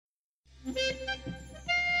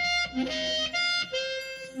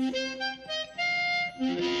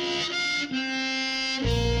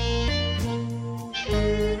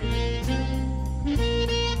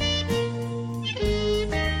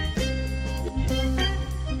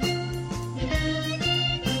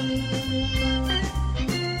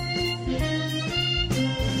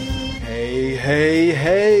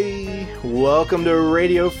Hey, welcome to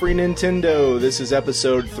Radio Free Nintendo. This is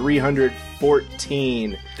episode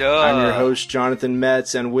 314. I'm your host, Jonathan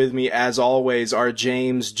Metz, and with me, as always, are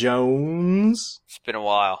James Jones. It's been a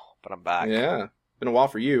while, but I'm back. Yeah, been a while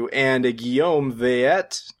for you. And Guillaume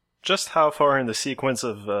Viette. Just how far in the sequence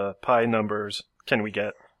of pi numbers can we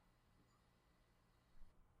get?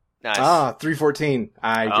 Nice. 314.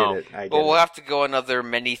 I get it. Well, we'll have to go another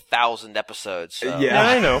many thousand episodes. So. Yeah,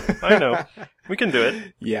 I know. We can do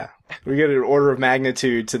it. Yeah, we get an order of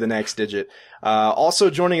magnitude to the next digit.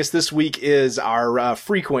 Also joining us this week is our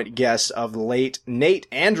frequent guest of late, Nate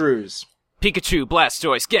Andrews. Pikachu,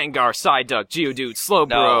 Blastoise, Gengar, Psyduck, Geodude,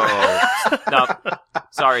 Slowbro. No.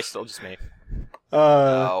 Sorry, still just me.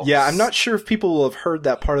 No. Yeah, I'm not sure if people will have heard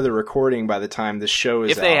that part of the recording by the time this show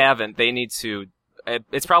is out. If they haven't, they need to.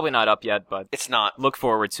 It's probably not up yet, but it's not. Look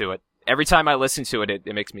forward to it. Every time I listen to it,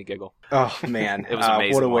 it makes me giggle. Oh, man. It was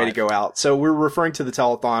amazing. What a way to go out. So we're referring to the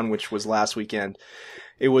telethon, which was last weekend.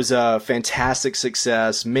 It was a fantastic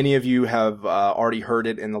success. Many of you have already heard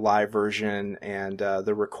it in the live version, and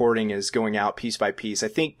the recording is going out piece by piece. I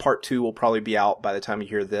think part 2 will probably be out by the time you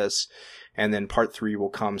hear this, and then part 3 will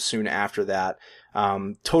come soon after that.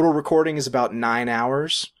 Total recording is about 9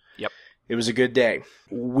 hours. Yep. It was a good day.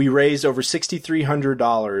 We raised over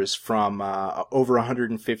 $6,300 from over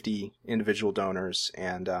 150 individual donors,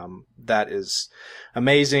 and that is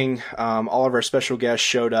amazing. All of our special guests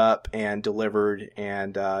showed up and delivered,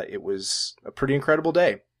 and it was a pretty incredible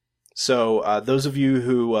day. So those of you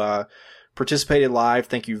who participated live,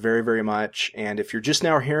 thank you very, very much. And if you're just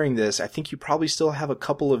now hearing this, I think you probably still have a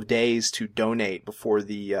couple of days to donate before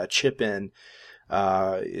the chip-in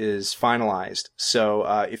is finalized. So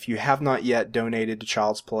if you have not yet donated to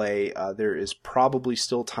Child's Play, there is probably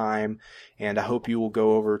still time, and I hope you will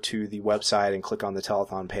go over to the website and click on the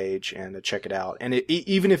telethon page and check it out. And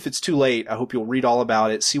even if it's too late, I hope you'll read all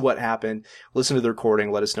about it, see what happened, listen to the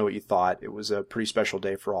recording, let us know what you thought. It was a pretty special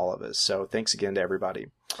day for all of us. So thanks again to everybody.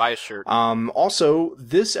 Buy a shirt. Also,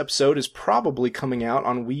 this episode is probably coming out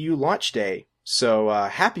on Wii U launch day. So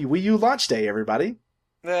happy Wii U launch day, everybody.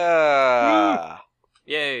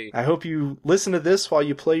 Yay. I hope you listen to this while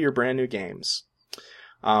you play your brand new games.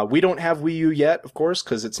 We don't have Wii U yet, of course,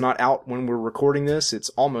 because it's not out when we're recording this. It's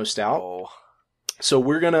almost out. Oh. So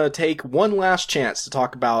we're going to take one last chance to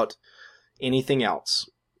talk about anything else,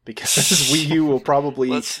 because Wii U will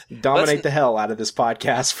probably dominate the hell out of this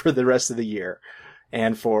podcast for the rest of the year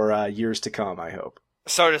and for years to come, I hope.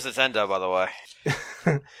 So does Nintendo, by the way.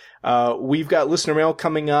 We've got listener mail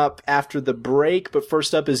coming up after the break, but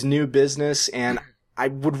first up is new business, and I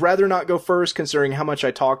would rather not go first considering how much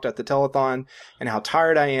I talked at the telethon and how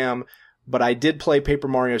tired I am, but I did play Paper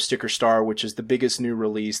Mario Sticker Star, which is the biggest new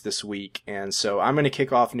release this week, and so I'm going to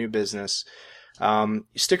kick off new business.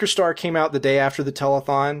 Sticker Star came out the day after the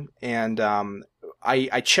telethon, and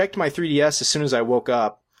I checked my 3DS as soon as I woke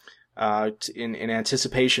up in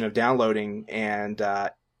anticipation of downloading, and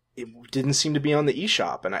it didn't seem to be on the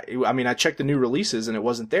eShop. And I checked the new releases and it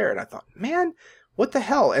wasn't there. And I thought, man, what the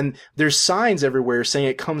hell? And there's signs everywhere saying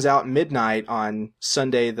it comes out midnight on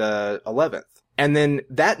Sunday the 11th. And then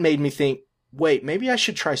that made me think, wait, maybe I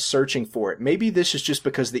should try searching for it. Maybe this is just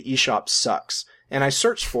because the eShop sucks. And I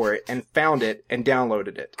searched for it and found it and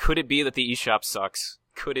downloaded it. Could it be that the eShop sucks?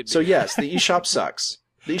 Could it be? So yes, the eShop sucks.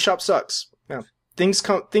 The eShop sucks. Yeah. Things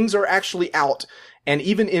are actually out. And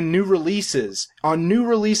even in new releases, on new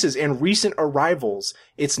releases and recent arrivals,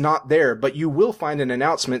 it's not there. But you will find an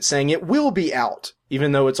announcement saying it will be out,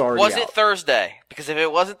 even though it's already out. Was it Thursday? Because if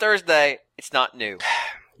it wasn't Thursday, it's not new.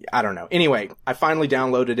 I don't know. Anyway, I finally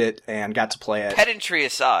downloaded it and got to play it. Pedantry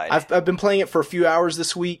aside. I've been playing it for a few hours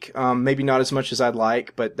this week. Maybe not as much as I'd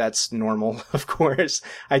like, but that's normal, of course.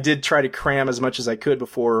 I did try to cram as much as I could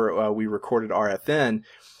before we recorded RFN.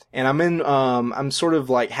 And I'm sort of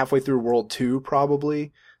like halfway through World 2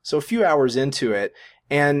 probably. So a few hours into it.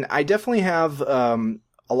 And I definitely have,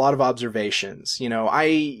 a lot of observations. You know,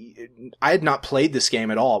 I had not played this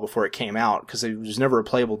game at all before it came out because there was never a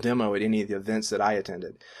playable demo at any of the events that I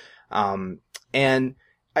attended. And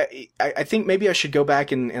I think maybe I should go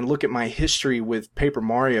back and look at my history with Paper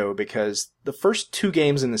Mario, because the first 2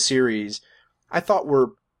 games in the series I thought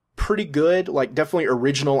were pretty good, like definitely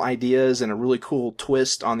original ideas and a really cool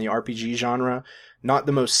twist on the RPG genre. Not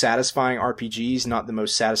the most satisfying RPGs, not the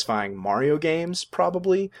most satisfying Mario games,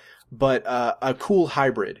 probably, but a cool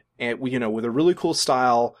hybrid, and with a really cool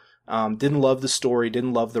style. Didn't love the story,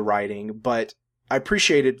 didn't love the writing, but I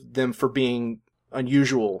appreciated them for being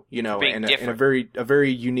unusual, and a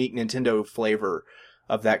very unique Nintendo flavor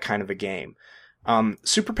of that kind of a game.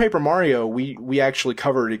 Super Paper Mario, we actually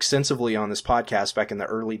covered extensively on this podcast back in the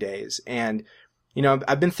early days. And,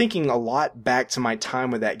 I've been thinking a lot back to my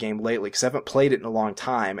time with that game lately because I haven't played it in a long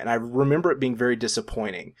time. And I remember it being very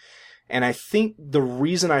disappointing. And I think the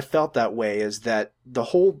reason I felt that way is that the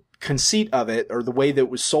whole conceit of it, or the way that it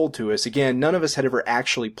was sold to us, again, none of us had ever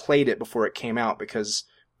actually played it before it came out because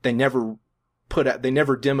they never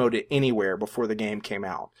demoed it anywhere before the game came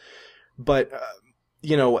out. But,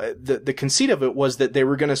 the conceit of it was that they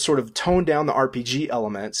were going to sort of tone down the RPG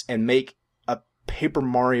elements and make a Paper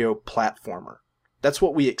Mario platformer. That's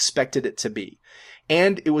what we expected it to be.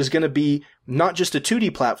 And it was going to be not just a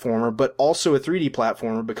 2D platformer, but also a 3D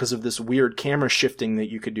platformer because of this weird camera shifting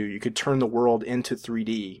that you could do. You could turn the world into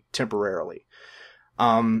 3D temporarily.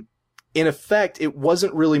 In effect, it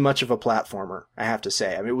wasn't really much of a platformer, I have to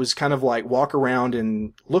say. I mean, it was kind of like walk around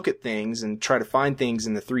and look at things and try to find things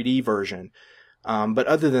in the 3D version. But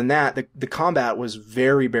other than that, the combat was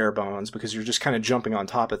very bare bones because you're just kind of jumping on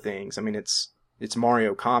top of things. I mean, it's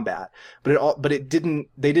Mario combat, but they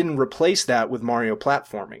didn't replace that with Mario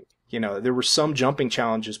platforming. There were some jumping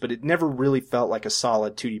challenges, but it never really felt like a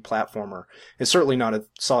solid 2D platformer. It's certainly not a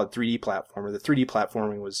solid 3D platformer. The 3D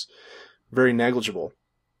platforming was very negligible.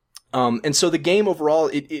 And so the game overall,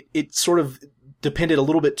 it sort of depended a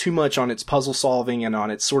little bit too much on its puzzle solving and on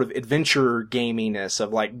its sort of adventure gaminess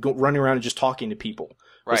of like running around and just talking to people.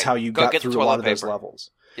 Right. Was how you got through a lot of those levels.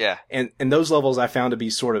 Yeah. And those levels I found to be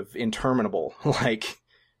sort of interminable, like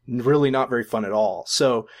really not very fun at all.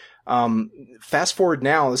 So, fast forward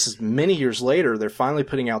now, this is many years later, they're finally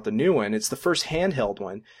putting out the new one. It's the first handheld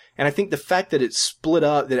one. And I think the fact that it's split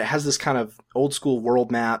up, that it has this kind of old school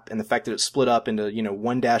world map, and the fact that it's split up into, 1-1,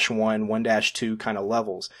 1-2 kind of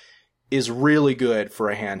levels is really good for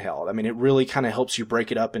a handheld. I mean, it really kind of helps you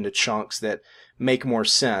break it up into chunks that make more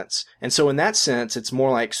sense. And so in that sense, it's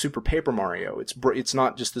more like Super Paper Mario. It's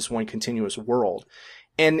not just this one continuous world.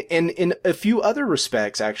 And in a few other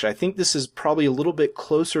respects, actually, I think this is probably a little bit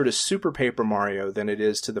closer to Super Paper Mario than it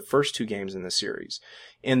is to the first two games in the series,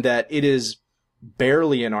 in that it is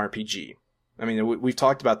barely an RPG. I mean, we've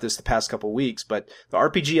talked about this the past couple of weeks, but the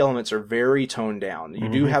RPG elements are very toned down. You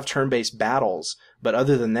do have turn-based battles, but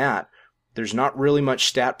other than that, there's not really much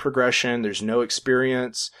stat progression. There's no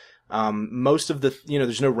experience. Most of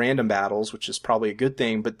there's no random battles, which is probably a good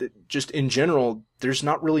thing, but just in general, there's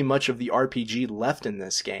not really much of the RPG left in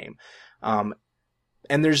this game. And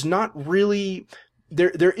there's not really,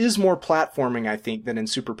 there is more platforming, I think, than in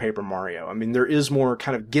Super Paper Mario. I mean, there is more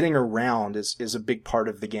kind of getting around is a big part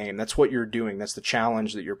of the game. That's what you're doing. That's the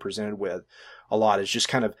challenge that you're presented with a lot, is just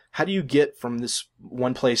kind of, how do you get from this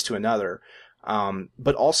one place to another?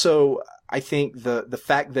 But also, I think the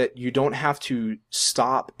fact that you don't have to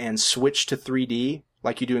stop and switch to 3D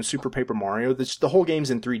like you do in Super Paper Mario, the whole game's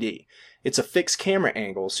in 3D. It's a fixed camera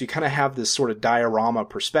angle, so you kind of have this sort of diorama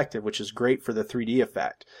perspective, which is great for the 3D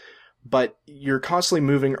effect. But you're constantly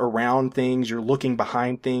moving around things, you're looking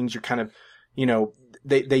behind things, you're kind of,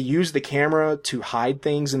 they use the camera to hide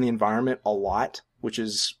things in the environment a lot, which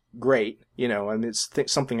is great, and it's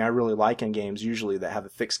something I really like in games usually that have a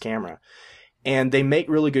fixed camera. And they make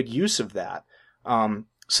really good use of that.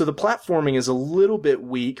 So the platforming is a little bit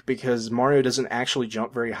weak because Mario doesn't actually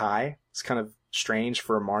jump very high. It's kind of strange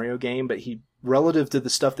for a Mario game, but relative to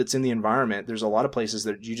the stuff that's in the environment, there's a lot of places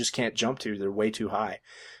that you just can't jump to. They're way too high.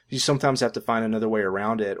 You sometimes have to find another way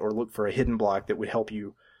around it or look for a hidden block that would help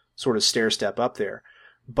you sort of stair step up there.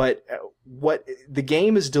 But what the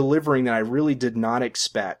game is delivering that I really did not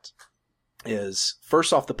expect is,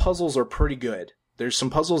 first off, the puzzles are pretty good. There's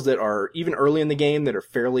some puzzles that are, even early in the game, that are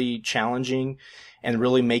fairly challenging and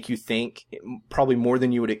really make you think, probably more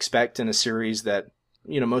than you would expect in a series that,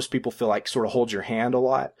 most people feel like sort of holds your hand a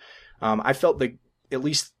lot. I felt that, at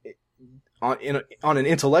least on an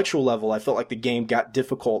intellectual level, I felt like the game got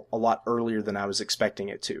difficult a lot earlier than I was expecting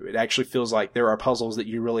it to. It actually feels like there are puzzles that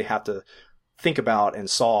you really have to think about and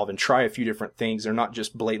solve and try a few different things. They're not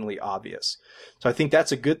just blatantly obvious. So I think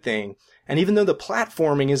that's a good thing. And even though the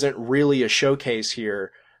platforming isn't really a showcase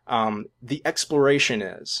here, the exploration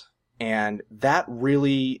is. And that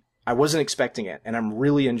really, I wasn't expecting it, and I'm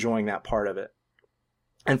really enjoying that part of it.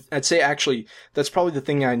 And I'd say actually, that's probably the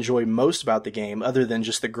thing I enjoy most about the game, other than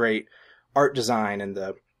just the great art design and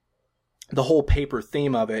the whole paper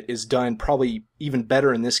theme of it is done probably even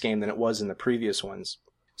better in this game than it was in the previous ones.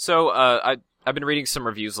 So, I've been reading some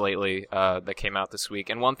reviews lately that came out this week,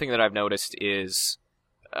 and one thing that I've noticed is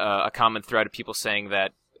a common thread of people saying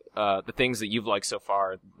that the things that you've liked so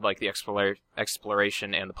far, like the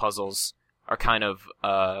exploration and the puzzles, are kind of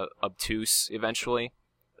obtuse eventually,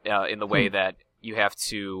 in the way that you have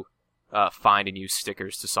to find and use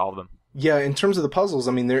stickers to solve them. Yeah, in terms of the puzzles,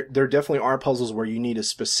 I mean, there definitely are puzzles where you need a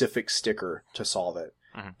specific sticker to solve it.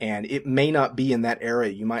 And it may not be in that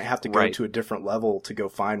area. You might have to go to a different level to go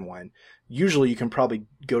find one. Usually you can probably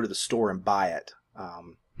go to the store and buy it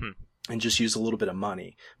and just use a little bit of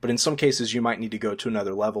money. But in some cases, you might need to go to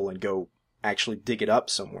another level and go actually dig it up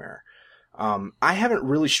somewhere. I haven't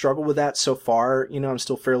really struggled with that so far. You know, I'm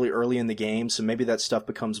still fairly early in the game, so maybe that stuff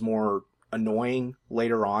becomes more annoying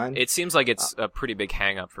later on. It seems like it's a pretty big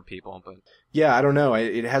hang-up for people, but yeah, I don't know.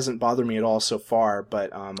 It hasn't bothered me at all so far,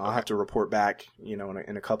 but I'll have to report back, you know,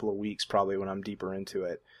 in a couple of weeks probably when I'm deeper into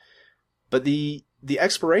it. But the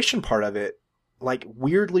exploration part of it, like,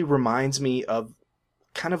 weirdly reminds me of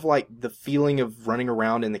kind of like the feeling of running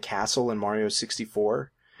around in the castle in Mario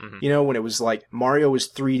 64. You know, when it was like Mario was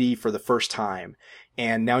 3D for the first time,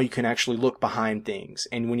 and now you can actually look behind things.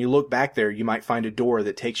 And when you look back there, you might find a door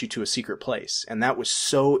that takes you to a secret place. And that was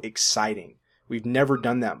so exciting. We've never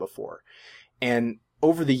done that before. And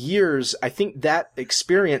over the years, I think that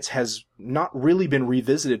experience has not really been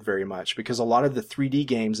revisited very much, because a lot of the 3D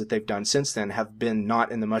games that they've done since then have been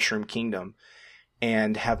not in the Mushroom Kingdom,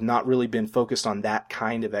 and have not really been focused on that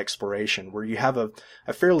kind of exploration, where you have a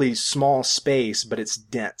fairly small space, but it's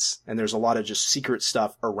dense, and there's a lot of just secret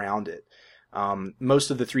stuff around it.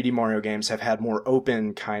 Most of the 3D Mario games have had more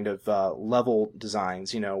open kind of level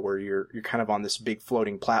designs, you know, where you're kind of on this big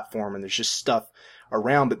floating platform and there's just stuff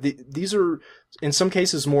around. But these are, in some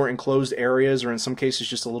cases, more enclosed areas, or in some cases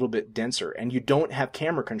just a little bit denser. And you don't have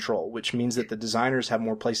camera control, which means that the designers have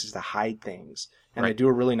more places to hide things. And they do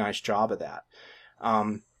a really nice job of that.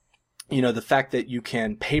 You know, the fact that you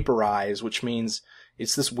can paperize, which means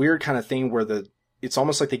it's this weird kind of thing where it's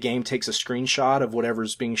almost like the game takes a screenshot of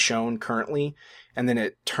whatever's being shown currently, and then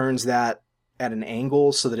it turns that at an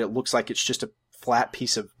angle so that it looks like it's just a flat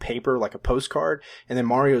piece of paper, like a postcard, and then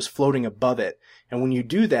Mario's floating above it. And when you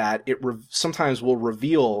do that, it sometimes will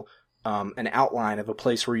reveal an outline of a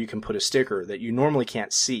place where you can put a sticker that you normally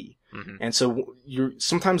can't see. And so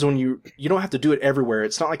sometimes when you don't have to do it everywhere.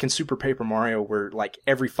 It's not like in Super Paper Mario where, like,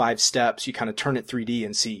 every 5 steps you kind of turn it 3D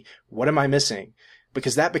and see, what am I missing?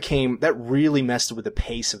 Because that really messed with the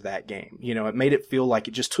pace of that game. You know, it made it feel like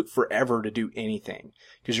it just took forever to do anything,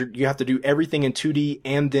 because you have to do everything in 2D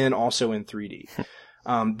and then also in 3D.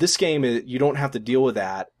 This game, you don't have to deal with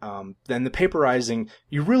that. Then the paperizing,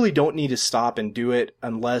 you really don't need to stop and do it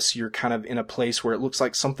unless you're kind of in a place where it looks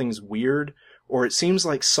like something's weird, or it seems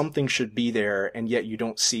like something should be there and yet you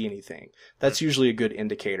don't see anything. That's usually a good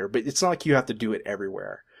indicator, but it's not like you have to do it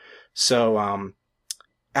everywhere. So,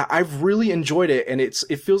 I've really enjoyed it, and it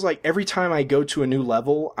feels like every time I go to a new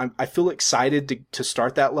level, I feel excited to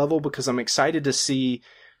start that level, because I'm excited to see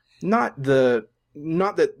not that,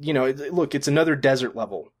 you know, look, it's another desert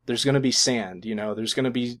level. There's going to be sand, you know, there's going to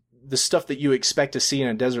be the stuff that you expect to see in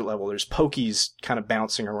a desert level. There's pokies kind of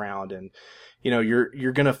bouncing around, and, you know,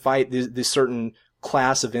 you're going to fight this certain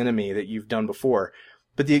class of enemy that you've done before.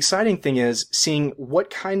 But the exciting thing is seeing what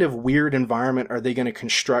kind of weird environment are they going to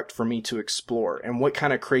construct for me to explore, and what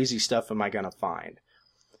kind of crazy stuff am I going to find.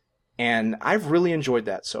 And I've really enjoyed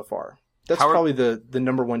that so far. That's probably the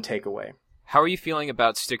number one takeaway. How are you feeling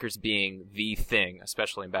about stickers being the thing,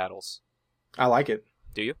 especially in battles? I like it.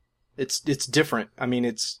 Do you? It's different. I mean,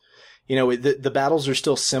 it's, you know, the battles are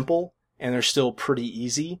still simple and they're still pretty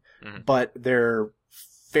easy, but they're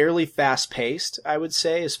fairly fast-paced, I would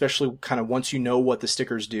say, especially kind of once you know what the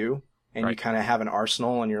stickers do, and you kind of have an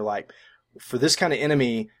arsenal, and you're like, for this kind of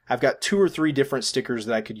enemy, I've got 2 or 3 different stickers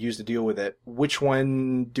that I could use to deal with it. Which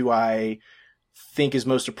one do I think is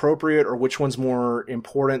most appropriate, or which one's more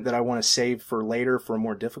important that I want to save for later for a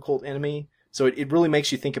more difficult enemy? So it really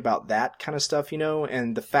makes you think about that kind of stuff, you know,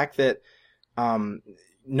 and the fact that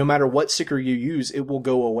no matter what sticker you use, it will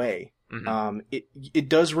go away. It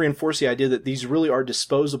does reinforce the idea that these really are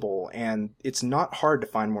disposable, and it's not hard to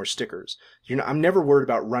find more stickers. I'm never worried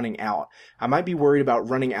about running out. I might be worried about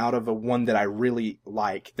running out of one that I really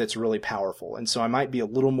like, that's really powerful, and so I might be a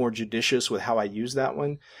little more judicious with how I use that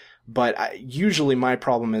one. But usually my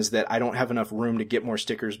problem is that I don't have enough room to get more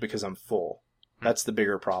stickers because I'm full. That's the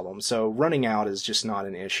bigger problem. So running out is just not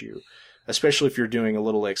an issue, especially if you're doing a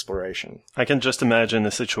little exploration. I can just imagine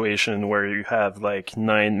a situation where you have like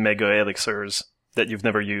 9 mega elixirs that you've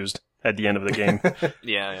never used at the end of the game.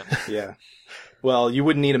 Yeah. Well, you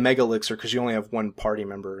wouldn't need a mega elixir because you only have one party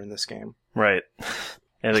member in this game. Right.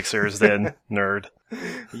 elixirs then, nerd.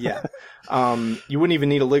 Yeah. You wouldn't even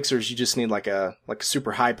need elixirs. You just need like a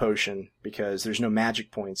super high potion because there's no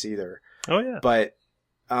magic points either. Oh yeah. But,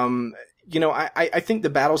 I think the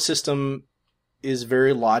battle system is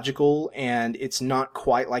very logical and it's not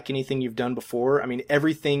quite like anything you've done before. I mean,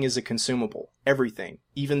 everything is a consumable. Everything.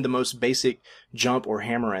 Even the most basic jump or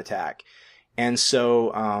hammer attack. And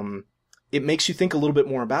so, it makes you think a little bit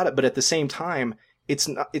more about it, but at the same time, it's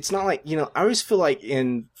not like, I always feel like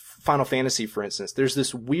in Final Fantasy, for instance, there's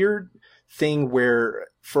this weird thing where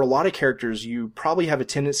for a lot of characters, you probably have a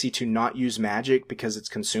tendency to not use magic because it's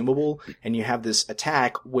consumable, and you have this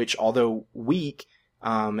attack, which although weak,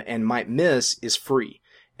 and might miss, is free.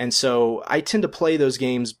 And so I tend to play those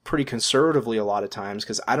games pretty conservatively a lot of times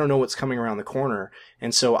because I don't know what's coming around the corner.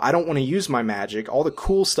 And so I don't want to use my magic. All the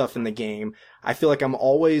cool stuff in the game, I feel like I'm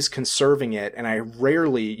always conserving it. And I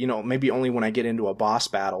rarely, maybe only when I get into a boss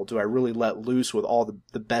battle do I really let loose with all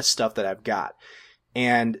the best stuff that I've got.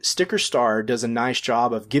 And Sticker Star does a nice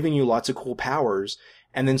job of giving you lots of cool powers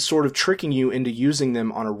and then sort of tricking you into using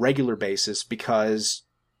them on a regular basis because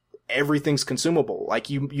everything's consumable. Like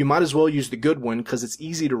you might as well use the good one because it's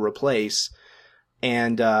easy to replace,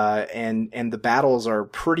 and the battles are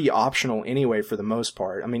pretty optional anyway for the most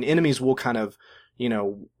part. I mean, enemies will kind of,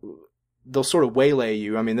 they'll sort of waylay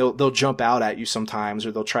you. I mean, they'll jump out at you sometimes,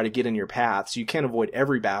 or they'll try to get in your path. So you can't avoid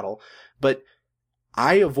every battle, but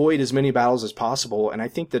I avoid as many battles as possible, and I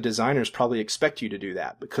think the designers probably expect you to do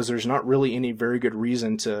that because there's not really any very good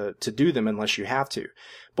reason to do them unless you have to.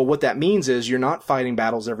 But what that means is you're not fighting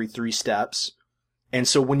battles every 3 steps, and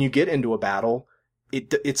so when you get into a battle,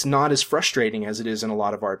 it's not as frustrating as it is in a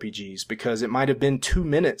lot of RPGs because it might have been 2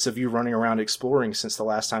 minutes of you running around exploring since the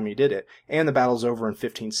last time you did it, and the battle's over in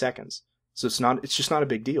 15 seconds. So it's just not a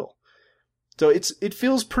big deal. So it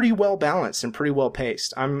feels pretty well balanced and pretty well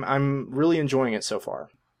paced. I'm really enjoying it so far.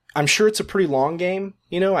 I'm sure it's a pretty long game.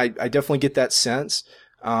 I definitely get that sense.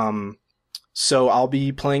 So I'll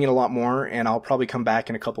be playing it a lot more, and I'll probably come back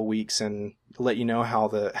in a couple weeks and let you know how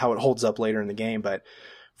it holds up later in the game. But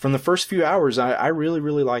from the first few hours, I really,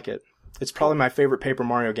 really like it. It's probably my favorite Paper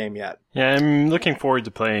Mario game yet. Yeah, I'm looking forward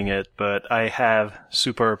to playing it, but I have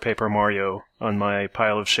Super Paper Mario on my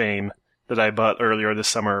pile of shame that I bought earlier this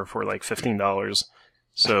summer for like $15.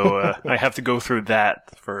 So I have to go through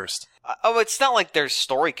that first. It's not like there's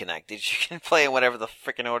story connected. You can play in whatever the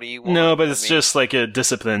freaking order you want. No, but it's just like a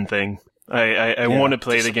discipline thing. I want to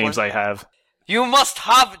play the games I have. You must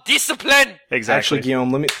have discipline! Exactly. Actually,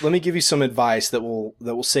 Guillaume, let me give you some advice that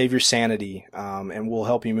will save your sanity, and will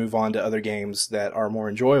help you move on to other games that are more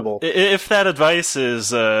enjoyable. If that advice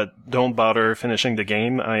is don't bother finishing the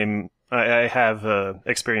game, I have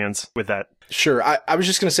experience with that. Sure. I was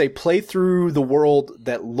just going to say, play through the world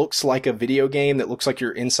that looks like a video game, that looks like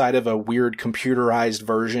you're inside of a weird computerized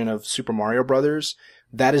version of Super Mario Brothers.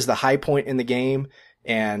 That is the high point in the game,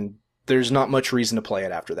 and there's not much reason to play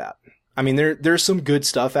it after that. I mean, there's some good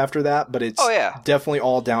stuff after that, but it's definitely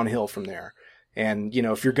all downhill from there. And,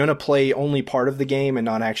 if you're going to play only part of the game and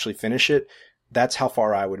not actually finish it, that's how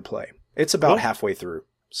far I would play. It's about halfway through,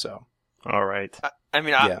 so. All right.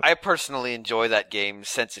 I personally enjoy that game's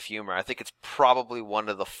sense of humor. I think it's probably one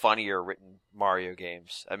of the funnier written Mario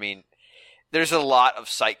games. I mean, there's a lot of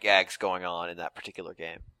sight gags going on in that particular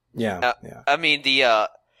game. Yeah. I mean, the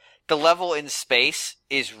level in space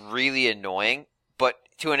is really annoying, but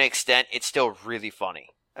to an extent, it's still really funny.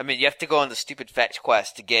 I mean, you have to go on the stupid fetch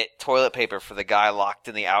quest to get toilet paper for the guy locked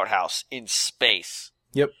in the outhouse in space.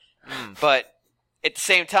 Yep. But at the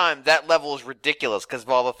same time, that level is ridiculous because of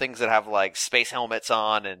all the things that have like space helmets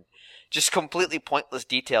on and just completely pointless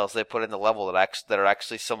details they put in the level that are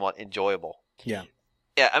actually somewhat enjoyable. Yeah.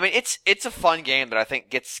 Yeah, I mean it's a fun game that I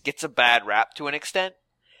think gets a bad rap to an extent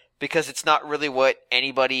because it's not really what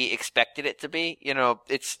anybody expected it to be.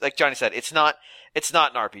 It's like Johnny said, it's not an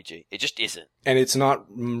RPG. It just isn't. And it's not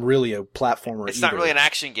really a platformer. It's not really an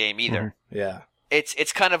action game either. Mm-hmm. Yeah.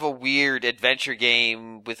 It's kind of a weird adventure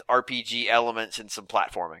game with RPG elements and some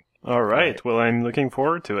platforming. All right. Well, I'm looking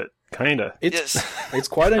forward to it. Kinda. It's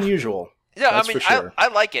quite unusual. Yeah, That's I mean, for sure. I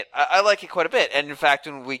like it. I like it quite a bit. And in fact,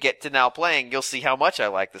 when we get to now playing, you'll see how much I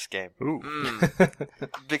like this game. Ooh.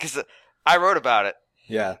 Because I wrote about it.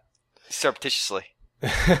 Yeah. Surreptitiously.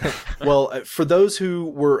 Well, for those who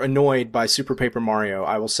were annoyed by Super Paper Mario,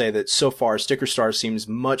 I will say that so far, Sticker Star seems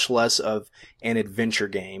much less of an adventure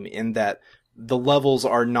game in that the levels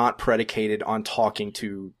are not predicated on talking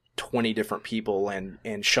to 20 different people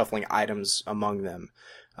and shuffling items among them.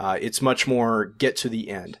 It's much more get to the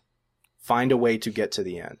end. Find a way to get to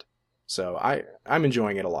the end. So I'm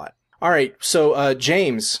enjoying it a lot. All right, so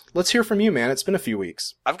James, let's hear from you, man. It's been a few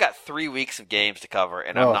weeks. I've got 3 weeks of games to cover,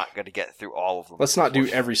 and I'm not going to get through all of them. Let's not do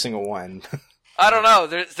every single one. I don't know.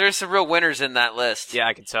 There's some real winners in that list. Yeah,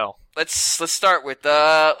 I can tell. Let's start with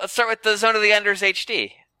the Zone of the Enders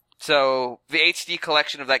HD. So the HD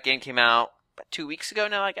collection of that game came out about 2 weeks ago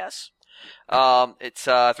now, I guess. It's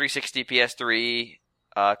a 360 PS3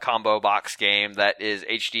 combo box game that is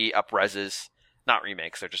HD up-reses, not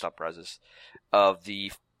remakes, they're just up-reses, of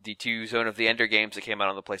the two Zone of the Ender games that came out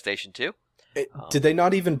on the PlayStation 2. Did they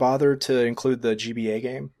not even bother to include the GBA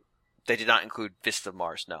game? They did not include Fist of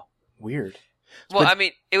Mars, no. Weird. Well, I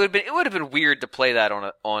mean, it would have been weird to play that on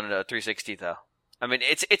a 360 though. I mean,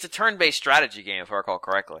 it's a turn-based strategy game if I recall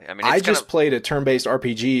correctly. I mean, I just played a turn-based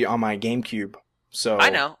RPG on my GameCube, so I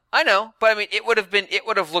know, but I mean, it would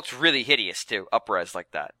have looked really hideous too, up-res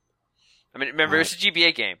like that. I mean, remember, it's a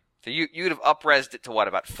GBA game, so you would have up-resed it to what,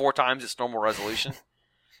 about 4 times its normal resolution?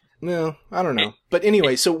 No, I don't know. But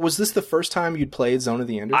anyway, so was this the first time you'd played Zone of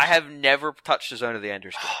the Enders? I have never touched a Zone of the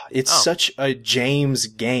Enders game. It's such a James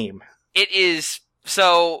game. It is.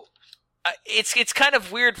 So it's kind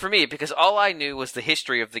of weird for me because all I knew was the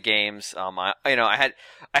history of the games. I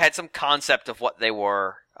had some concept of what they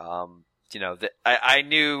were. That I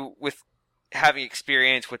knew with having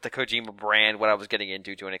experience with the Kojima brand what I was getting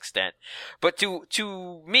into to an extent. But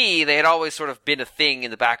to me, they had always sort of been a thing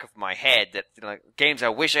in the back of my head that games I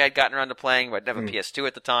wish I had gotten around to playing, but I'd never PS2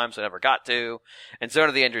 at the time, so I never got to. And Zone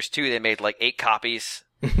of the Enders 2, they made like 8 copies.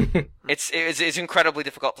 It's incredibly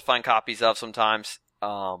difficult to find copies of sometimes,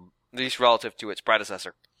 at least relative to its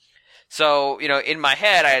predecessor. So, in my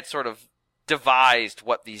head, I had sort of devised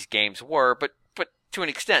what these games were, but to an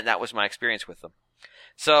extent, that was my experience with them.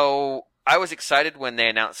 So, I was excited when they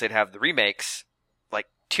announced they'd have the remakes, like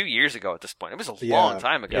 2 years ago at this point. It was a long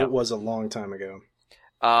time ago. It was a long time ago.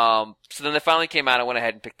 So then they finally came out, I went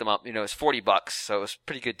ahead and picked them up. It was $40, so it was a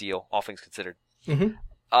pretty good deal, all things considered.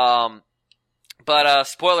 Mm-hmm. But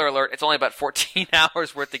spoiler alert, it's only about 14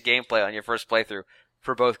 hours worth of gameplay on your first playthrough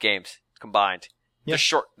for both games combined. Yep.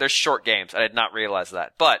 They're short games. I did not realize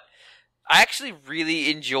that. But I actually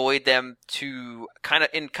really enjoyed them in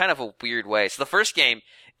kind of a weird way. So the first game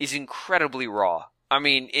is incredibly raw. I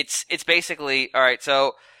mean, it's basically, alright,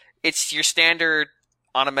 so it's your standard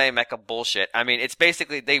anime mecha bullshit. I mean, it's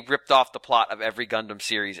basically, they ripped off the plot of every Gundam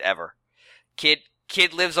series ever. Kid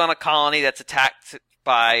lives on a colony that's attacked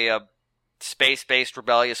by a space-based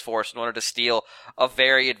rebellious force in order to steal a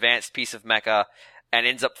very advanced piece of mecha and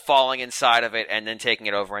ends up falling inside of it and then taking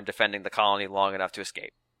it over and defending the colony long enough to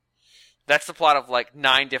escape. That's the plot of like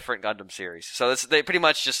 9 different Gundam series. So they pretty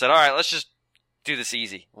much just said, all right, let's just do this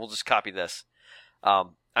easy. We'll just copy this.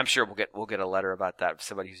 I'm sure we'll get a letter about that from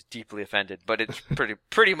somebody who's deeply offended, but it's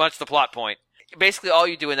pretty much the plot point. Basically, all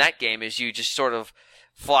you do in that game is you just sort of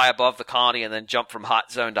fly above the colony and then jump from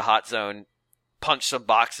hot zone to hot zone, punch some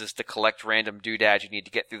boxes to collect random doodads you need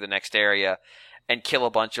to get through the next area, and kill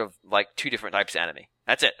a bunch of like 2 different types of enemy.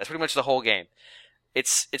 That's it. That's pretty much the whole game.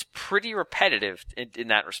 It's pretty repetitive in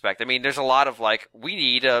that respect. I mean, there's a lot of like, we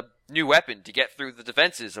need a new weapon to get through the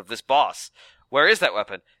defenses of this boss. Where is that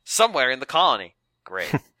weapon? Somewhere in the colony. Great.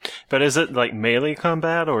 But is it like melee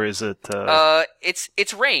combat or is it?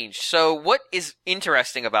 It's ranged. So what is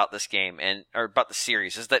interesting about this game or about the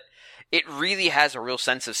series is that it really has a real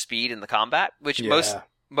sense of speed in the combat, which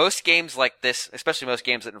most games like this, especially most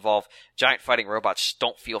games that involve giant fighting robots, just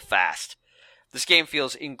don't feel fast. This game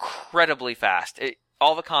feels incredibly fast.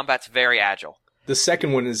 All the combat's very agile. The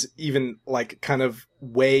second one is even like kind of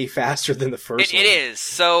way faster than the first one. It is.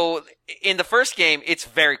 So in the first game, it's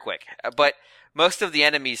very quick, but most of the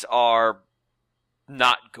enemies are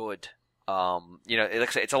not good.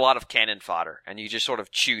 It's a lot of cannon fodder, and you just sort of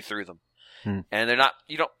chew through them. And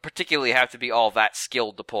you don't particularly have to be all that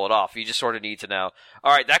skilled to pull it off. You just sort of need to know,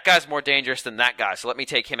 all right, that guy's more dangerous than that guy, so let me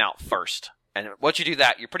take him out first. And once you do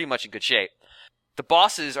that, you're pretty much in good shape. The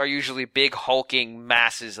bosses are usually big, hulking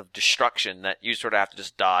masses of destruction that you sort of have to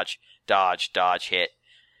just dodge, hit.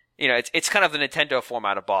 It's kind of the Nintendo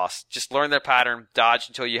format of boss. Just learn their pattern, dodge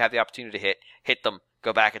until you have the opportunity to hit them,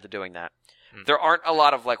 go back into doing that. There aren't a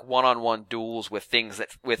lot of like one-on-one duels with things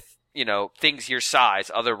things your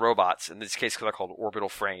size, other robots, in this case they're called orbital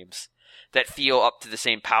frames, that feel up to the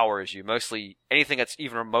same power as you. Mostly anything that's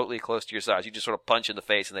even remotely close to your size, you just sort of punch in the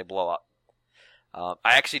face and they blow up. I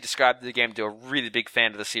actually described the game to a really big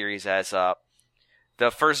fan of the series as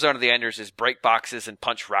the first Zone of the Enders is break boxes and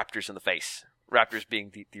punch raptors in the face. Raptors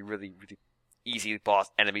being the really, really easy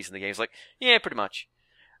boss enemies in the game. It's like, yeah, pretty much.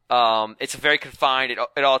 It's very confined.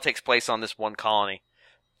 It all takes place on this one colony.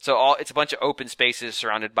 So it's a bunch of open spaces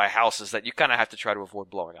surrounded by houses that you kind of have to try to avoid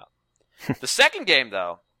blowing up. The second game,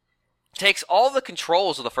 though, takes all the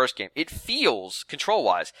controls of the first game. It feels,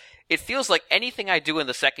 control-wise, it feels like anything I do in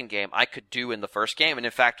the second game I could do in the first game. And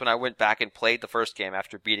in fact, when I went back and played the first game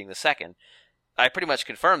after beating the second, I pretty much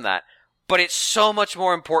confirmed that. But it's so much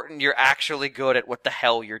more important you're actually good at what the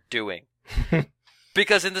hell you're doing.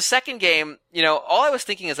 Because in the second game, you know, all I was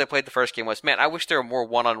thinking as I played the first game was, man, I wish there were more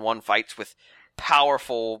one-on-one fights with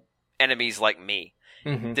powerful enemies like me.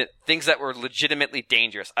 Mm-hmm. Things that were legitimately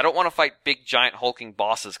dangerous. I don't want to fight big, giant, hulking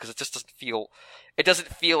bosses because it just doesn't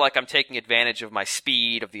feel like I'm taking advantage of my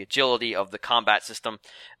speed, of the agility, of the combat system.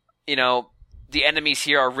 You know, the enemies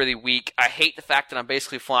here are really weak. I hate the fact that I'm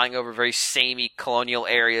basically flying over very samey colonial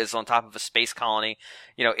areas on top of a space colony.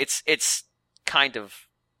 You know, it's kind of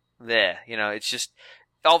there. You know, it's just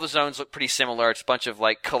all the zones look pretty similar. It's a bunch of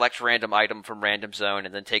like collect random item from random zone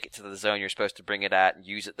and then take it to the zone you're supposed to bring it at and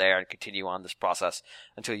use it there and continue on this process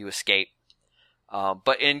until you escape.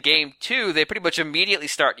 But in game 2, they pretty much immediately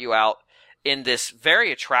start you out in this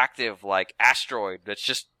very attractive like asteroid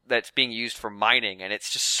that's being used for mining, and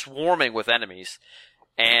it's just swarming with enemies.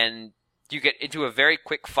 And you get into a very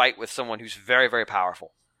quick fight with someone who's very, very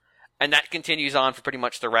powerful. And that continues on for pretty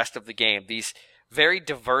much the rest of the game. These very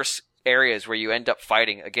diverse areas where you end up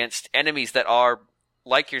fighting against enemies that are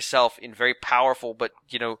like yourself in very powerful, but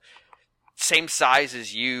you know, same size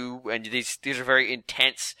as you, and these are very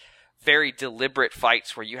intense, very deliberate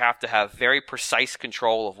fights where you have to have very precise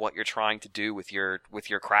control of what you're trying to do with your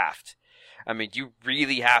craft. I mean, you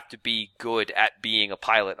really have to be good at being a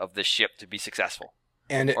pilot of this ship to be successful.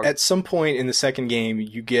 And at some point in the second game,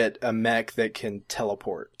 you get a mech that can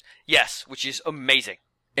teleport. Yes, which is amazing.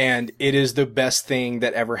 And it is the best thing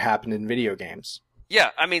that ever happened in video games.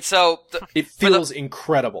 Yeah, I mean, so it feels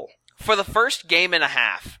incredible. For the first game and a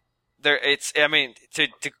half, to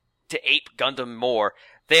ape Gundam more,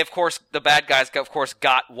 the bad guys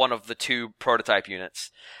got one of the 2 prototype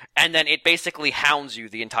units. And then it basically hounds you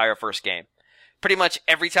the entire first game. Pretty much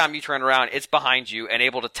every time you turn around, it's behind you and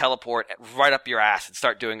able to teleport right up your ass and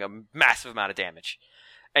start doing a massive amount of damage.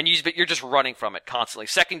 And you're just running from it constantly.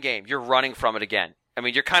 Second game, you're running from it again. I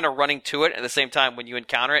mean, you're kind of running to it, at the same time, when you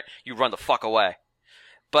encounter it, you run the fuck away.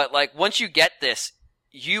 But, like, once you get this,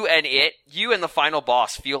 you and the final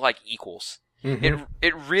boss feel like equals. Mm-hmm.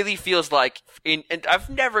 It really feels like, and I've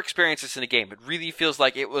never experienced this in a game, it really feels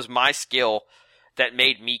like it was my skill that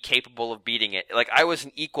made me capable of beating it. Like, I was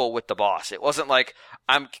an equal with the boss. It wasn't like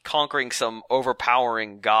I'm conquering some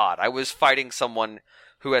overpowering god. I was fighting someone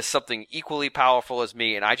who has something equally powerful as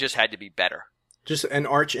me, and I just had to be better. Just an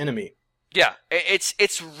arch enemy. Yeah,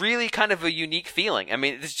 it's really kind of a unique feeling. I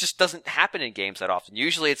mean, this just doesn't happen in games that often.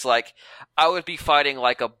 Usually it's like, I would be fighting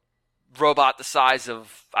like a robot the size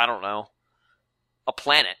of, I don't know, a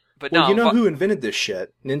planet. But well, no, you know who invented this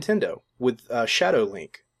shit? Nintendo, with Shadow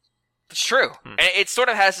Link. It's true. And it sort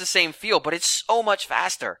of has the same feel, but it's so much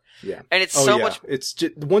faster. Yeah. And it's much... It's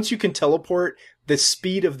just, once you can teleport, the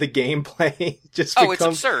speed of the gameplay just becomes... it's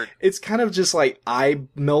absurd. It's kind of just like eye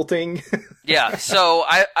melting. Yeah, so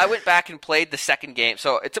I went back and played the second game.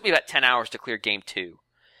 So it took me about 10 hours to clear game 2.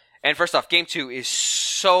 And first off, game 2 is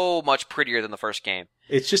so much prettier than the first game.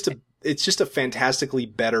 It's just a fantastically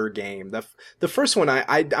better game. The first one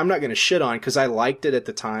I'm not going to shit on because I liked it at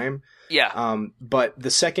the time. Yeah. But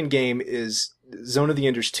the second game is Zone of the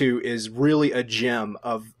Enders 2 is really a gem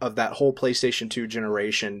of that whole PlayStation 2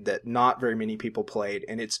 generation that not very many people played,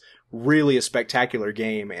 and it's really a spectacular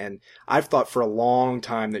game. And I've thought for a long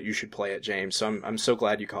time that you should play it, James. So I'm so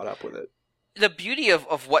glad you caught up with it. The beauty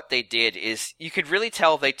of what they did is you could really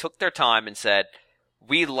tell they took their time and said,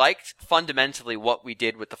 we liked fundamentally what we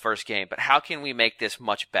did with the first game, but how can we make this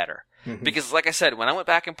much better? Mm-hmm. Because, like I said, when I went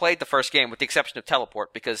back and played the first game, with the exception of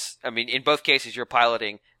Teleport, because, I mean, in both cases you're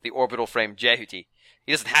piloting the orbital frame Jehuti.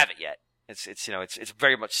 He doesn't have it yet. It's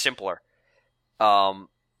very much simpler. All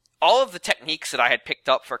of the techniques that I had picked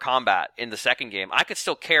up for combat in the second game, I could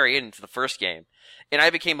still carry into the first game, and I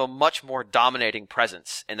became a much more dominating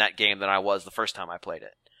presence in that game than I was the first time I played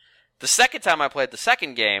it. The second time I played the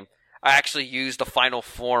second game, I actually used the final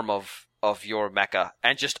form of your mecha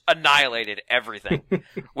and just annihilated everything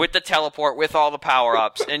with the teleport, with all the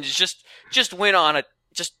power-ups, and just went on it.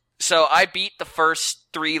 So I beat the first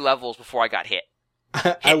 3 levels before I got hit.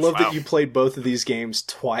 I love that you played both of these games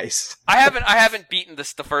twice. I haven't beaten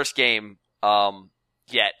the first game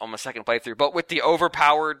yet on my second playthrough, but with the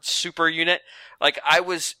overpowered super unit, like I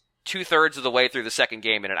was 2/3 of the way through the second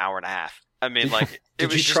game in an hour and a half. I mean, like,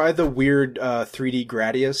 did you try the weird 3D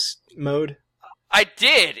Gradius mode? I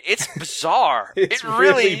did. It's bizarre. It's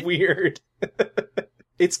really weird.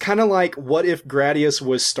 It's kind of like, what if Gradius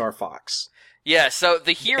was Star Fox? Yeah. So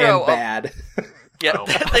the hero and bad.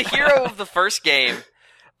 The hero of the first game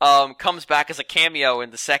comes back as a cameo in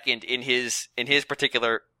the second in his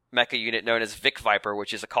particular mecha unit known as Vic Viper,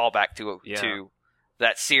 which is a callback to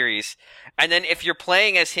that series. And then if you're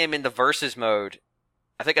playing as him in the versus mode,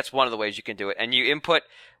 I think that's one of the ways you can do it, and you input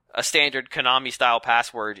a standard Konami-style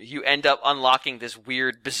password, you end up unlocking this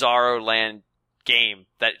weird Bizarro Land game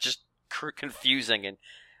that is just confusing and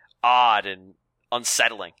odd and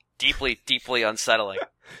unsettling. Deeply, deeply unsettling.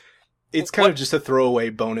 It's kind of just a throwaway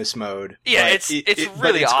bonus mode. Yeah, it's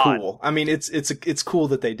really odd. Cool. I mean, it's cool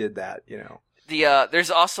that they did that, you know.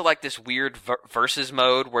 There's also like this weird versus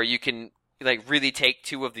mode where you can like really take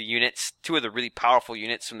two of the really powerful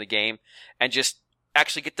units from the game and just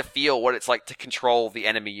actually get to feel what it's like to control the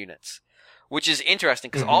enemy units, which is interesting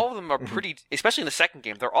because all of them are pretty, especially in the second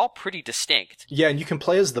game, they're all pretty distinct. Yeah, and you can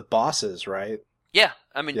play as the bosses, right? Yeah,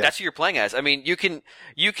 I mean that's who you're playing as. I mean you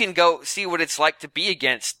can go see what it's like to be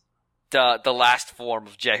against the last form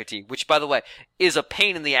of Jehuti, which by the way is a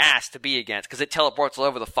pain in the ass to be against because it teleports all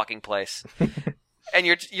over the fucking place, and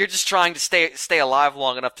you're just trying to stay alive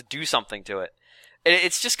long enough to do something to it.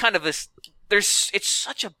 It's just kind of this. It's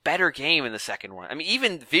such a better game in the second one. I mean,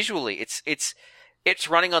 even visually, it's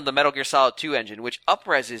running on the Metal Gear Solid 2 engine, which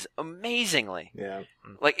upreses amazingly. Yeah.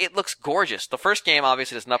 Like, it looks gorgeous. The first game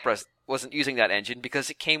obviously wasn't using that engine because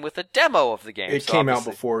it came with a demo of the game. It came out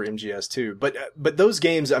before MGS2. But those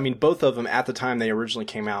games, I mean, both of them at the time they originally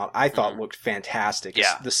came out, I thought looked fantastic.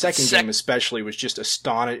 Yeah. The second game especially was just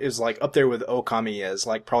astonishing. It was like up there with Okami as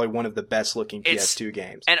like probably one of the best looking PS2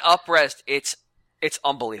 games. And upresed, it's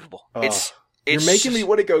unbelievable. You're making me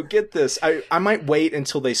want to go get this. I might wait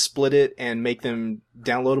until they split it and make them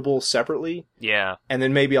downloadable separately. Yeah. And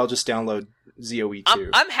then maybe I'll just download ZOE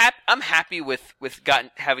 2. I'm happy with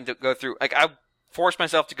having to go through, like, I forced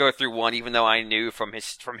myself to go through 1 even though I knew from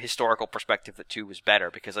historical perspective that 2 was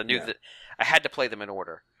better because I knew that I had to play them in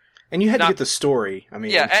order. And you had to get the story. I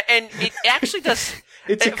mean, yeah, and it actually does.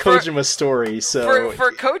 It's a Kojima story, so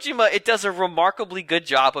for Kojima, it does a remarkably good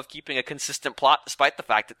job of keeping a consistent plot, despite the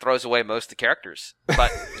fact it throws away most of the characters.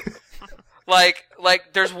 But like,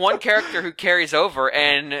 there's one character who carries over,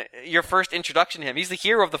 and your first introduction to him, he's the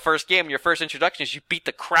hero of the first game. And your first introduction is you beat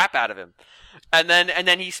the crap out of him, and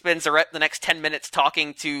then he spends the next 10 minutes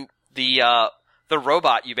talking to the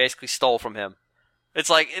robot you basically stole from him. It's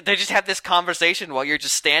like, they just have this conversation while you're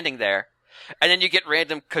just standing there. And then you get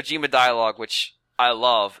random Kojima dialogue, which I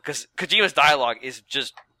love, because Kojima's dialogue is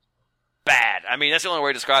just bad. I mean, that's the only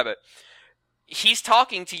way to describe it. He's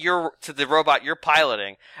talking to the robot you're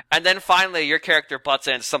piloting, and then finally your character butts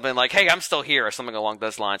in something like, hey, I'm still here, or something along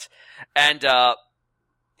those lines. And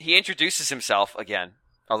he introduces himself again,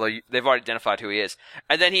 although they've already identified who he is.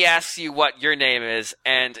 And then he asks you what your name is,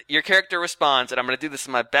 and your character responds, and I'm going to do this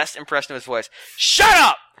in my best impression of his voice, shut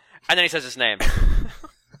up! And then he says his name.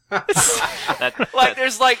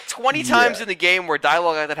 There's like 20 times in the game where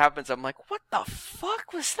dialogue like that happens. I'm like, what the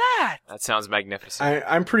fuck was that? That sounds magnificent.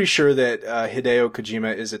 I'm pretty sure that Hideo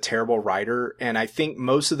Kojima is a terrible writer, and I think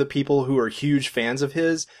most of the people who are huge fans of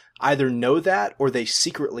his either know that or they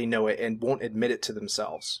secretly know it and won't admit it to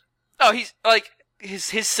themselves. Oh, he's like...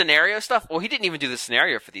 His scenario stuff? Well, he didn't even do the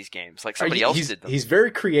scenario for these games. Like, somebody else did them. He's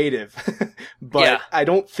very creative, but I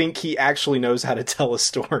don't think he actually knows how to tell a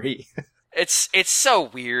story. It's so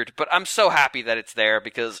weird, but I'm so happy that it's there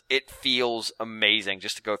because it feels amazing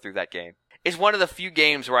just to go through that game. It's one of the few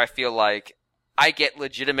games where I feel like I get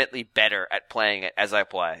legitimately better at playing it as I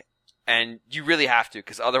play. And you really have to,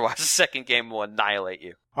 because otherwise the second game will annihilate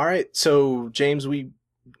you. All right, so James,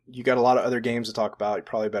 you got a lot of other games to talk about. You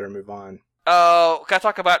probably better move on. Can I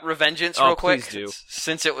talk about Revengeance real quick? Please do.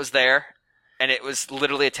 Since it was there, and it was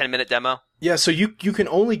literally a 10-minute demo. Yeah, so you can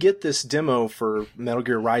only get this demo for Metal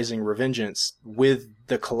Gear Rising Revengeance with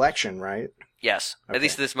the collection, right? Yes, okay. At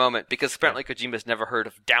least at this moment, because apparently Kojima's never heard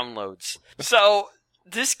of downloads. So,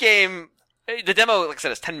 this game, the demo, like I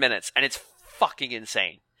said, is 10 minutes, and it's fucking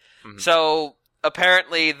insane. Mm-hmm. So,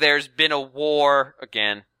 apparently there's been a war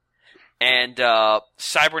again, and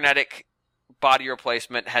cybernetic body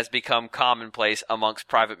replacement has become commonplace amongst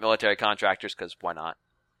private military contractors, because why not?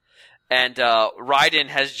 And Raiden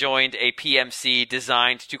has joined a PMC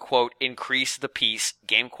designed to, quote, increase the peace.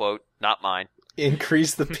 Game quote, not mine.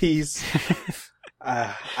 Increase the peace.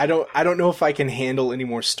 I don't know if I can handle any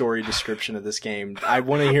more story description of this game. I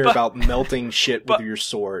want to hear about melting shit with your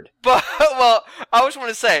sword. Well, I just want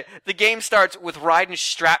to say, the game starts with Raiden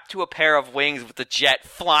strapped to a pair of wings with a jet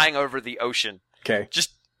flying over the ocean. Okay.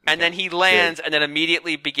 And then he lands and then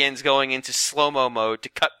immediately begins going into slow-mo mode to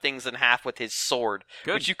cut things in half with his sword,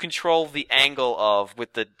 which you control the angle of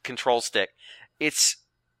with the control stick. It's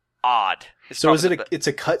odd. So it's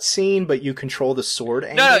a cutscene, but you control the sword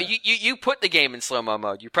angle? No, you put the game in slow-mo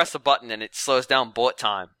mode. You press the button and it slows down bullet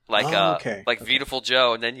time, like Beautiful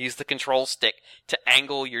Joe, and then use the control stick to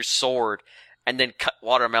angle your sword and then cut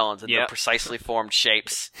watermelons into precisely formed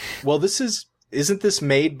shapes. Well, isn't this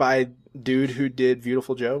made by dude who did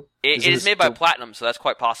Beautiful Joe? It is made by Platinum, so that's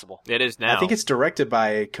quite possible. It is now. I think it's directed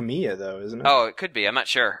by Kamiya, though, isn't it? Oh, it could be. I'm not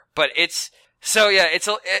sure, but it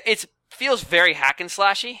feels very hack and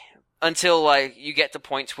slashy until like you get to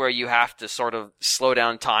points where you have to sort of slow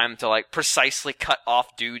down time to like precisely cut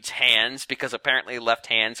off dudes' hands because apparently left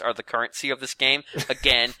hands are the currency of this game.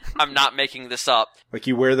 Again, I'm not making this up. Like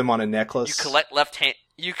you wear them on a necklace. You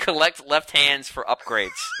collect left hands for upgrades.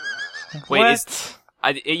 Wait,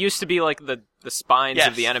 it used to be like the spines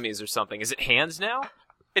of the enemies or something. Is it hands now?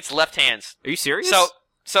 It's left hands. Are you serious?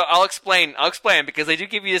 So I'll explain because they do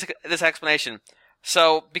give you this explanation.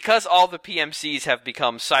 So because all the PMCs have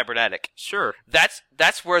become cybernetic, sure, that's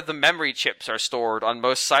where the memory chips are stored on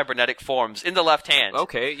most cybernetic forms in the left hand.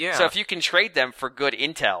 Okay, yeah. So if you can trade them for good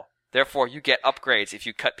intel, therefore you get upgrades if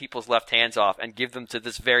you cut people's left hands off and give them to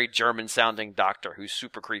this very German-sounding doctor who's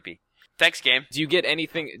super creepy. Thanks, game. Do you get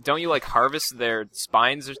anything? Don't you like harvest their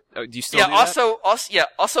spines? Or, do you still? Do that?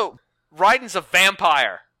 Also, Raiden's a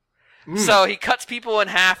vampire, so he cuts people in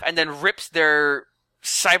half and then rips their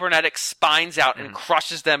cybernetic spines out and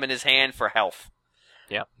crushes them in his hand for health.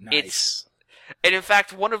 Yeah, nice. And in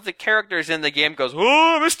fact, one of the characters in the game goes,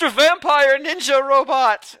 "Oh, Mr. Vampire Ninja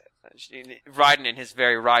Robot." Raiden, in his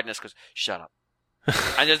very Raideness, goes, "Shut up,"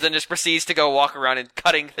 and then just proceeds to go walk around and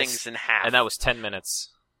cutting things in half. And that was 10 minutes.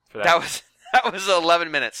 That was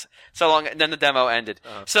 11 minutes. So long, and then the demo ended.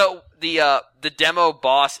 So the demo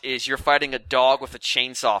boss is you're fighting a dog with a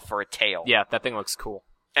chainsaw for a tail. Yeah, that thing looks cool.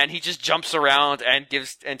 And he just jumps around and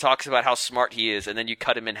talks about how smart he is, and then you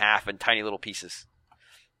cut him in half in tiny little pieces.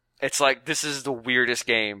 It's like, this is the weirdest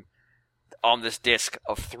game on this disc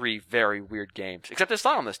of 3 very weird games. Except it's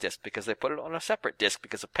not on this disc because they put it on a separate disc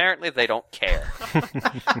because apparently they don't care.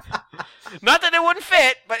 Not that it wouldn't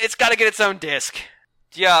fit, but it's got to get its own disc.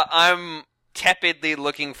 Yeah, I'm tepidly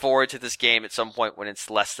looking forward to this game at some point when it's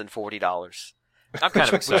less than $40. I'm kind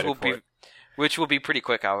of excited for it. Which will be pretty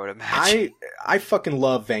quick, I would imagine. I fucking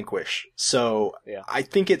love Vanquish, so I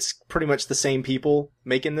think it's pretty much the same people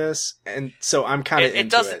making this, and so I'm kind of into it. It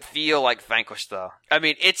doesn't feel like Vanquish, though. I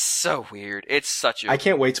mean, it's so weird. It's such a... I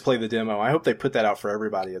can't wait to play the demo. I hope they put that out for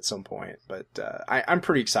everybody at some point, but I'm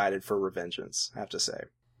pretty excited for Revengeance, I have to say.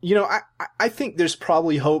 You know, I think there's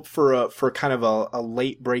probably hope for kind of a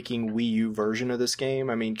late-breaking Wii U version of this game.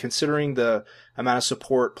 I mean, considering the amount of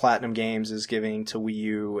support Platinum Games is giving to Wii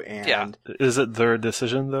U, and is it their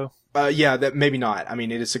decision though? That maybe not. I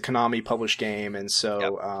mean, it is a Konami published game, and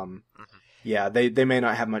so they may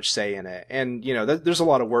not have much say in it. And you know, there's a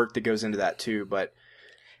lot of work that goes into that too. But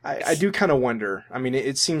I do kind of wonder. I mean,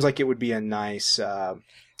 it seems like it would be a nice.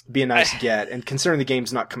 Be a nice get, and considering the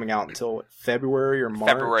game's not coming out until February or March.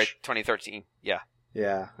 February 2013, yeah.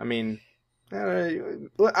 Yeah, I mean,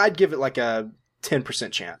 I'd give it like a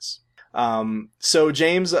 10% chance. So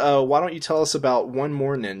James, why don't you tell us about One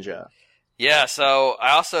More Ninja? Yeah, so I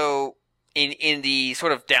also, in the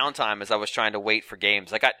sort of downtime as I was trying to wait for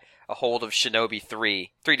games, I got a hold of Shinobi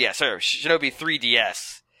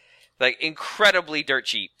 3DS. Like, incredibly dirt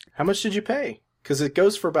cheap. How much did you pay? Because it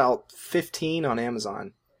goes for about $15 on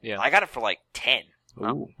Amazon. Yeah, I got it for like 10.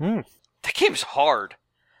 Ooh. That game's hard.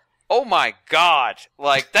 Oh my god!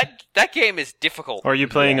 Like that game is difficult. Are you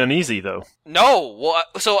playing on easy though? No. Well,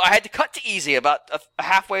 so I had to cut to easy about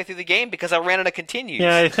halfway through the game because I ran out of continues.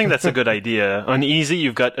 Yeah, I think that's a good idea. On easy,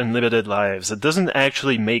 you've got unlimited lives. It doesn't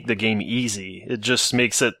actually make the game easy. It just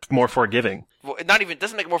makes it more forgiving. Well, it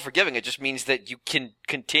doesn't make it more forgiving. It just means that you can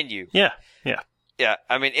continue. Yeah. Yeah.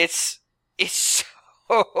 I mean, it's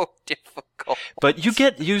so difficult. But you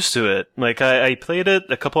get used to it. Like, I played it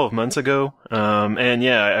a couple of months ago, and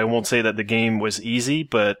yeah, I won't say that the game was easy,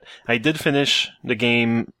 but I did finish the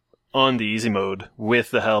game on the easy mode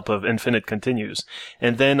with the help of Infinite Continues.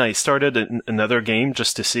 And then I started another game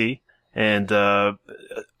just to see, and all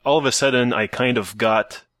of a sudden I kind of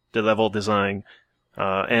got the level design,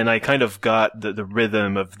 and I kind of got the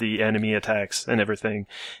rhythm of the enemy attacks and everything,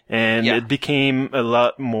 and it became a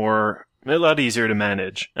lot easier to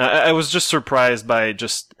manage. I was just surprised by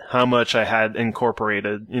just how much I had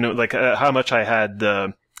incorporated, like how much I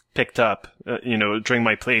had picked up, during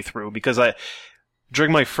my playthrough. Because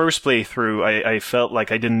during my first playthrough, I felt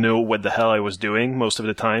like I didn't know what the hell I was doing most of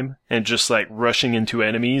the time, and just like rushing into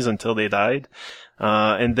enemies until they died.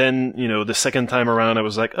 And then, the second time around, I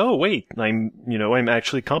was like, oh wait, I'm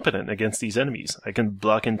actually competent against these enemies. I can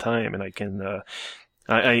block in time, and I can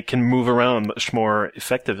I can move around much more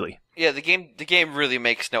effectively. Yeah, the game really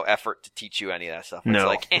makes no effort to teach you any of that stuff. It's No.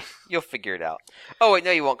 like, you'll figure it out. Oh wait,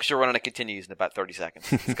 no, you won't, because you're running a continues in about 30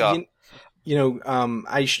 seconds. Let's go.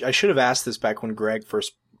 I should have asked this back when Greg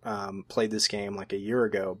first played this game like a year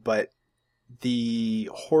ago, but the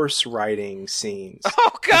horse riding scenes.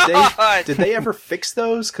 Oh God! Did they ever fix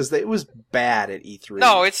those? Because it was bad at E3.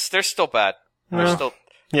 No, they're still bad. They're Well, still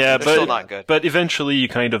Yeah, they're still not good. But eventually you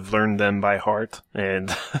kind of learn them by heart, and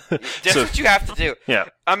That's so, what you have to do. yeah.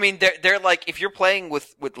 I mean, they're like, if you're playing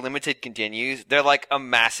with limited continues, they're like a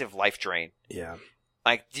massive life drain. Yeah.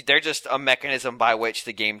 Like, they're just a mechanism by which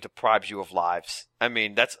the game deprives you of lives. I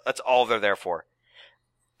mean, that's all they're there for.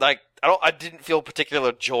 Like, I didn't feel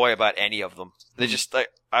particular joy about any of them. They just, like,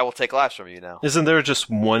 I will take lives from you now. Isn't there just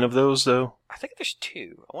one of those though? I think there's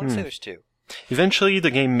two. I want to say there's two. Eventually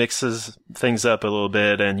the game mixes things up a little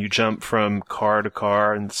bit, and you jump from car to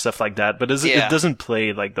car and stuff like that, but Yeah. it doesn't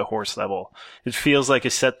play like the horse level. It feels like a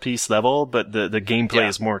set-piece level, but the gameplay Yeah.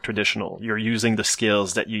 is more traditional. You're using the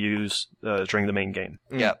skills that you use during the main game.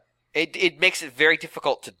 Yeah. It makes it very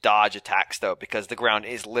difficult to dodge attacks, though, because the ground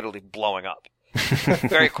is literally blowing up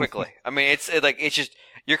very quickly. I mean, it's just,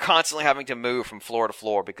 you're constantly having to move from floor to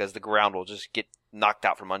floor because the ground will just get knocked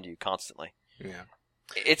out from under you constantly. Yeah.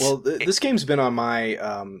 Well, This game's been on my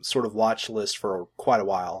sort of watch list for quite a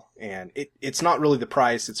while, and it's not really the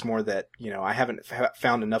price. It's more that, I haven't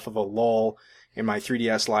found enough of a lull in my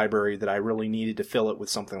 3DS library that I really needed to fill it with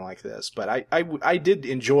something like this. But I did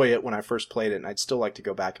enjoy it when I first played it, and I'd still like to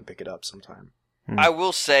go back and pick it up sometime. I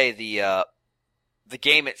will say the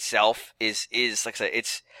game itself is like I said,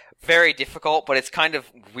 it's very difficult, but it's kind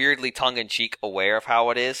of weirdly tongue-in-cheek aware of how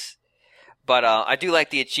it is. But I do like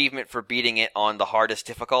the achievement for beating it on the hardest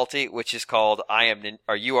difficulty, which is called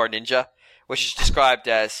You Are Ninja, which is described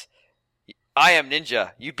as, I am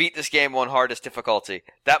Ninja. You beat this game on hardest difficulty.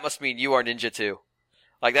 That must mean you are Ninja too.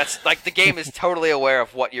 Like, that's like, the game is totally aware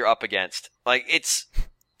of what you're up against. Like, it's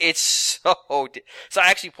so I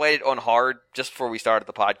actually played it on hard just before we started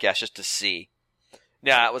the podcast just to see.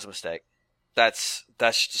 Yeah, it was a mistake. That's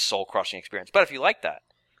just a soul-crushing experience. But if you like that,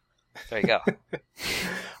 there you go.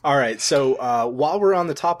 All right, so while we're on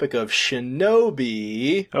the topic of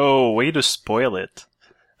Shinobi... Oh, way to spoil it.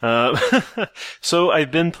 So I've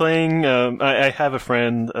been playing, I have a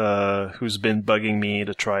friend who's been bugging me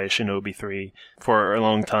to try Shinobi 3 for a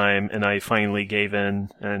long time, and I finally gave in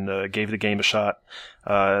and gave the game a shot.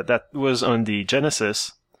 That was on the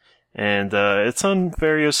Genesis, and it's on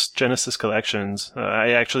various Genesis collections.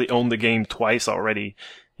 I actually own the game twice already.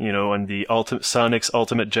 On the Sonic's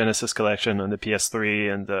Ultimate Genesis Collection on the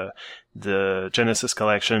PS3 and the Genesis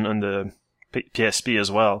Collection on the PSP as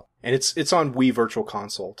well. And it's on Wii Virtual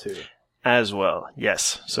Console too. As well,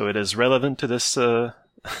 yes. So it is relevant to this to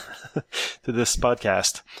this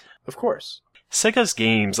podcast. Of course. Sega's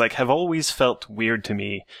games have always felt weird to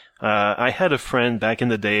me. I had a friend back in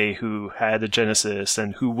the day who had a Genesis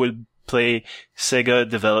and who would play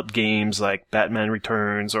Sega-developed games like Batman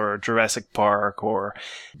Returns or Jurassic Park, or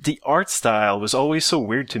the art style was always so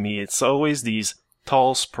weird to me. It's always these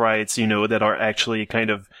tall sprites, that are actually kind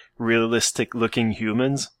of realistic-looking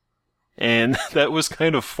humans. And that was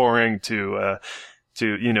kind of foreign to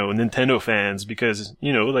Nintendo fans because,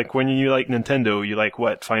 when you like Nintendo, you like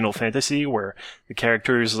what, Final Fantasy, where the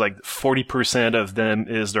characters, 40% of them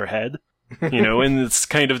is their head. And it's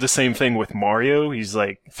kind of the same thing with Mario. He's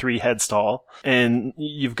 3 heads tall. And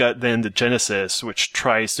you've got then the Genesis, which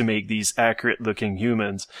tries to make these accurate looking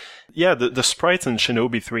humans. Yeah, the sprites in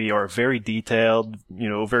Shinobi 3 are very detailed,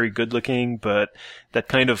 very good looking, but that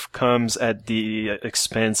kind of comes at the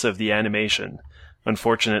expense of the animation.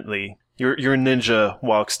 Unfortunately, your ninja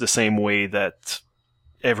walks the same way that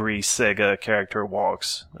every Sega character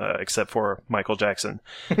walks, except for Michael Jackson.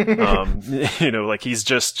 He's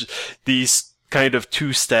just these kind of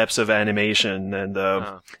 2 steps of animation, and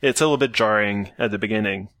it's a little bit jarring at the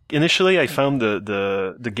beginning. Initially, I found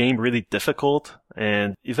the game really difficult,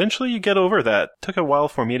 and eventually you get over that. It took a while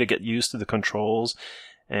for me to get used to the controls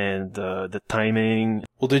and the timing.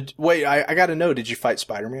 Well, I gotta know, did you fight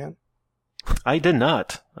Spider-Man? I did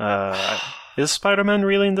not. Is Spider-Man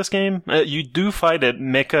really in this game? You do fight at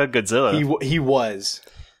Mecha Godzilla. He was.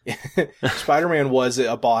 Spider-Man was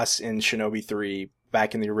a boss in Shinobi 3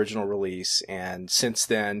 back in the original release, and since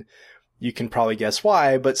then, you can probably guess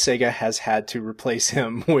why, but Sega has had to replace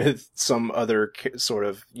him with some other sort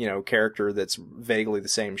of, character that's vaguely the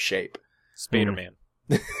same shape. Spider-Man.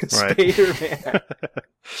 Spider-Man.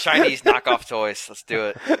 Chinese knockoff toys. Let's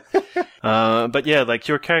do it. But yeah,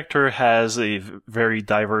 your character has a very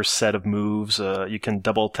diverse set of moves. You can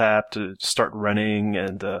double tap to start running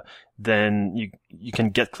and then you can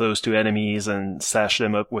get close to enemies and sash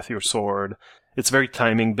them up with your sword. It's very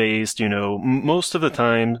timing based, most of the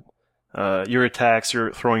time, your attacks,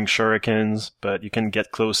 you're throwing shurikens, but you can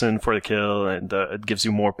get close in for the kill, and it gives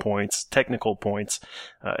you more points, technical points,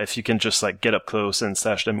 if you can just get up close and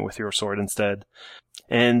sash them with your sword instead.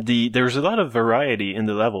 And there's a lot of variety in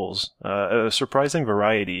the levels, a surprising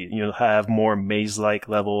variety. You'll have more maze-like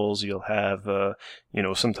levels. You'll have,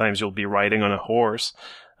 sometimes you'll be riding on a horse,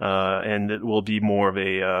 and it will be more of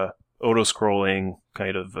a auto-scrolling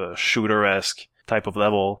kind of shooter-esque type of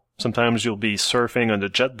level. Sometimes you'll be surfing on the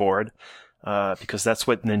jetboard, because that's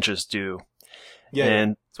what ninjas do. Yeah,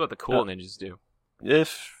 and That's what the cool ninjas do.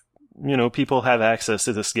 if people have access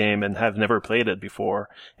to this game and have never played it before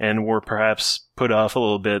and were perhaps put off a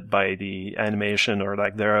little bit by the animation or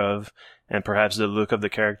lack thereof and perhaps the look of the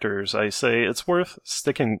characters, I say it's worth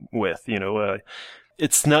sticking with.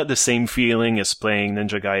 It's not the same feeling as playing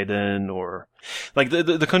Ninja Gaiden, or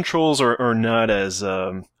the controls are not as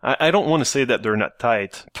I don't want to say that they're not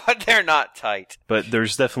tight, But they're not tight. but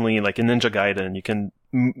there's definitely in Ninja Gaiden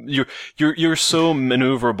you're so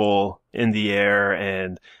maneuverable in the air,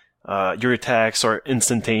 and your attacks are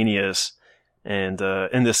instantaneous, and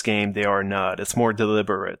in this game they are not. It's more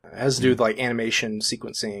deliberate. It has to do with animation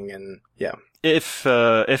sequencing and yeah.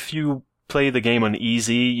 If you play the game on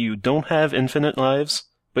easy, you don't have infinite lives,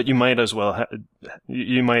 but you might as well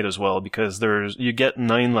because you get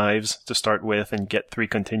 9 lives to start with and get 3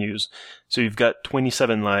 continues. So you've got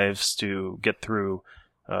 27 lives to get through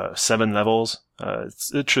 7 levels.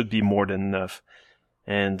 It should be more than enough.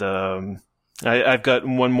 And I've got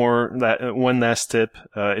one last tip.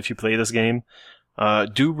 If you play this game,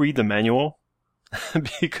 do read the manual,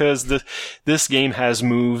 because this game has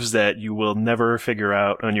moves that you will never figure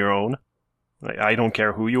out on your own. I don't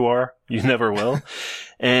care who you are, you never will.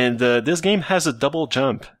 And this game has a double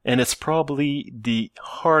jump, and it's probably the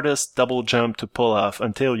hardest double jump to pull off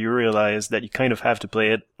until you realize that you kind of have to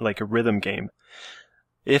play it like a rhythm game.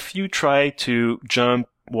 If you try to jump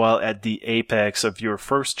while at the apex of your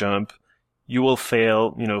first jump, you will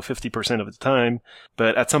fail, 50% of the time.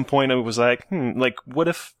 But at some point I was like, what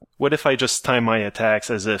if I just time my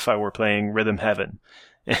attacks as if I were playing Rhythm Heaven?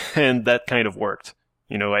 And that kind of worked.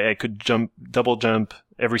 I could double jump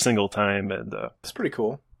every single time, and It's pretty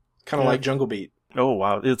cool. Kind of like Jungle Beat. oh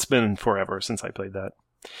wow, it's been forever since I played that.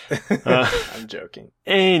 I'm joking.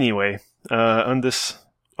 Anyway, on this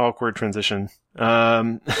awkward transition,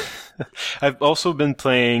 I've also been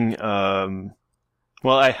playing,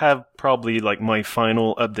 I have probably my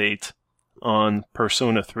final update on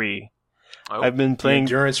Persona 3. Oh, I've been The playing,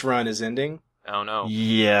 endurance run is ending. oh no.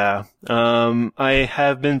 yeah, I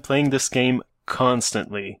have been playing this game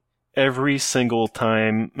constantly. Every single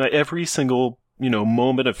time, every single,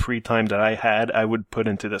 moment of free time that I had, I would put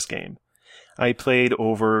into this game. I played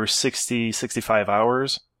over 65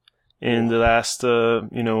 hours in the last,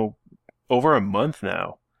 over a month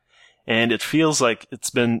now. And it feels like it's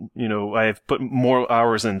been, I've put more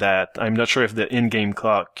hours in that. I'm not sure if the in-game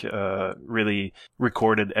clock really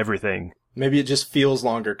recorded everything. Maybe it just feels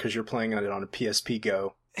longer because you're playing it on a PSP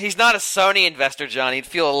Go. He's not a Sony investor, John. He'd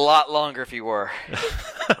feel a lot longer if he were.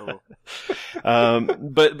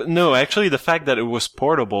 But no, actually the fact that it was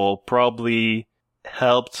portable probably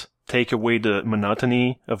helped take away the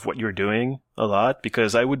monotony of what you're doing a lot,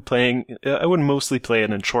 because I would mostly play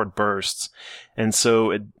it in short bursts. And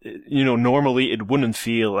so normally it wouldn't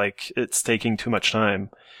feel like it's taking too much time,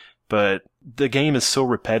 but the game is so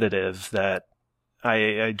repetitive that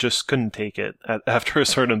I just couldn't take it after a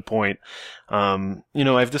certain point.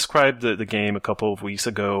 I've described the game a couple of weeks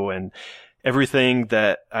ago, and everything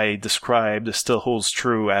that I described still holds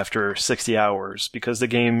true after 60 hours, because the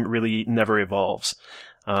game really never evolves.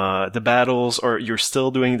 The battles you're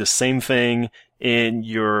still doing the same thing in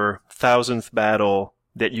your 1000th battle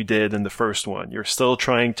that you did in the first one. You're still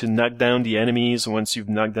trying to knock down the enemies. Once you've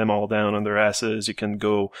knocked them all down on their asses, you can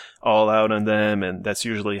go all out on them, and that's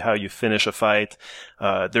usually how you finish a fight.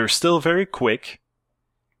 They're still very quick,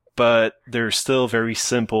 but they're still very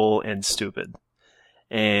simple and stupid.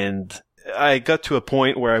 And I got to a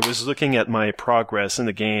point where I was looking at my progress in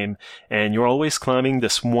the game, and you're always climbing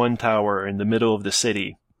this one tower in the middle of the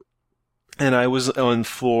city. And I was on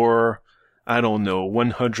floor,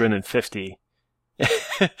 150.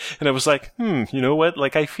 And I was like, you know what?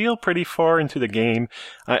 I feel pretty far into the game.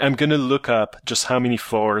 I'm gonna look up just how many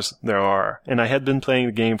floors there are. And I had been playing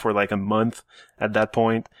the game for a month at that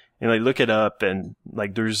point, and I look it up, and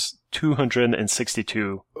there's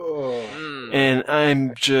 262. Oh. And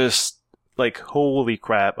I'm just like, holy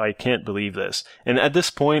crap, I can't believe this. And at this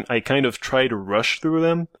point, I kind of try to rush through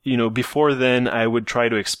them. Before then, I would try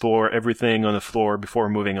to explore everything on the floor before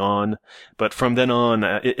moving on. But from then on,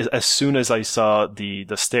 as soon as I saw the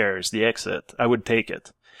stairs, the exit, I would take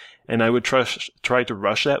it. And I would try to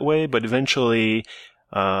rush that way, but eventually,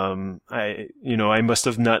 I must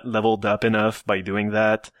have not leveled up enough by doing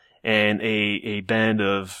that. And a band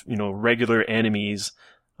of, regular enemies,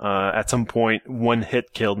 at some point, one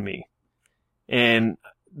hit killed me. And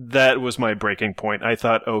that was my breaking point. I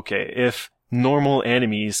thought, okay, if normal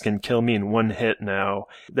enemies can kill me in one hit now,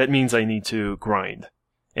 that means I need to grind.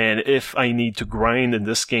 And if I need to grind in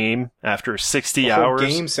this game after 60 the whole hours...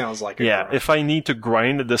 game sounds like a Yeah, grind. if I need to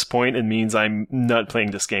grind at this point, it means I'm not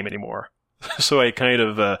playing this game anymore. So I kind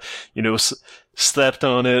of, slept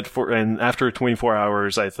on it and after 24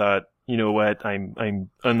 hours, I thought, you know what, I'm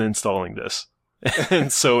uninstalling this.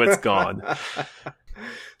 And so it's gone.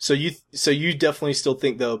 So you definitely still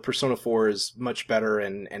think though Persona 4 is much better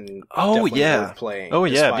and Oh definitely yeah, worth playing. oh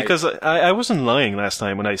yeah, despite- because I wasn't lying last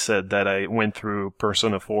time when I said that I went through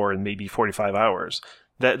Persona 4 in maybe 45 hours.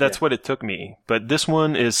 That's what it took me. But this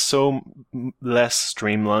one is so less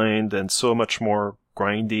streamlined and so much more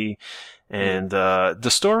grindy. And the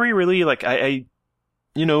story really, like,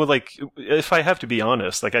 if I have to be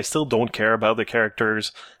honest, like, I still don't care about the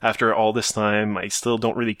characters after all this time. I still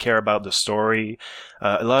don't really care about the story.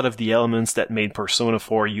 A lot of the elements that made Persona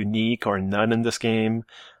 4 unique are not in this game.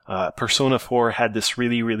 Persona 4 had this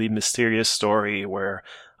really, really mysterious story where,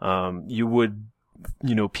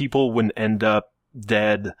 people would end up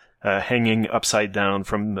dead, hanging upside down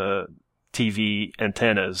from the TV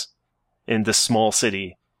antennas in this small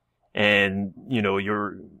city. And,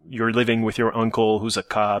 you're living with your uncle who's a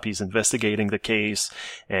cop. He's investigating the case,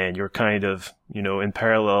 and you're kind of, in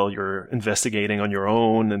parallel, you're investigating on your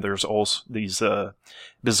own, and there's also these,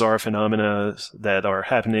 bizarre phenomena that are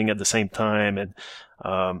happening at the same time. And,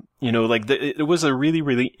 it was a really,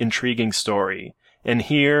 really intriguing story. And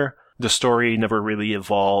here, the story never really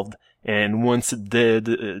evolved. And once it did,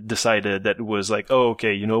 it decided that it was like, oh,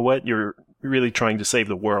 okay, you know what? You're really trying to save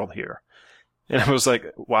the world here. And I was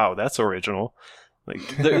like, wow, that's original. Like,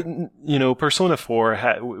 Persona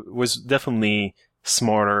 4 was definitely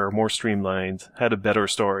smarter, more streamlined, had a better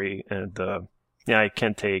story, and I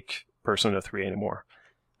can't take Persona 3 anymore.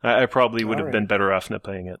 I probably would have been better off not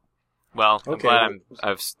playing it. Well, I'm Okay, glad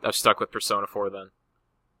I've stuck with Persona 4 then.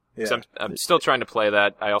 Yeah. 'Cause I'm still trying to play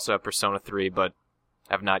that. I also have Persona 3, but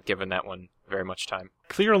I've not given that one very much time.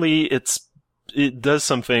 Clearly, it does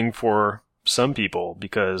something for some people,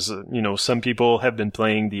 because, some people have been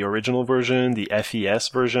playing the original version, the FES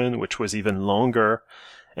version, which was even longer,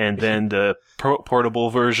 and then the portable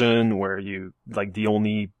version where the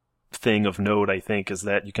only thing of note, I think, is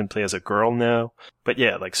that you can play as a girl now. But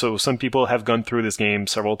yeah, so some people have gone through this game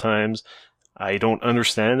several times. I don't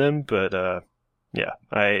understand them, but,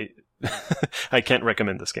 I can't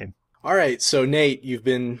recommend this game. All right, so Nate, you've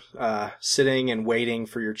been sitting and waiting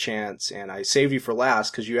for your chance, and I saved you for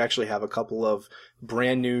last because you actually have a couple of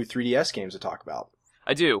brand new 3DS games to talk about.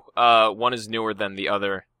 I do. One is newer than the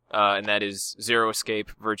other, and that is Zero Escape: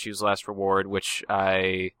 Virtue's Last Reward, which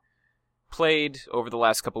I played over the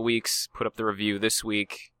last couple weeks. Put up the review this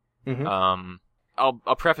week. Mm-hmm.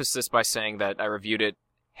 I'll preface this by saying that I reviewed it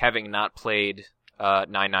having not played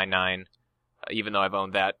 999, even though I've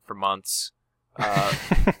owned that for months.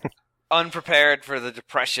 Unprepared for the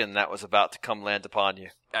depression that was about to come land upon you.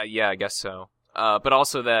 Yeah, I guess so. But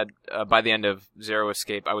also that by the end of Zero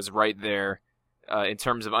Escape, I was right there in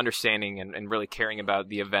terms of understanding and really caring about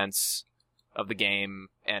the events of the game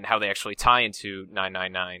and how they actually tie into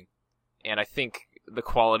 999. And I think the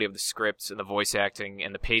quality of the scripts and the voice acting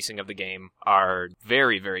and the pacing of the game are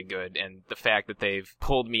very, very good. And the fact that they've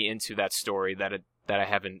pulled me into that story that I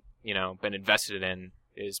haven't, been invested in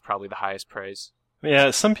is probably the highest praise.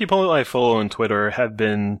 Yeah, some people I follow on Twitter have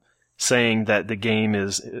been saying that the game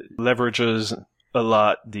leverages a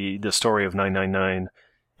lot the story of 999,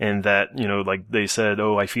 and that, they said,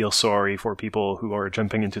 oh, I feel sorry for people who are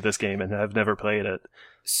jumping into this game and have never played it.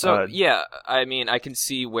 So, yeah, I mean, I can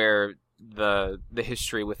see where the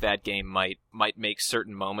history with that game might make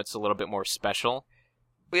certain moments a little bit more special.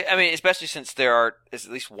 I mean, especially since there is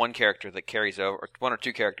at least one character that carries over, or one or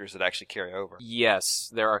two characters that actually carry over. Yes,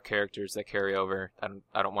 there are characters that carry over.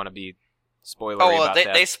 I don't want to be spoilery about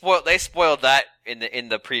that. They spoiled that in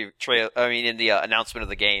the pre-trail. I mean, in the announcement of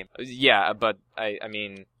the game. Yeah, but I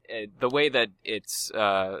mean, the way that it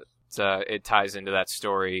ties into that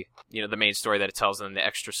story, the main story that it tells, and the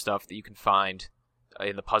extra stuff that you can find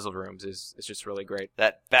in the puzzle rooms is just really great.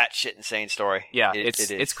 That batshit insane story. Yeah, it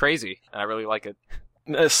is. It's crazy. I really like it.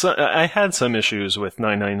 I had some issues with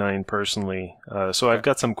 999 personally, so I've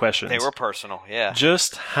got some questions. They were personal, yeah.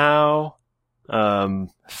 Just how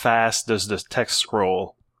fast does the text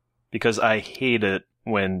scroll? Because I hate it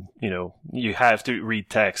when, you have to read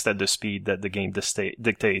text at the speed that the game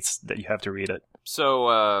dictates that you have to read it.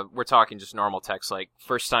 So we're talking just normal text, like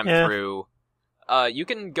first time through. You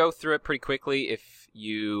can go through it pretty quickly if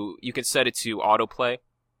you can set it to autoplay,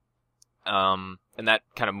 and that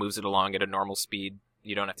kind of moves it along at a normal speed.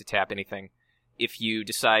 You don't have to tap anything. If you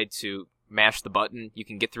decide to mash the button, you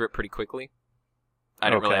can get through it pretty quickly. I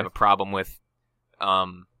don't really have a problem with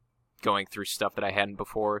going through stuff that I hadn't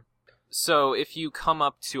before. So if you come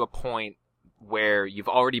up to a point where you've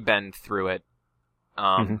already been through it,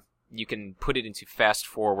 you can put it into fast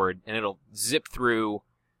forward, and it'll zip through,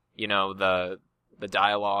 the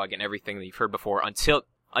dialogue and everything that you've heard before until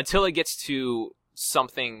it gets to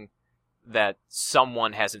something that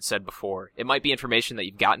someone hasn't said before. It might be information that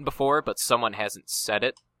you've gotten before, but someone hasn't said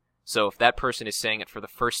it. So if that person is saying it for the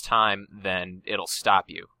first time, then it'll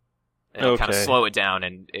stop you. And it'll kind of slow it down,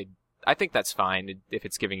 and I think that's fine if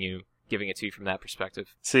it's giving it to you from that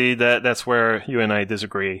perspective. See, that's where you and I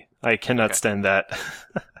disagree. I cannot stand that.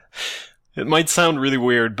 It might sound really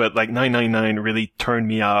weird, but like 999 really turned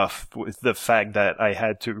me off with the fact that I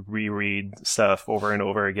had to reread stuff over and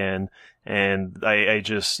over again. And I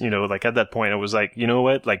just, like at that point I was like, you know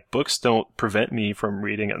what? Like books don't prevent me from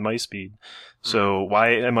reading at my speed. So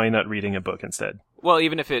why am I not reading a book instead? Well,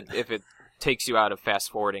 even if it takes you out of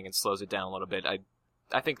fast forwarding and slows it down a little bit,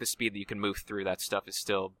 I think the speed that you can move through that stuff is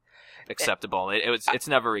still acceptable. It's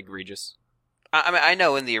never egregious. I mean, I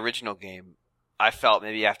know in the original game, I felt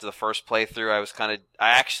maybe after the first playthrough, I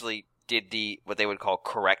actually did what they would call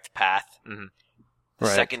correct path the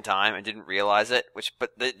second time and didn't realize it, but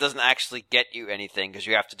it doesn't actually get you anything because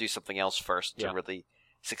you have to do something else first to really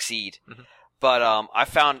succeed. But I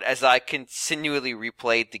found as I continually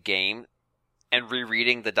replayed the game and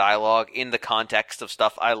rereading the dialogue in the context of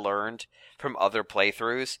stuff I learned from other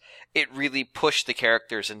playthroughs, it really pushed the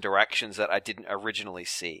characters in directions that I didn't originally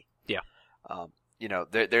see. Yeah.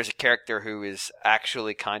 There's a character who is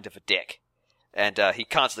actually kind of a dick, and he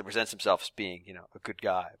constantly presents himself as being, a good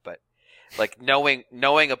guy. But like knowing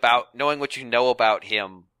what you know about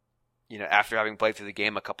him, after having played through the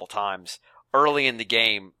game a couple times, early in the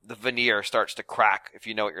game, the veneer starts to crack if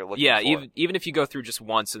you know what you're looking for. Yeah, even if you go through just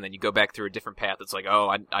once and then you go back through a different path, it's like,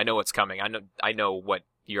 oh, I know what's coming. I know what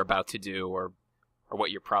you're about to do, or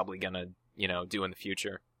what you're probably gonna, do in the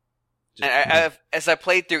future. And as I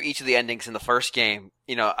played through each of the endings in the first game,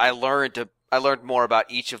 I learned more about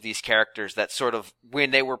each of these characters that sort of,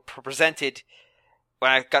 when they were presented,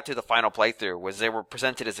 when I got to the final playthrough, was they were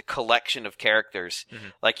presented as a collection of characters.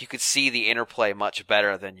 Like you could see the interplay much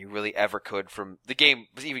better than you really ever could from the game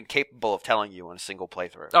was even capable of telling you on a single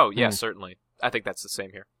playthrough. Oh yeah, certainly. I think that's the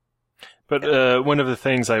same here. But one of the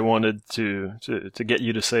things I wanted to get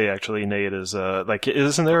you to say, actually, Nate, is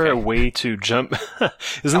isn't there a way to jump? I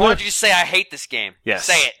wanted you to say I hate this game. Yes.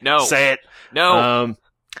 Say it. No. Say it. No.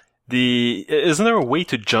 Isn't there a way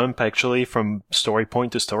to jump actually from story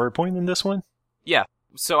point to story point in this one? Yeah.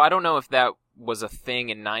 So I don't know if that was a thing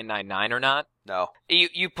in 999 or not. No.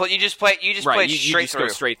 You just play straight through. Go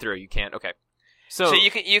straight through. You can't. Okay. So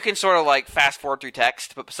you can sort of like fast forward through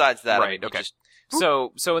text, but besides that, right? Okay.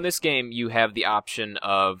 So in this game, you have the option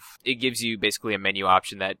of, it gives you basically a menu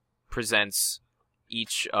option that presents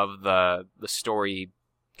each of the story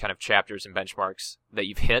kind of chapters and benchmarks that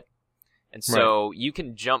you've hit. And so you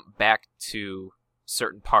can jump back to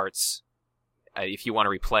certain parts if you want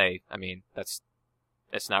to replay. I mean, that's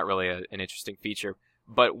not really an interesting feature.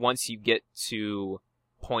 But once you get to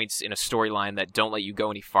points in a storyline that don't let you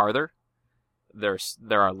go any farther, there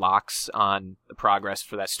are locks on the progress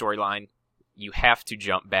for that storyline. You have to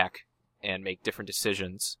jump back and make different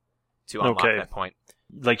decisions to unlock that point.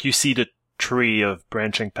 Like you see the tree of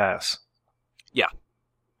branching paths. Yeah.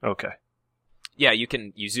 Okay. Yeah,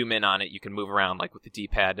 you zoom in on it, you can move around like with the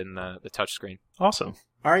D-pad and the touchscreen. Awesome.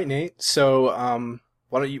 All right, Nate. So,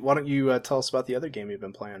 why don't you tell us about the other game you've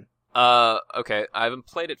been playing? Okay. I haven't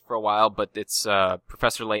played it for a while, but it's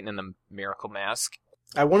Professor Layton and the Miracle Mask.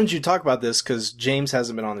 I wanted you to talk about this because James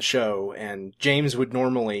hasn't been on the show, and James would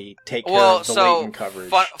normally take care of the Layton coverage.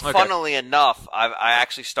 Funnily enough, I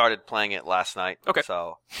actually started playing it last night. Okay.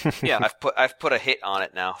 So yeah, I've put a hit on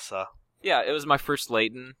it now. So yeah, it was my first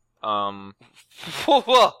Layton.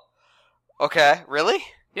 Whoa. Okay, really?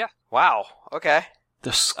 Yeah. Wow. Okay.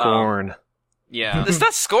 The scorn. Yeah. It's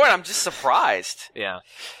not scorn. I'm just surprised. Yeah.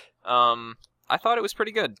 I thought it was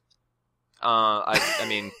pretty good. I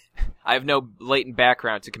mean, I have no Layton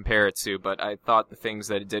background to compare it to, but I thought the things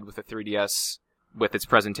that it did with the 3DS with its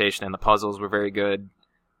presentation, and the puzzles were very good,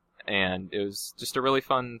 and it was just a really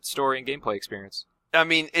fun story and gameplay experience. I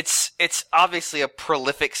mean, it's obviously a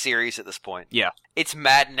prolific series at this point. Yeah. It's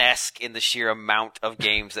Madden-esque in the sheer amount of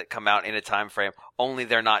games that come out in a time frame, only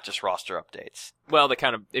they're not just roster updates. Well, they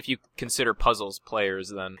kind of, if you consider puzzles players,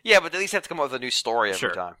 then... Yeah, but at least they have to come up with a new story every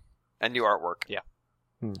Sure. time. And new artwork. Yeah.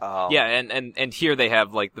 Yeah, and here they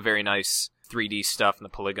have, like, the very nice 3D stuff and the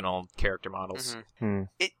polygonal character models.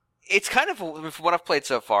 It's kind of, from what I've played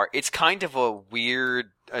so far, it's kind of a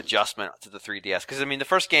weird adjustment to the 3DS. Because, I mean, the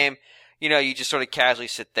first game, you know, you just sort of casually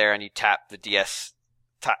sit there and you tap the DS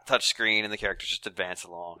touch screen and the characters just advance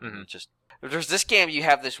along. And there's this game, you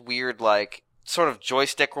have this weird, like, sort of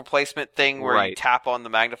joystick replacement thing where you tap on the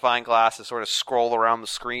magnifying glass and sort of scroll around the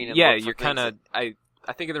screen. And Yeah, you're kind of...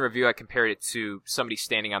 I think in the review I compared it to somebody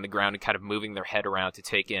standing on the ground and kind of moving their head around to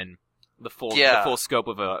take in the full scope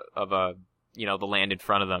of a you know, the land in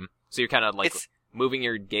front of them. So you're kind of like moving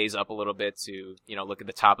your gaze up a little bit to, you know, look at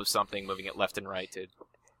the top of something, moving it left and right to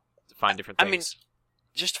find different things. I mean,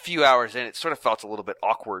 just a few hours in, it sort of felt a little bit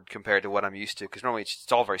awkward compared to what I'm used to, because normally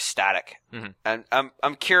it's all very static. And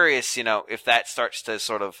I'm curious, you know, if that starts to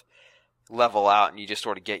sort of level out and you just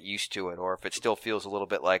sort of get used to it, or if it still feels a little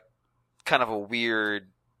bit like kind of a weird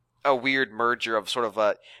merger of sort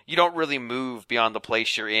of you don't really move beyond the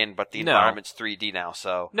place you're in, but the environment's 3D now,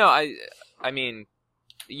 so. No, I mean,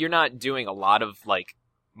 you're not doing a lot of, like,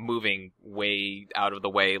 moving way out of the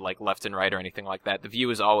way, like left and right or anything like that. The view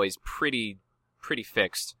is always pretty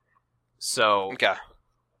fixed. So, okay.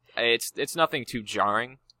 It's nothing too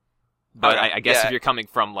jarring. But Okay. I guess if you're coming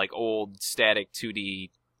from, like, old static 2D,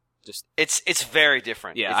 just... It's very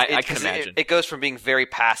different. Yeah, I can imagine. It goes from being very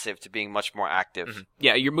passive to being much more active.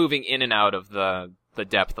 Yeah, you're moving in and out of the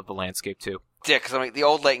depth of the landscape, too. Yeah, because I mean, the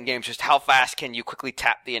old Layton games, just how fast can you quickly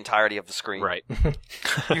tap the entirety of the screen? Right.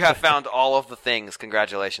 You have found all of the things.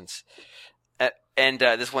 Congratulations. And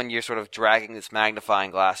this one, you're sort of dragging this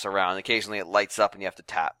magnifying glass around. Occasionally, it lights up, and you have to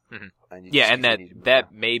tap. And you just continue to move that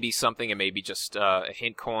around. may be something. It may be just a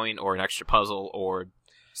hint coin or an extra puzzle or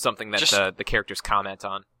something that Just- the characters comment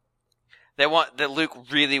on. That Luke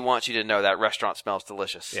really wants you to know that restaurant smells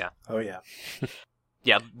delicious. Yeah. Oh yeah.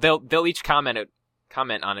 Yeah, they'll each comment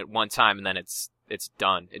on it one time, and then it's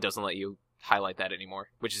done. It doesn't let you highlight that anymore,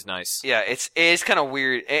 which is nice. Yeah, it's kind of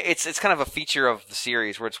weird. It's kind of a feature of the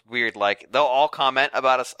series where it's weird. Like they'll all comment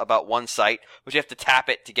about one site, but you have to tap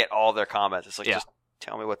it to get all their comments. It's like just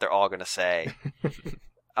tell me what they're all gonna say.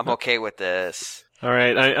 I'm okay with this. All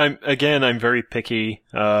right, I'm very picky.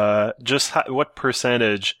 What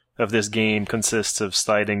percentage of this game consists of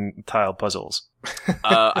sliding tile puzzles?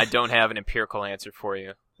 I don't have an empirical answer for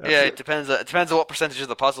you. Yeah, it depends. It depends on what percentage of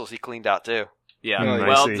the puzzles he cleaned out too. Yeah, I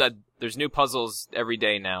well, see. There's new puzzles every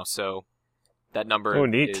day now, so that number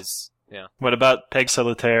is... Yeah. What about Peg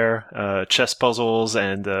Solitaire, chess puzzles,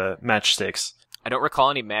 and matchsticks? I don't recall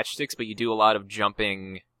any matchsticks, but you do a lot of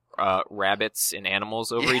jumping rabbits and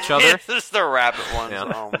animals over each other. This is the rabbit ones.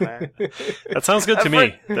 Yeah. Oh man. That sounds good to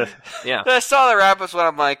me. Yeah. I saw the rabbits when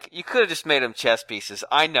I'm like, you could have just made them chess pieces.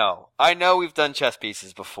 I know we've done chess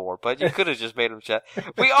pieces before, but you could have just made them chess.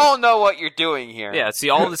 We all know what you're doing here. Yeah,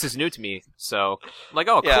 see, all of this is new to me, so I'm like,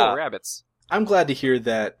 oh, cool, Yeah. rabbits. I'm glad to hear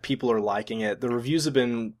that people are liking it. The reviews have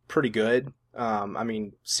been pretty good. I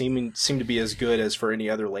mean, seem to be as good as for any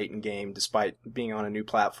other Layton game, despite being on a new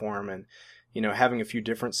platform and, you know, having a few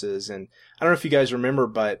differences. And I don't know if you guys remember,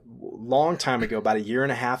 but long time ago, about a year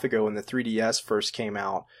and a half ago when the 3DS first came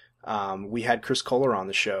out, we had Chris Kohler on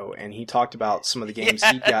the show, and he talked about some of the games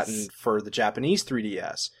he'd gotten for the Japanese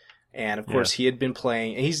 3DS. And of course, he had been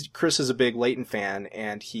playing, Chris is a big Layton fan,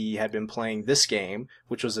 and he had been playing this game,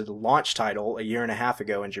 which was a launch title a year and a half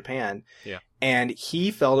ago in Japan. Yeah. And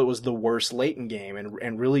he felt it was the worst Layton game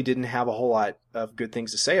and really didn't have a whole lot of good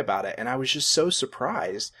things to say about it. And I was just so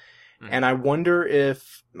surprised. And I wonder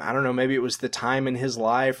if, I don't know, maybe it was the time in his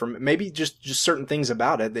life, or maybe just certain things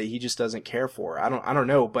about it that he just doesn't care for. I don't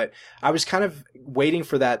know, but I was kind of waiting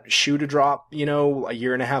for that shoe to drop, you know, a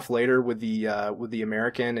year and a half later with the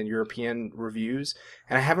American and European reviews.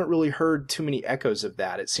 And I haven't really heard too many echoes of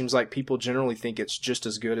that. It seems like people generally think it's just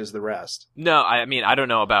as good as the rest. No, I mean, I don't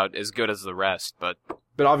know about as good as the rest, but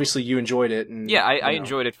obviously you enjoyed it. And, yeah, I you know.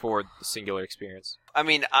 enjoyed it for the singular experience. I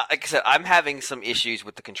mean, like I said, I'm having some issues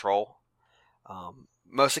with the control.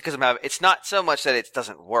 Mostly because it's not so much that it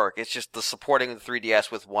doesn't work, it's just the supporting the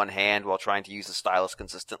 3DS with one hand while trying to use the stylus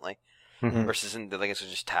consistently. Versus in the thing, it's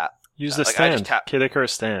just tap. Use the I stand. just tap. Kid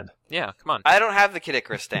Icarus stand. Yeah, come on. I don't have the Kid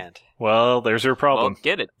Icarus stand. Well, there's your problem. Well,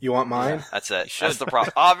 get it. You want mine? That's it. should. That's the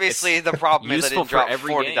problem. Obviously, the problem is I useful didn't for drop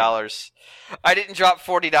every $40. I didn't drop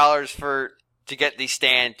 $40 to get the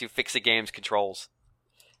stand to fix the game's controls.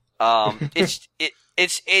 It's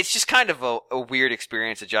just kind of a weird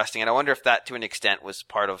experience adjusting, and I wonder if that to an extent was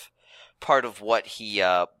part of what he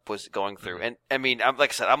was going through. And I mean, like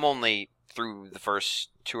I said, I'm only through the first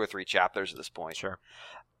 2 or 3 chapters at this point. Sure.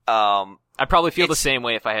 I'd probably feel the same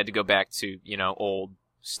way if I had to go back to, old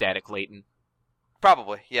static Layton.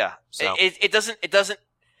 Probably, yeah. So. It doesn't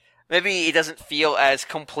maybe it doesn't feel as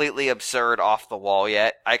completely absurd off the wall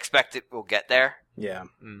yet. I expect it will get there. Yeah.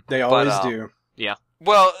 They always do. Yeah.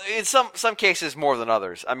 Well, in some cases more than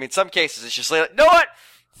others. I mean, some cases it's just like, know what?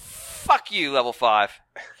 Fuck you, level 5.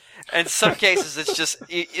 And some cases it's just,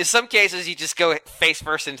 in some cases you just go face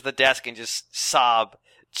first into the desk and just sob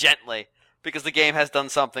gently because the game has done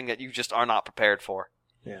something that you just are not prepared for.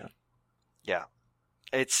 Yeah. Yeah.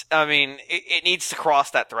 It needs to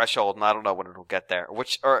cross that threshold, and I don't know when it'll get there,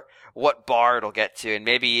 or what bar it'll get to, and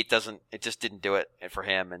maybe it just didn't do it for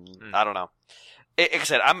him, and I don't know. Like I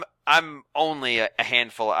said, I'm only a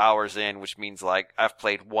handful of hours in, which means like I've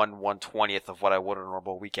played 1/120th of what I would on a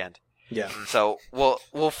normal weekend. Yeah. So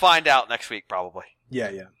we'll find out next week probably.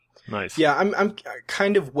 Yeah. Nice. Yeah, I'm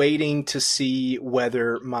kind of waiting to see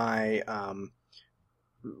whether my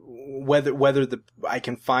whether I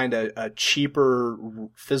can find a cheaper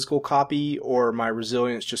physical copy, or my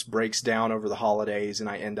resilience just breaks down over the holidays and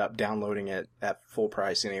I end up downloading it at full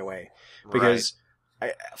price anyway. Because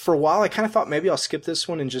for a while I kind of thought maybe I'll skip this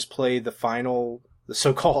one and just play the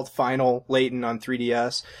so-called final Layton on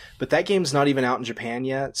 3DS, but that game's not even out in Japan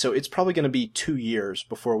yet, so it's probably going to be 2 years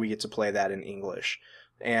before we get to play that in English.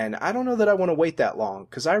 And I don't know that I want to wait that long,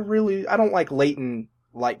 because I don't like Layton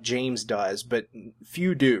like James does, but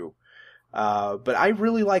few do. But I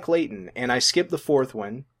really like Layton, and I skipped the 4th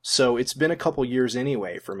one, so it's been a couple years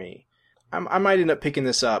anyway for me. I might end up picking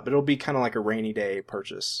this up, but it'll be kind of like a rainy day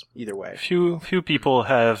purchase either way. Few people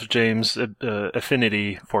have James'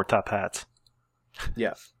 affinity for top hats.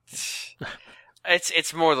 Yeah.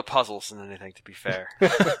 It's more the puzzles than anything, to be fair.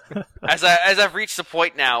 As I've reached the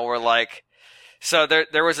point now where like, so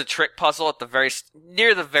there was a trick puzzle at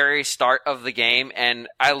near the very start of the game, and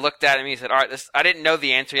I looked at him and he said, all right, I didn't know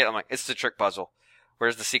the answer yet. I'm like, it's the trick puzzle.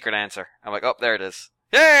 Where's the secret answer? I'm like, oh, there it is.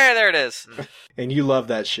 Yeah, there it is. And you love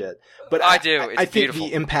that shit. But I do. It's I think beautiful.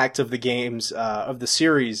 The impact of the games, of the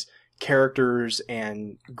series, characters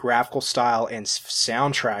and graphical style and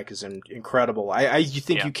soundtrack is incredible. You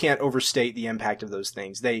think you can't overstate the impact of those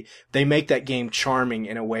things. They make that game charming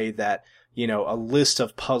in a way that, a list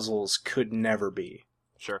of puzzles could never be.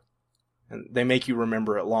 Sure. And they make you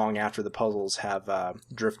remember it long after the puzzles have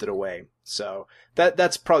drifted away. So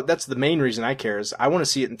that's the main reason I care, is I want to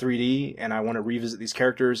see it in 3D, and I want to revisit these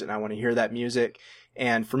characters, and I want to hear that music.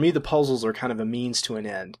 And for me, the puzzles are kind of a means to an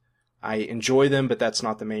end. I enjoy them, but that's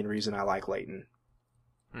not the main reason I like Layton.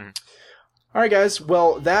 All right, guys.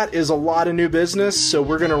 Well, that is a lot of new business, so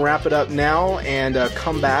we're going to wrap it up now and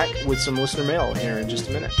come back with some listener mail here in just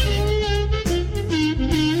a minute.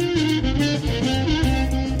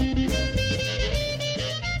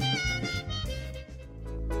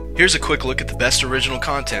 Here's a quick look at the best original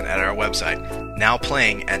content at our website, now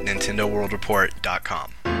playing at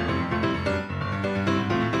NintendoWorldReport.com.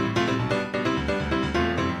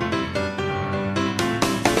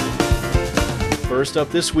 First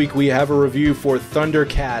up this week, we have a review for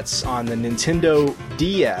Thundercats on the Nintendo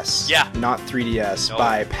DS, not 3DS,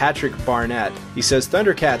 by Patrick Barnett. He says,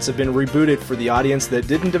 Thundercats have been rebooted for the audience that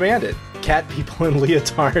didn't demand it. Cat people in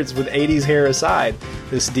leotards with 80s hair aside,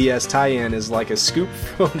 this DS tie-in is like a scoop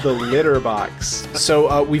from the litter box.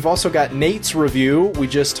 So we've also got Nate's review. We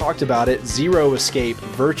just talked about it. Zero Escape,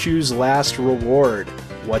 Virtue's Last Reward.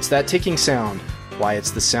 What's that ticking sound? Why,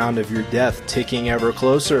 it's the sound of your death ticking ever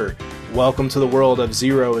closer. Welcome to the world of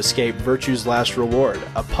Zero Escape, Virtue's Last Reward,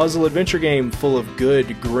 a puzzle adventure game full of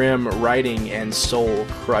good, grim writing and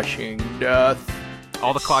soul-crushing death.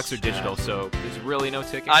 All the clocks are digital, so there's really no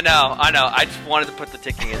ticking. I know. I just wanted to put the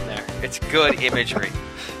ticking in there. It's good imagery.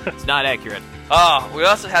 It's not accurate. Oh, we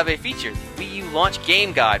also have a feature, the Wii U Launch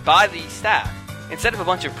Game Guide by the staff. Instead of a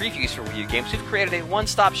bunch of previews for Wii U games, we've created a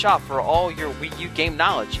one-stop shop for all your Wii U game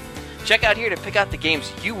knowledge. Check out here to pick out the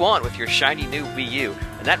games you want with your shiny new Wii U.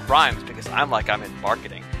 And that rhymes because I'm in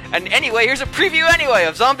marketing. And anyway, here's a preview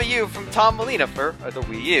of Zombie U from Tom Molina for the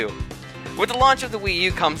Wii U. With the launch of the Wii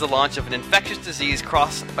U comes the launch of an infectious disease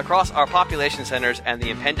across our population centers and the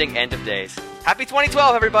impending end of days. Happy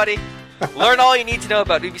 2012, everybody! Learn all you need to know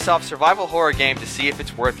about Ubisoft's survival horror game to see if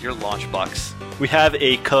it's worth your launch bucks. We have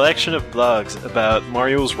a collection of blogs about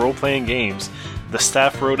Mario's role-playing games. The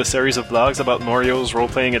staff wrote a series of blogs about Mario's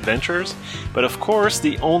role-playing adventures, but of course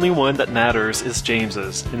the only one that matters is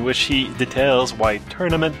James's, in which he details why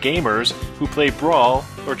tournament gamers who play Brawl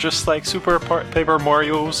are just like Super Paper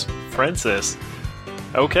Mario's Francis.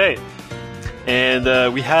 Okay,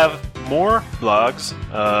 and we have more blogs.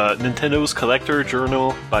 Nintendo's Collector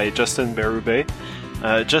Journal by Justin Berube.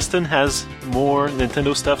 Justin has more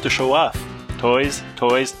Nintendo stuff to show off. Toys,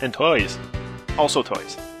 toys, and toys. Also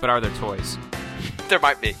toys. But are there toys? There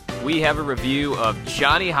might be. We have a review of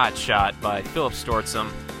Johnny Hotshot by Philip Stortzum.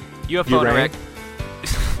 UFO You rang? Direct.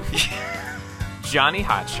 Johnny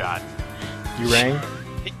Hotshot. You rang?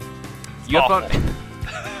 UFO.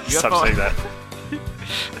 Stop saying that.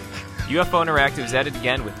 UFO Interactive is at it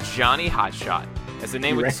again with Johnny Hotshot. As the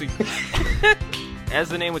name You would rang? as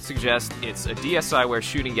the name would suggest, it's a DSiWare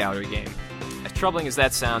shooting gallery game. As troubling as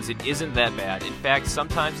that sounds, it isn't that bad. In fact,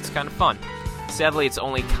 sometimes it's kind of fun. Sadly, it's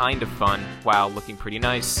only kind of fun while looking pretty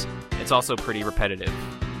nice. It's also pretty repetitive.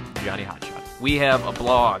 Johnny Hotshot. We have a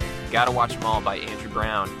blog, Gotta Watch 'Em All by Andrew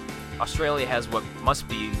Brown. Australia has what must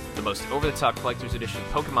be the most over-the-top collector's edition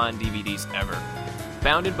Pokemon DVDs ever.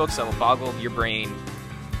 Bound in books that will boggle your brain.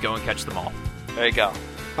 Go and catch them all. There you go.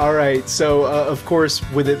 All right, so of course,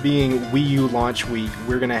 with it being Wii U launch week,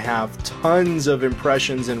 we're going to have tons of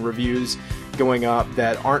impressions and reviews going up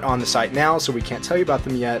that aren't on the site now, so we can't tell you about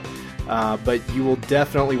them yet. But you will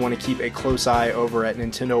definitely want to keep a close eye over at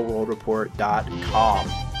NintendoWorldReport.com.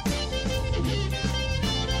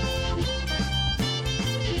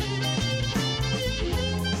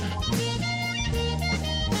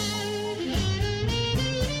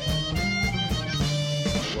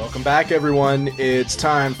 Welcome back, everyone. It's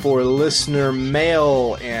time for listener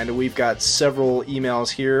mail, and we've got several emails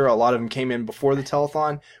here. A lot of them came in before the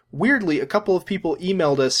telethon. Weirdly, a couple of people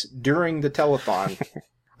emailed us during the telethon.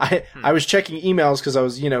 I was checking emails because I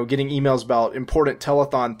was, getting emails about important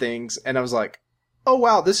telethon things, and I was like, oh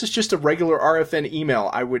wow, this is just a regular RFN email.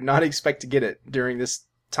 I would not expect to get it during this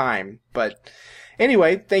time. But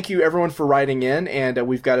anyway, thank you everyone for writing in, and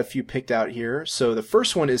we've got a few picked out here. So the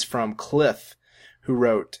first one is from Cliff, who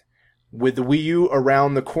wrote, with the Wii U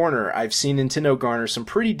around the corner, I've seen Nintendo garner some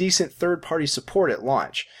pretty decent third-party support at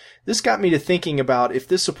launch. This got me to thinking about if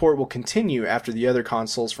this support will continue after the other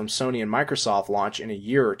consoles from Sony and Microsoft launch in a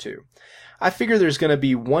year or two. I figure there's going to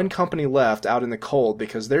be one company left out in the cold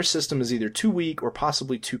because their system is either too weak or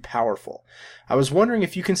possibly too powerful. I was wondering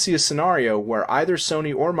if you can see a scenario where either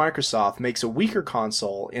Sony or Microsoft makes a weaker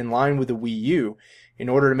console in line with the Wii U in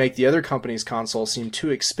order to make the other company's console seem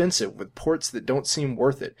too expensive with ports that don't seem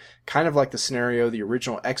worth it, kind of like the scenario the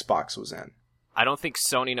original Xbox was in. I don't think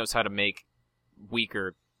Sony knows how to make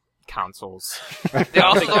weaker consoles. They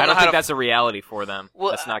also I don't think that's a reality for them. Well,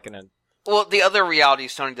 that's not going to... Well, the other reality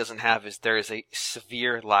Sony doesn't have is there is a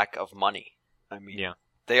severe lack of money. I mean, Yeah.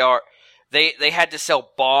 They had to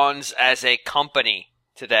sell bonds as a company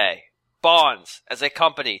today. Bonds as a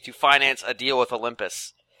company to finance a deal with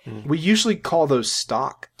Olympus. We usually call those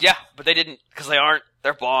stock. Yeah, but they didn't because they aren't.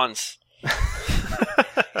 They're bonds.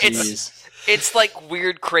 Jeez. It's like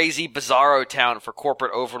weird, crazy, bizarro town for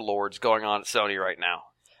corporate overlords going on at Sony right now.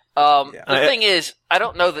 Yeah. The thing is, I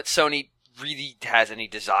don't know that Sony really has any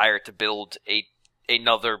desire to build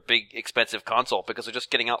another big, expensive console because they're just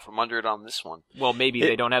getting out from under it on this one. Well, maybe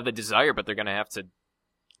they don't have the desire, but they're going to have to...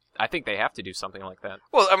 I think they have to do something like that.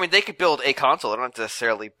 Well, I mean, they could build a console. They don't have to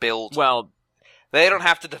necessarily build... Well... They don't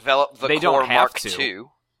have to develop the They Core don't have Mark to. II.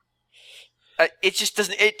 It just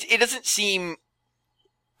doesn't... It doesn't seem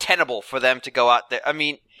tenable for them to go out there. I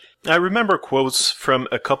mean... I remember quotes from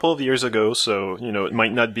a couple of years ago, so, it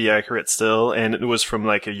might not be accurate still, and it was from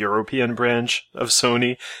like a European branch of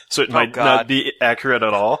Sony, so it might not be accurate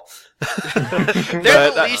at all.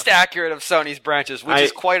 They're the least accurate of Sony's branches, which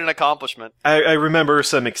is quite an accomplishment. I remember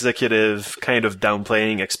some executive kind of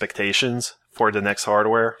downplaying expectations for the next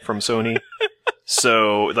hardware from Sony.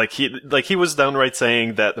 So, he was downright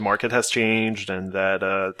saying that the market has changed and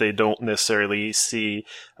that they don't necessarily see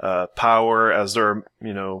power as their,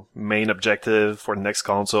 main objective for the next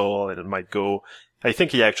console, and it might go. I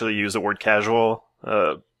think he actually used the word casual,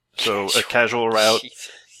 so a casual route. Jesus.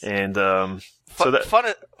 And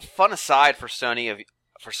fun aside for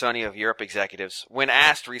Sony of Europe executives, when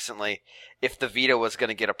asked recently if the Vita was going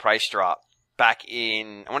to get a price drop back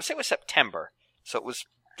in, I want to say it was September, so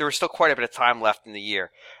there was still quite a bit of time left in the year.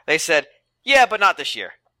 They said, yeah, but not this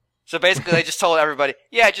year. So basically they just told everybody,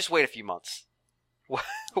 yeah, just wait a few months.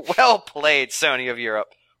 Well played, Sony of Europe.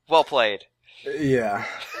 Well played. Yeah.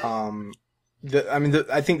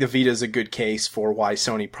 I think the Vita is a good case for why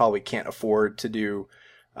Sony probably can't afford to do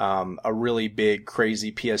a really big,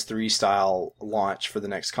 crazy PS3 style launch for the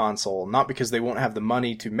next console. Not because they won't have the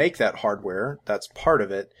money to make that hardware. That's part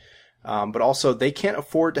of it. But also they can't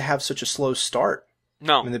afford to have such a slow start.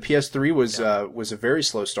 No. I mean, the PS3 was a very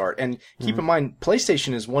slow start. And keep in mind,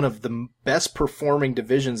 PlayStation is one of the best performing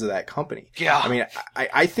divisions of that company. Yeah. I mean,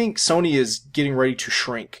 I think Sony is getting ready to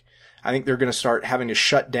shrink. I think they're going to start having to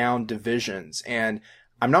shut down divisions. And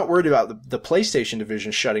I'm not worried about the PlayStation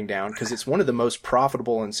division shutting down because it's one of the most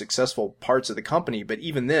profitable and successful parts of the company. But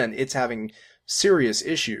even then, it's having serious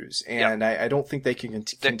issues. And I don't think they can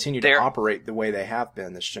continue to operate the way they have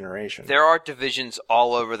been this generation. There are divisions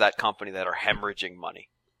all over that company that are hemorrhaging money.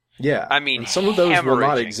 Yeah. I mean, and some of those will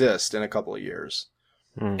not hemorrhaging. exist in a couple of years.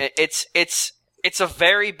 It's a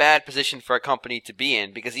very bad position for a company to be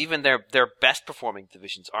in because even their best performing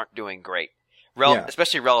divisions aren't doing great,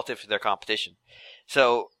 especially relative to their competition.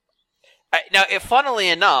 So now, funnily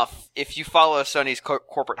enough, if you follow Sony's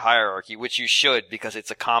corporate hierarchy, which you should because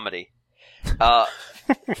it's a comedy,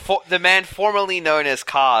 the man formerly known as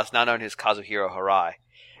Kaz, now known as Kazuhiro Hirai,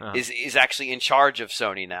 is actually in charge of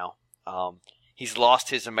Sony now. He's lost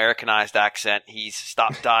his Americanized accent. He's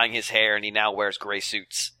stopped dyeing his hair, and he now wears gray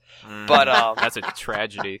suits. But That's a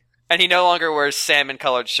tragedy. And he no longer wears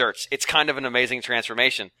salmon-colored shirts. It's kind of an amazing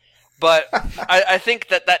transformation. But I think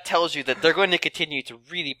that tells you that they're going to continue to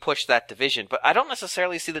really push that division. But I don't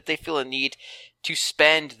necessarily see that they feel a need to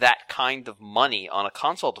spend that kind of money on a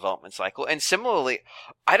console development cycle. And similarly,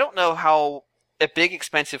 I don't know how a big,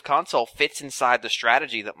 expensive console fits inside the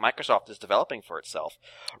strategy that Microsoft is developing for itself.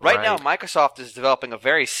 Right now, Microsoft is developing a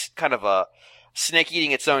very kind of a snake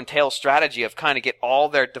eating its own tail strategy of kind of get all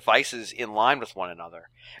their devices in line with one another.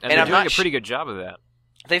 And they're doing a pretty good job of that.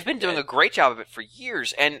 They've been doing a great job of it for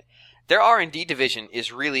years, and their R&D division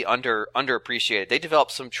is really underappreciated. They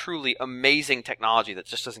develop some truly amazing technology that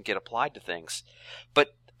just doesn't get applied to things. But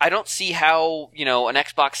I don't see how, an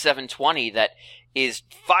Xbox 720 that is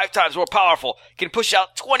 5 times more powerful, can push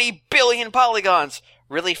out 20 billion polygons,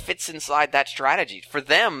 really fits inside that strategy. For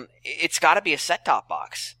them, it's got to be a set-top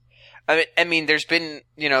box. I mean, there's been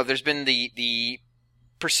the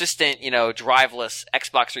persistent, driveless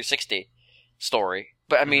Xbox 360 story.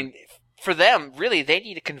 But I mean, for them, really, they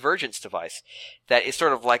need a convergence device that is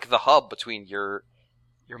sort of like the hub between your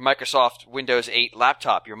Microsoft Windows 8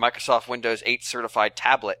 laptop, your Microsoft Windows 8 certified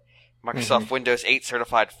tablet, Microsoft Windows 8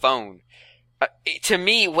 certified phone. To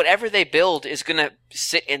me, whatever they build is going to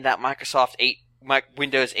sit in that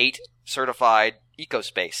Windows 8 certified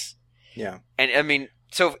ecospace. Yeah. And I mean,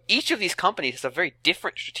 so each of these companies has a very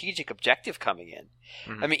different strategic objective coming in.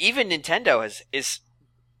 I mean, even Nintendo is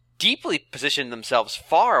deeply positioned themselves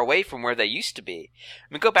far away from where they used to be.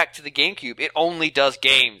 I mean, go back to the GameCube. It only does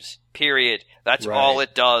games, period. That's all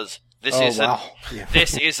it does. This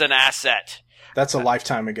is an asset. That's a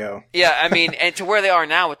lifetime ago. Yeah, I mean, and to where they are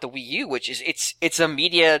now with the Wii U, which is it's a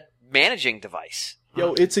media managing device.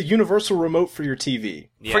 Yo, it's a universal remote for your TV.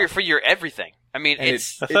 Yeah. For your everything. I mean, I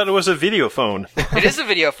thought it was a video phone. It is a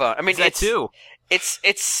video phone. I mean, it's too.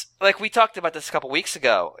 It's like we talked about this a couple weeks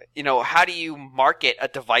ago. How do you market a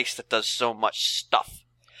device that does so much stuff?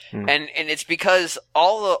 And it's because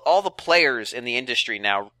all the players in the industry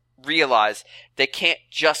now realize they can't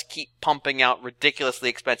just keep pumping out ridiculously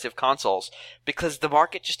expensive consoles because the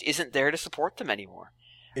market just isn't there to support them anymore.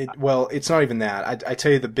 It's not even that. I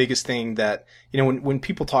tell you the biggest thing that, when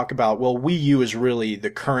people talk about, Wii U is really the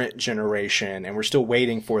current generation and we're still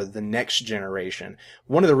waiting for the next generation.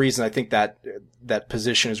 One of the reasons I think that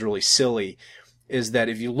position is really silly is that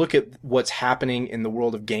if you look at what's happening in the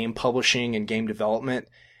world of game publishing and game development,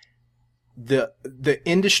 the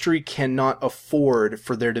industry cannot afford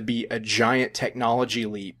for there to be a giant technology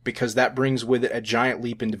leap because that brings with it a giant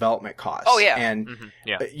leap in development costs. Oh, yeah. And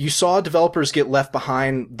you saw developers get left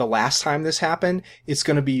behind the last time this happened. It's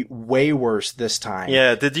going to be way worse this time.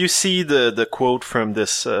 Yeah. Did you see the quote from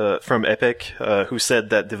from Epic, who said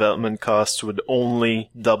that development costs would only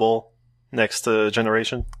double next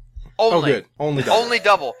generation? Only. Oh, good. Only double. Only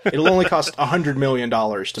double. It'll only cost $100 million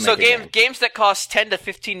to make so a game. Games that cost 10 to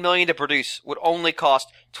 15 million to produce would only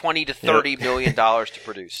cost 20 to 30 million dollars to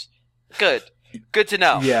produce. Good to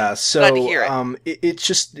know. Yeah, so glad to hear it. It's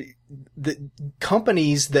just the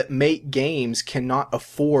companies that make games cannot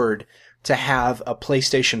afford to have a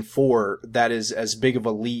PlayStation 4 that is as big of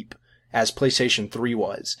a leap as PlayStation 3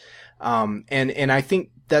 was. And I think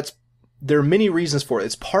there are many reasons for it.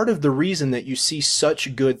 It's part of the reason that you see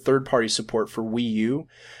such good third-party support for Wii U,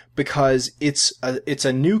 because it's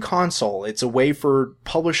a new console. It's a way for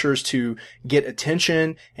publishers to get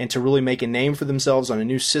attention and to really make a name for themselves on a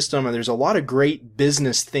new system. And there's a lot of great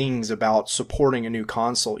business things about supporting a new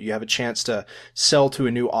console. You have a chance to sell to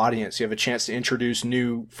a new audience. You have a chance to introduce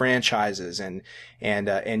new franchises and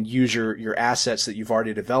use your assets that you've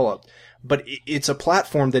already developed. But it's a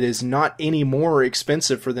platform that is not any more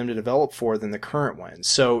expensive for them to develop for than the current one.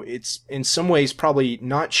 So it's in some ways probably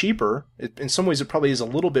not cheaper. In some ways it probably is a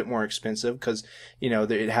little bit more expensive because,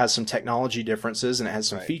 it has some technology differences and it has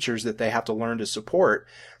some features that they have to learn to support.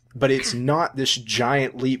 But it's not this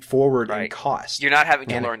giant leap forward in cost. You're not having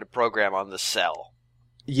to learn to program on the cell.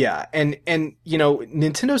 Yeah, and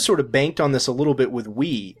Nintendo sort of banked on this a little bit with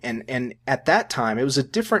Wii, and at that time, it was a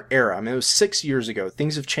different era. I mean, it was 6 years ago.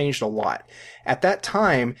 Things have changed a lot. At that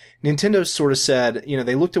time, Nintendo sort of said,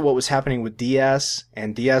 they looked at what was happening with DS,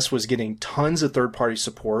 and DS was getting tons of third-party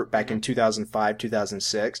support back in 2005,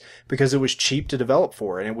 2006, because it was cheap to develop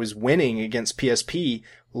for, and it was winning against PSP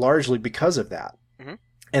largely because of that. Mm-hmm.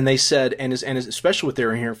 And they said, and especially what they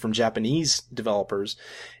were hearing from Japanese developers,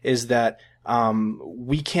 is that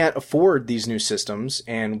we can't afford these new systems,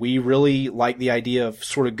 and we really like the idea of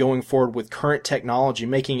sort of going forward with current technology,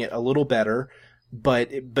 making it a little better, but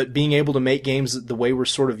being able to make games the way we're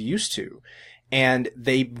sort of used to. And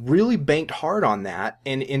they really banked hard on that.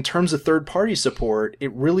 And in terms of third-party support,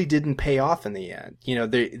 it really didn't pay off in the end.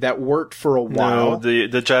 That worked for a while. No,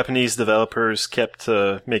 the Japanese developers kept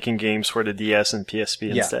making games for the DS and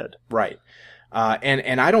PSP instead. Right.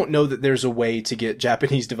 And I don't know that there's a way to get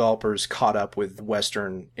Japanese developers caught up with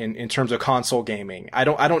Western in terms of console gaming. I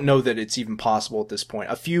don't know that it's even possible at this point.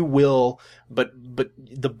 A few will, but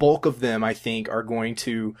the bulk of them, I think, are going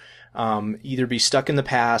to either be stuck in the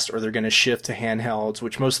past or they're going to shift to handhelds,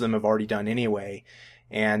 which most of them have already done anyway.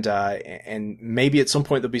 And maybe at some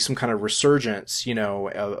point there'll be some kind of resurgence,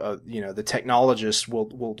 the technologists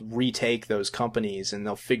will retake those companies and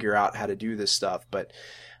they'll figure out how to do this stuff. But,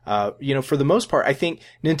 for the most part, I think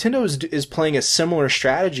Nintendo is playing a similar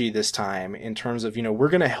strategy this time in terms of, we're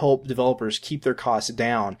going to help developers keep their costs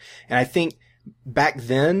down. And I think back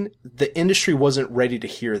then the industry wasn't ready to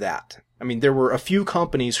hear that. I mean, there were a few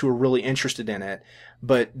companies who were really interested in it,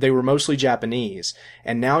 but they were mostly Japanese.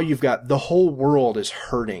 And now you've got the whole world is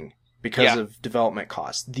hurting because of development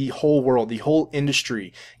costs. The whole world, the whole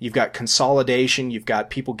industry. You've got consolidation. You've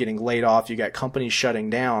got people getting laid off. You've got companies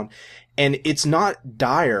shutting down. And it's not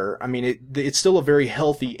dire. I mean, it's still a very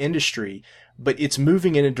healthy industry, but it's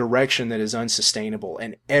moving in a direction that is unsustainable.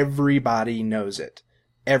 And everybody knows it.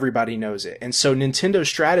 Everybody knows it. And so Nintendo's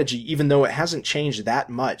strategy, even though it hasn't changed that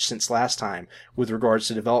much since last time with regards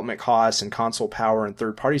to development costs and console power and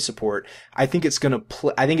third-party support, I think it's going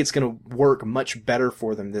to work much better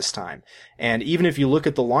for them this time. And even if you look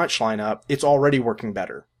at the launch lineup, it's already working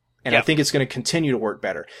better. And I think it's going to continue to work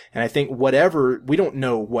better. And I think we don't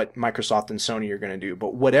know what Microsoft and Sony are going to do,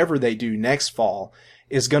 but whatever they do next fall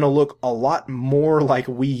is going to look a lot more like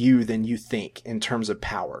Wii U than you think in terms of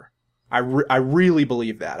power. I really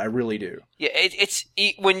believe that. I really do. Yeah, it's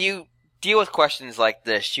when you deal with questions like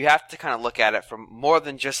this, you have to kind of look at it from more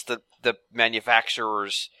than just the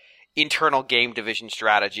manufacturer's internal game division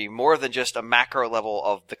strategy, more than just a macro level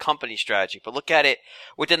of the company strategy, but look at it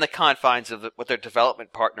within the confines of what their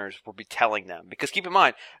development partners will be telling them. Because keep in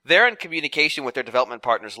mind, they're in communication with their development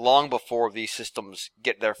partners long before these systems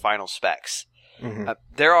get their final specs. Mm-hmm.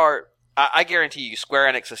 I guarantee you,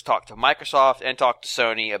 Square Enix has talked to Microsoft and talked to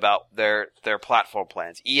Sony about their platform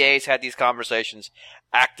plans. EA's had these conversations.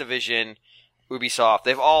 Activision, Ubisoft,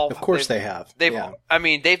 they have. I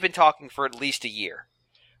mean, they've been talking for at least a year.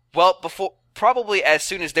 Well, probably as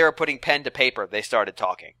soon as they were putting pen to paper, they started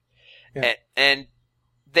talking. Yeah. And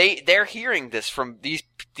they're hearing this from these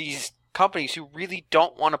companies who really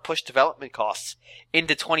don't want to push development costs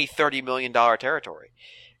into $20-30 million territory.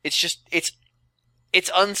 It's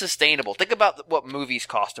unsustainable. Think about what movies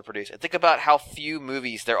cost to produce, and think about how few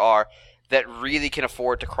movies there are that really can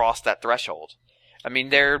afford to cross that threshold. I mean,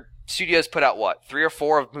 their studios put out 3 or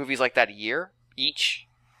 4 of movies like that a year each,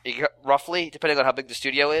 roughly, depending on how big the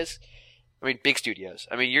studio is. I mean, big studios.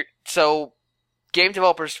 I mean, so game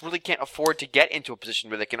developers really can't afford to get into a position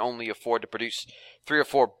where they can only afford to produce 3 or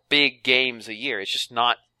 4 big games a year. It's just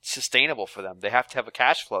not sustainable for them. They have to have a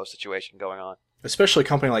cash flow situation going on. Especially a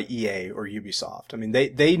company like EA or Ubisoft. I mean,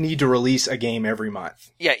 they need to release a game every month.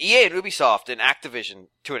 Yeah, EA and Ubisoft and Activision,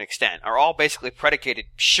 to an extent, are all basically predicated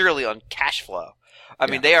surely on cash flow. I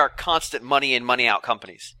mean, they are constant money in, money out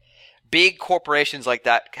companies. Big corporations like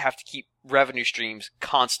that have to keep revenue streams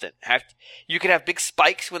constant. You can have big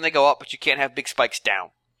spikes when they go up, but you can't have big spikes down.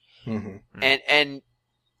 Mm-hmm. And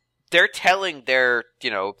they're telling their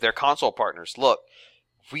console partners, look,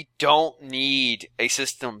 we don't need a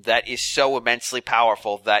system that is so immensely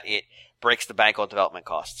powerful that it breaks the bank on development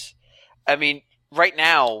costs. I mean, right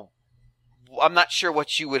now, I'm not sure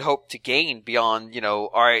what you would hope to gain beyond,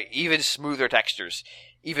 even smoother textures,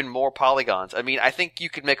 even more polygons. I mean, I think you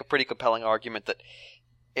could make a pretty compelling argument that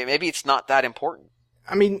maybe it's not that important.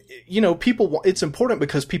 I mean, it's important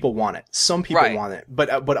because people want it. Some people want it.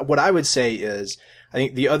 But what I would say is, I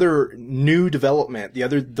think the other new development,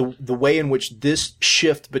 the way in which this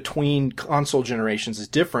shift between console generations is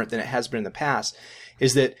different than it has been in the past,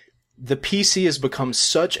 is that the PC has become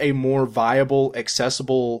such a more viable,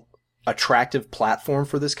 accessible, attractive platform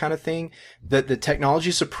for this kind of thing that the technology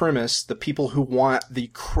supremacists, the people who want the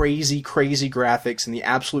crazy, crazy graphics and the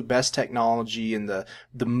absolute best technology and the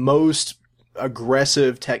most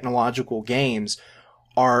aggressive technological games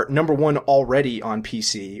are, number one, already on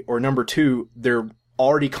PC, or number two, they're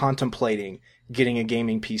already contemplating getting a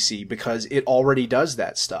gaming PC because it already does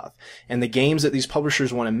that stuff. And the games that these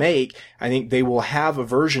publishers want to make, I think they will have a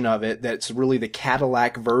version of it that's really the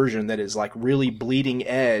Cadillac version that is like really bleeding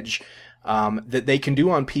edge, that they can do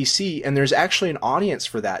on PC. And there's actually an audience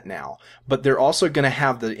for that now, but they're also going to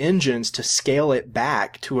have the engines to scale it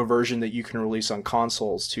back to a version that you can release on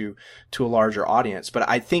consoles to a larger audience. But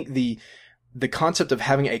I think the concept of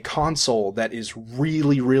having a console that is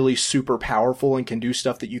really, really super powerful and can do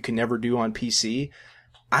stuff that you can never do on PC,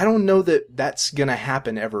 I don't know that that's going to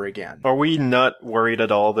happen ever again. Are we not worried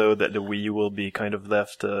at all, though, that the Wii U will be kind of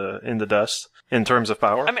left in the dust in terms of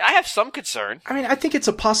power? I mean, I have some concern. I mean, I think it's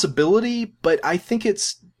a possibility, but I think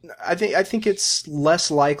it's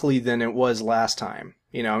less likely than it was last time.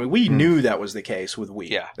 I mean, we knew that was the case with Wii.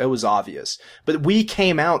 Yeah. That was obvious. But Wii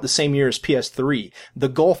came out the same year as PS3. The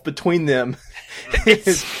gulf between them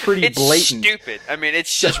is pretty blatant. It's stupid. I mean,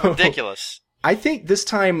 it's just ridiculous. I think this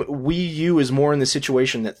time Wii U is more in the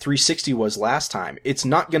situation that 360 was last time. It's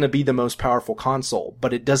not going to be the most powerful console,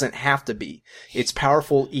 but it doesn't have to be. It's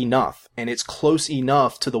powerful enough, and it's close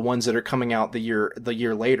enough to the ones that are coming out the year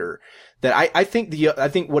later, that I think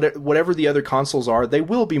whatever the other consoles are, they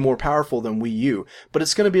will be more powerful than Wii U, but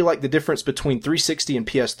it's going to be like the difference between 360 and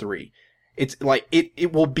PS3. It's like,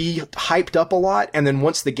 it will be hyped up a lot, and then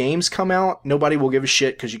once the games come out, nobody will give a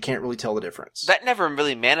shit because you can't really tell the difference. That never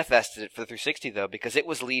really manifested it for the 360 though, because it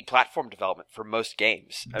was lead platform development for most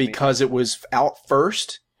games. Because it was out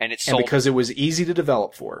first. And it's sold. And because it was easy to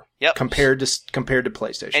develop for. Yep. Compared to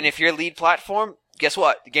PlayStation. And if you're lead platform, guess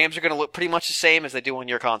what? The games are going to look pretty much the same as they do on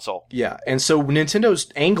your console. Yeah, and so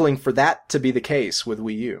Nintendo's angling for that to be the case with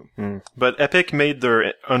Wii U. But Epic made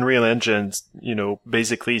their Unreal Engine,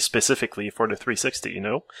 basically specifically for the 360,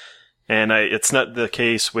 And it's not the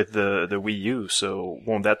case with the Wii U, so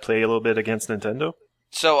won't that play a little bit against Nintendo?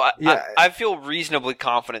 So I feel reasonably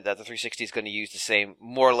confident that the 360 is going to use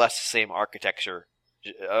more or less the same architecture.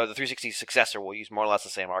 The 360 successor will use more or less the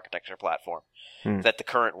same architecture platform that the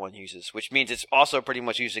current one uses, which means it's also pretty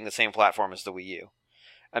much using the same platform as the Wii U.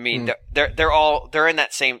 I mean, they're in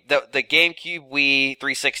that same the GameCube, Wii,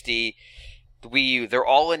 360, the Wii U. They're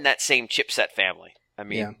all in that same chipset family. I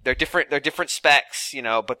mean, they're different specs,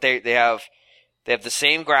 but they have the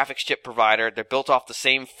same graphics chip provider. They're built off the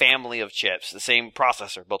same family of chips, the same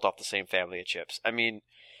processor built off the same family of chips. I mean,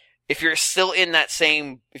 if you're still in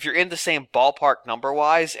if you're in the same ballpark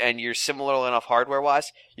number-wise and you're similar enough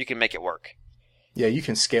hardware-wise, you can make it work. Yeah, you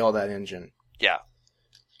can scale that engine. Yeah.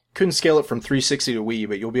 Couldn't scale it from 360 to Wii,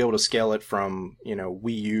 but you'll be able to scale it from,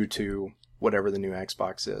 Wii U to whatever the new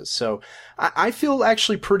Xbox is. So I feel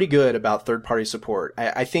actually pretty good about third-party support.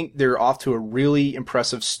 I think they're off to a really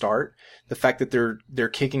impressive start. The fact that they're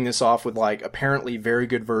kicking this off with like apparently very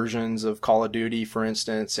good versions of Call of Duty, for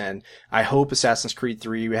instance, and I hope Assassin's Creed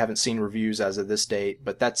 3. We haven't seen reviews as of this date,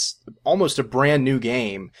 but that's almost a brand new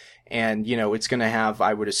game, and it's going to have,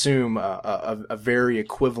 I would assume, a very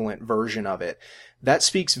equivalent version of it. That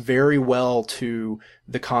speaks very well to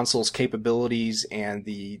the console's capabilities and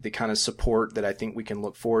the kind of support that I think we can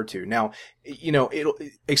look forward to. Now,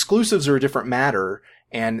 exclusives are a different matter,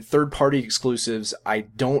 and third-party exclusives I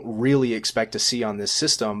don't really expect to see on this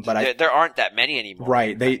system. But there aren't that many anymore.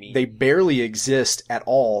 Right. They barely exist at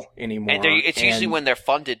all anymore. And it's usually when they're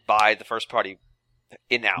funded by the first-party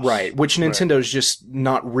in-house. Right, which Nintendo's just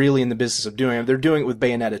not really in the business of doing. They're doing it with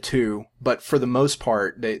Bayonetta 2, but for the most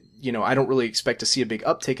part, I don't really expect to see a big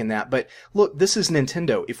uptick in that. But look, this is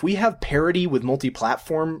Nintendo. If we have parity with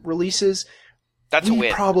multi-platform releases, That's a we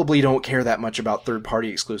win. probably don't care that much about third-party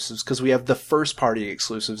exclusives because we have the first-party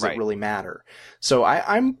exclusives that Right. really matter. So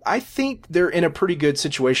I think they're in a pretty good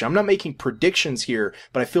situation. I'm not making predictions here,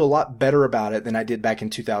 but I feel a lot better about it than I did back in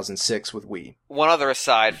 2006 with Wii. One other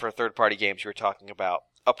aside for third-party games you were talking about.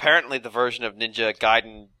 Apparently, the version of Ninja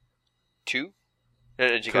Gaiden 2?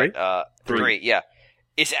 Ninja Three? Gaiden, 3, yeah,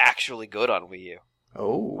 is actually good on Wii U.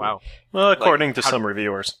 Oh. Wow. Well, according to how- some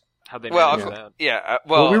reviewers. How'd they Well, manage that? Yeah,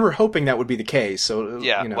 Well, we were hoping that would be the case. So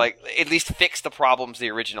yeah, you know, like at least fix the problems the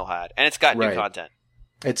original had, and it's got new Right. content.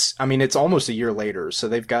 it's almost a year later, so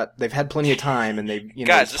they've had plenty of time, and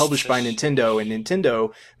Guys, it's this- published by Nintendo, and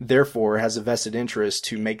Nintendo therefore has a vested interest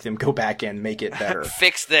to make them go back and make it better.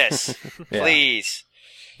 Fix this, Yeah. please.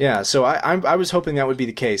 Yeah, so I was hoping that would be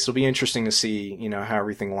the case. It'll be interesting to see, how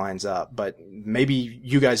everything lines up. But maybe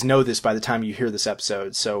you guys know this by the time you hear this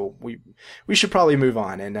episode, so we should probably move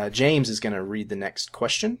on. And James is going to read the next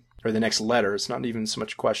question, or the next letter. It's not even so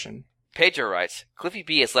much a question. Pedro writes, Cliffy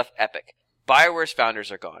B has left Epic. BioWare's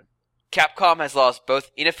founders are gone. Capcom has lost both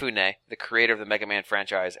Inafune, the creator of the Mega Man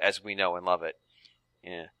franchise as we know and love it,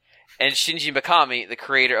 yeah, and Shinji Mikami, the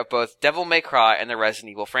creator of both Devil May Cry and the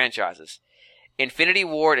Resident Evil franchises. Infinity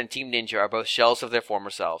Ward and Team Ninja are both shells of their former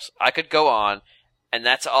selves. I could go on, and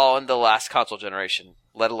that's all in the last console generation,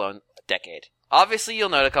 let alone a decade. Obviously, you'll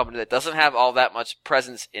note a company that doesn't have all that much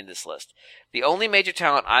presence in this list. The only major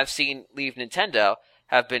talent I've seen leave Nintendo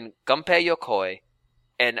have been Gunpei Yokoi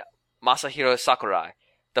and Masahiro Sakurai.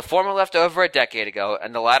 The former left over a decade ago,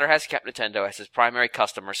 and the latter has kept Nintendo as his primary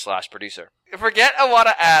customer/producer. Forget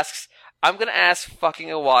Iwata asks, I'm gonna ask fucking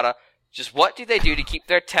Iwata, just what do they do to keep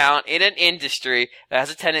their talent in an industry that has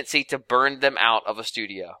a tendency to burn them out of a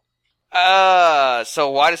studio? So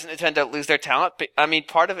why doesn't Nintendo lose their talent? I mean,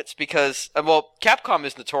 part of it's because, Capcom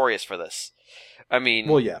is notorious for this. I mean,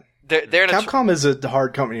 Well, yeah. they're Capcom is a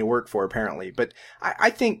hard company to work for, apparently. But I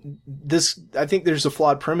think there's a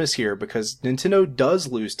flawed premise here because Nintendo does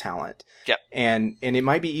lose talent. Yep. And it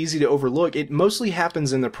might be easy to overlook. It mostly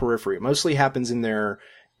happens in the periphery. It mostly happens in their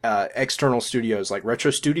external studios. Like Retro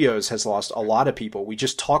Studios has lost a lot of people. We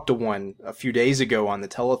just talked to one a few days ago on the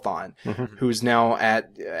telethon who's now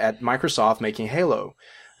at Microsoft making Halo.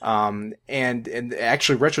 And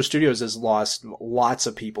actually Retro Studios has lost lots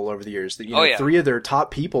of people over the years. Yeah. 3 of their top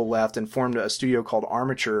people left and formed a studio called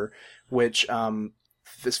Armature, which,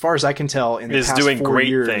 as far as I can tell, in the Is past doing 4 great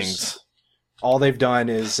years, things. all they've done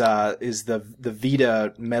is the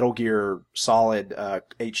Vita Metal Gear Solid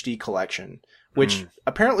HD collection, which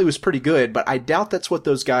apparently was pretty good, but I doubt that's what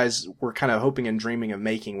those guys were kind of hoping and dreaming of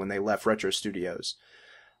making when they left Retro Studios.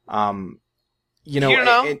 You don't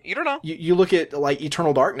know. You look at like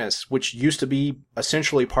Eternal Darkness, which used to be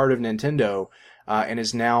essentially part of Nintendo, and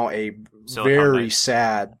is now a Silicon very Knight.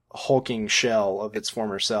 sad, hulking shell of its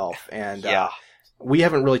former self. And Yeah. we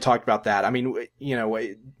haven't really talked about that. I mean,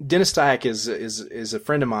 Dennis Dyack is a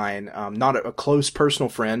friend of mine, not a close personal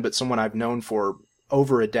friend, but someone I've known for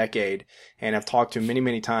over a decade and I've talked to many,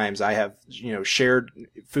 many times. I have, shared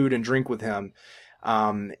food and drink with him.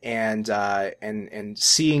 And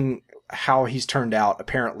seeing how he's turned out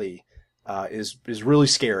apparently, is really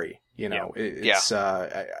scary. It's,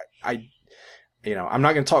 I'm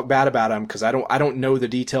not going to talk bad about him because I don't know the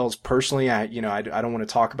details personally. I don't want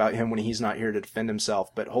to talk about him when he's not here to defend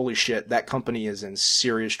himself, but holy shit, that company is in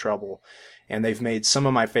serious trouble. And they've made some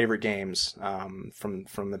of my favorite games,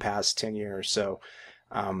 from the past 10 years. So,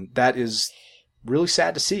 that is really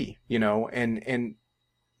sad to see, and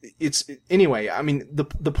it's anyway. I mean,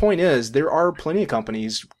 the point is there are plenty of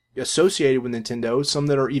companies associated with Nintendo, some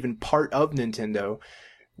that are even part of Nintendo,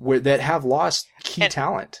 that have lost key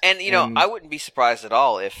talent. And I wouldn't be surprised at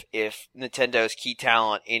all if Nintendo's key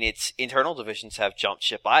talent in its internal divisions have jumped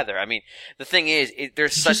ship either. I mean, the thing is,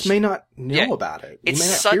 there's you such just may not know about it. You may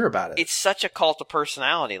not hear about it. It's such a cult of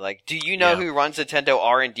personality. Like, do you know who runs Nintendo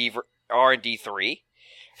R&D 3?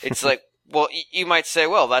 It's like, well, you might say,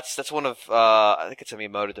 well, that's one of I think it's a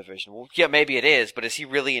Miyamoto division. Well, yeah, maybe it is, but is he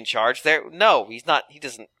really in charge there? No, he's not. He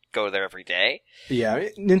doesn't go there every day. Yeah,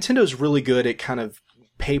 Nintendo's really good at kind of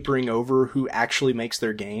papering over who actually makes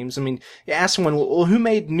their games. I mean, you ask someone, well, who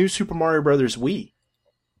made New Super Mario Brothers Wii?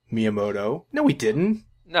 Miyamoto. No, we didn't.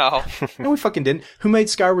 No. No, we fucking didn't. Who made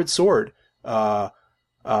Skyward Sword? Miyamoto?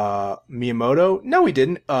 No, we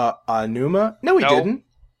didn't. Aonuma? No, we didn't.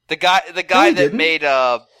 The guy that made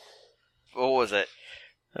what was it?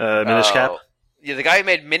 Minish Cap? Yeah, the guy who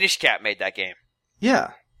made Minish Cap made that game.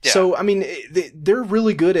 Yeah. So, I mean, they're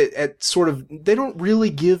really good at sort of, they don't really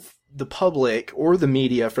give the public, or the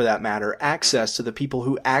media for that matter, access to the people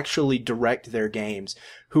who actually direct their games,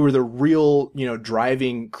 who are the real,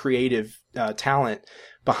 driving creative talent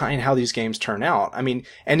behind how these games turn out. I mean,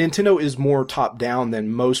 and Nintendo is more top down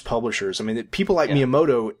than most publishers. I mean, people like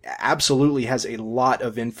Miyamoto absolutely has a lot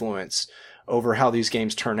of influence over how these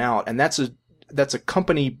games turn out. And that's a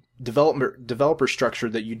company developer structure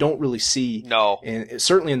that you don't really see. No.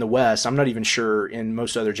 Certainly in the West. I'm not even sure in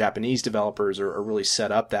most other Japanese developers are really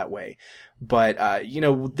set up that way. But,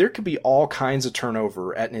 there could be all kinds of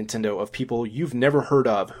turnover at Nintendo of people you've never heard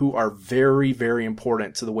of who are very, very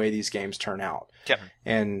important to the way these games turn out. Yep.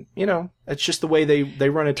 And, it's just the way they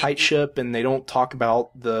run a tight ship, and they don't talk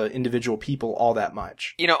about the individual people all that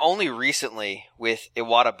much. Only recently with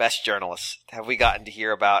Iwata Best Journalists have we gotten to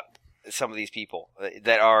hear about some of these people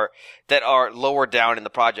that are lower down in the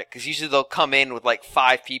project. Because usually they'll come in with like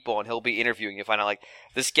 5 people and he'll be interviewing. You find out like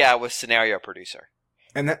this guy was scenario producer.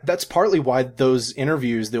 And that's partly why those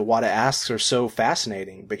interviews that Iwata asks are so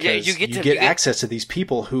fascinating, because you get access to these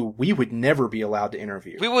people who we would never be allowed to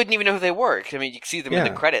interview. We wouldn't even know who they were. I mean, you can see them in the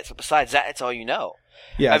credits, but besides that, it's all you know.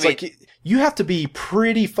 Yeah, like you have to be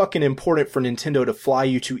pretty fucking important for Nintendo to fly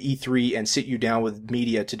you to E3 and sit you down with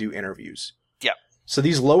media to do interviews. Yeah. So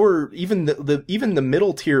these lower, even the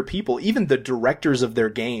middle tier people, even the directors of their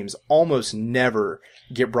games, almost never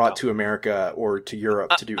get brought to America or to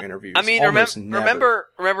Europe to do interviews. I mean,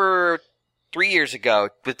 remember 3 years ago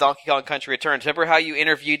with Donkey Kong Country Returns. Remember how you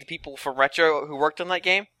interviewed the people from Retro who worked on that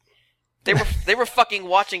game? They were fucking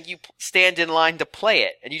watching you stand in line to play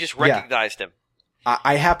it, and you just recognized them.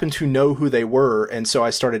 I happened to know who they were, and so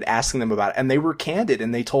I started asking them about it, and they were candid,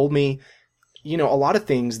 and they told me, a lot of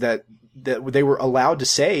things that they were allowed to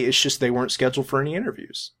say. It's just they weren't scheduled for any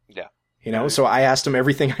interviews. Yeah. So I asked them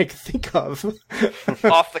everything I could think of.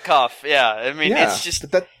 Off the cuff, yeah. I mean, it's just...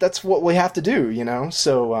 That's what we have to do,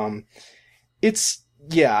 So, it's...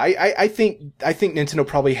 Yeah, I think Nintendo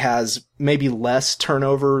probably has maybe less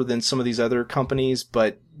turnover than some of these other companies,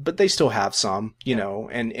 but they still have some,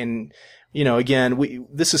 and again,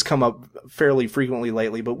 this has come up fairly frequently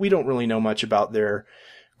lately, but we don't really know much about their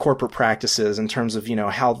corporate practices in terms of,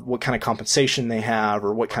 what kind of compensation they have,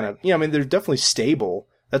 or what kind of, I mean, they're definitely stable.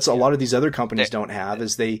 That's a lot of these other companies don't have,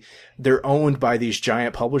 is they're owned by these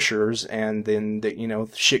giant publishers, and then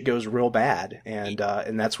shit goes real bad, and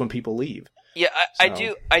that's when people leave. Yeah,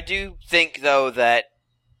 I do think though that,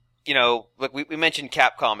 like we mentioned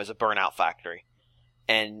Capcom as a burnout factory,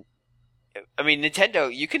 and I mean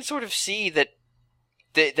Nintendo, you can sort of see that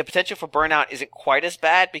the potential for burnout isn't quite as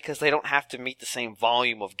bad because they don't have to meet the same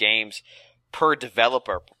volume of games per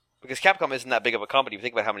developer, because Capcom isn't that big of a company. If you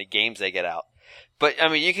think about how many games they get out. But, I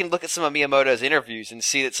mean, you can look at some of Miyamoto's interviews and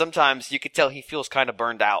see that sometimes you could tell he feels kind of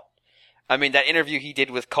burned out. I mean, that interview he did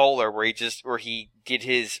with Kohler where he did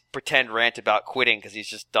his pretend rant about quitting because he's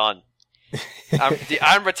just done.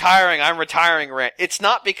 I'm retiring rant. It's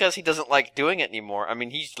not because he doesn't like doing it anymore. I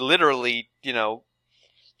mean, he's literally,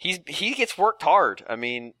 he gets worked hard. I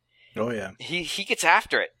mean, oh yeah. He gets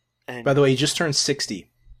after it. And, by the way, he just turned 60.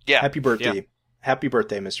 Yeah. Happy birthday. Yeah. Happy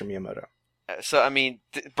birthday, Mr. Miyamoto. So, I mean,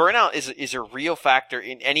 burnout is a real factor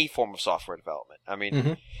in any form of software development. I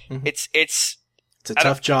mean, it's a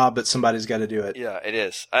tough job, but somebody's got to do it. Yeah, it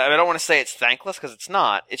is. I don't want to say it's thankless because it's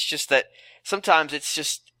not. It's just that sometimes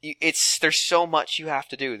there's so much you have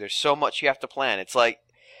to do. There's so much you have to plan. It's like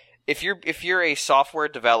if you're a software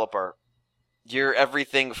developer, you're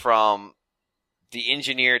everything from the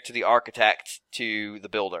engineer to the architect to the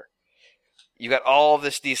builder. You got all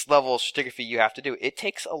these levels of stratigraphy you have to do. It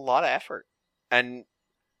takes a lot of effort. And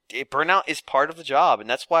burnout is part of the job, and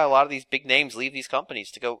that's why a lot of these big names leave these companies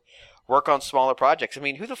to go work on smaller projects. I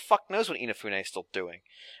mean, who the fuck knows what Inafune is still doing?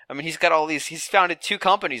 I mean, he's founded 2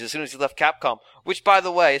 companies as soon as he left Capcom, which, by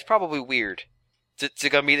the way, is probably weird to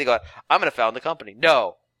go immediately go, I'm going to found the company.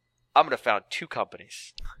 No, I'm going to found 2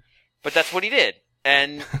 companies. But that's what he did.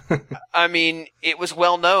 And, I mean, it was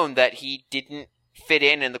well known that he didn't fit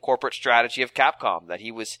in the corporate strategy of Capcom, that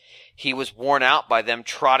he was worn out by them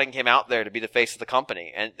trotting him out there to be the face of the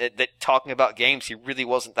company, and that talking about games he really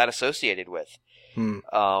wasn't that associated with. Then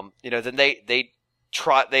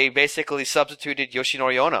they basically substituted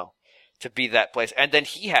Yoshinori Ono to be that place, and then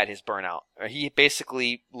he had his burnout. He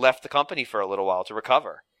basically left the company for a little while to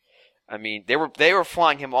recover. I mean, they were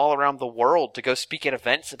flying him all around the world to go speak at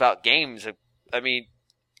events about games. I mean,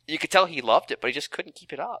 you could tell he loved it, but he just couldn't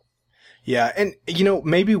keep it up. Yeah, and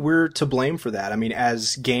maybe we're to blame for that. I mean,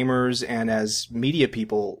 as gamers and as media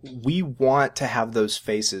people, we want to have those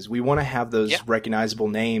faces. We want to have those recognizable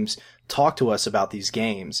names talk to us about these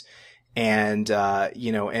games. And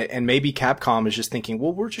and maybe Capcom is just thinking,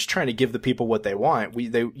 well, we're just trying to give the people what they want.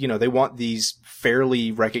 They want these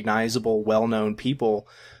fairly recognizable, well-known people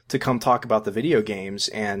to come talk about the video games,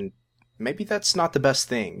 and maybe that's not the best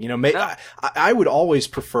thing. I would always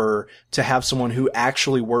prefer to have someone who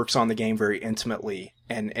actually works on the game very intimately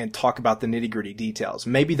and talk about the nitty-gritty details.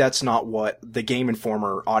 Maybe that's not what the Game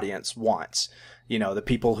Informer audience wants. The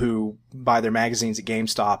people who buy their magazines at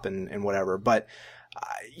GameStop and whatever. But,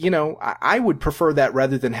 I would prefer that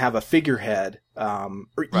rather than have a figurehead,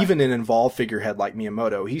 or even an involved figurehead like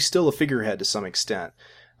Miyamoto. He's still a figurehead to some extent.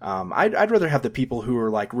 I'd rather have the people who are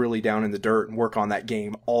like really down in the dirt and work on that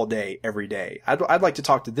game all day, every day. I'd like to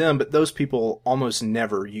talk to them, but those people almost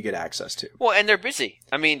never you get access to. Well, and they're busy.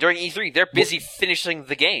 I mean, during E3, they're busy finishing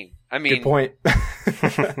the game. I mean, good point.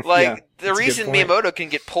 The reason Miyamoto can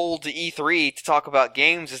get pulled to E3 to talk about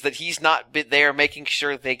games is that he's not there making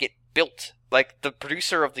sure they get built. Like the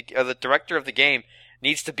producer of the director of the game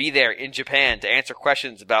needs to be there in Japan to answer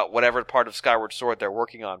questions about whatever part of Skyward Sword they're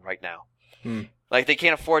working on right now. Like, they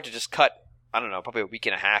can't afford to just cut, I don't know, probably a week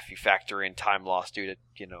and a half you factor in time lost due to,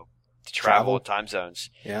 to travel and time zones.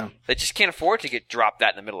 Yeah. They just can't afford to get dropped that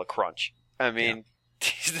in the middle of crunch. I mean,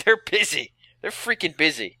 they're busy. They're freaking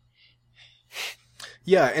busy.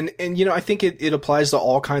 Yeah, and I think it applies to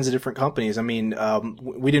all kinds of different companies. I mean,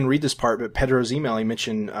 we didn't read this part, but Pedro's email, he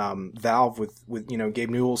mentioned Valve with Gabe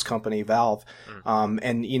Newell's company, Valve,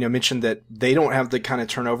 and mentioned that they don't have the kind of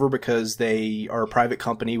turnover because they are a private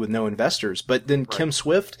company with no investors. But then Kim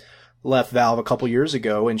Swift left Valve a couple years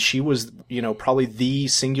ago, and she was probably the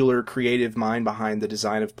singular creative mind behind the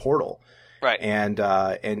design of Portal. Right.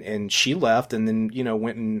 And she left and then,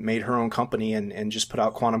 went and made her own company and just put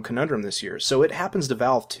out Quantum Conundrum this year. So it happens to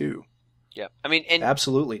Valve too. Yeah. I mean, and it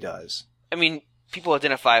absolutely does. I mean, people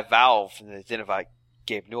identify Valve and they identify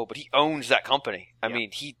Gabe Newell, but he owns that company. I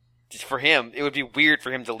mean, for him, it would be weird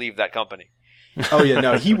for him to leave that company. Oh yeah,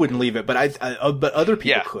 no, he wouldn't leave it, but but other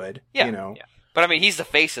people could, Yeah. But I mean, he's the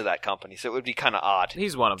face of that company, so it would be kind of odd.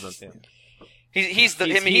 He's one of them. Yeah. He's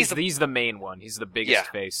the main one. He's the biggest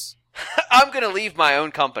face. I'm going to leave my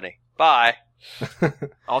own company. Bye.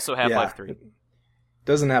 Also Half-Life 3.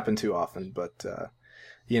 Doesn't happen too often, but,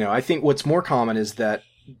 I think what's more common is that,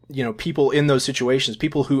 people in those situations,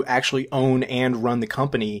 people who actually own and run the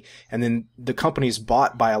company, and then the company's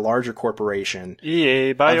bought by a larger corporation.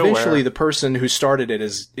 EA, BioWare. Eventually the person who started it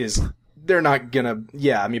is they're not going to,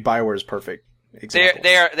 BioWare is perfect. Example.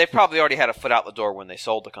 They probably already had a foot out the door when they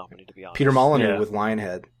sold the company, to be honest. Peter Molyneux with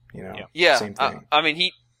Lionhead, same thing. I mean,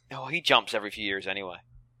 he jumps every few years anyway.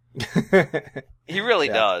 He really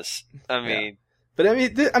does. I mean, but I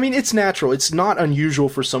mean, it's natural. It's not unusual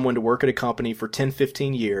for someone to work at a company for 10,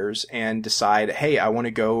 15 years and decide, hey, I want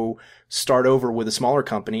to go start over with a smaller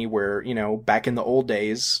company where, back in the old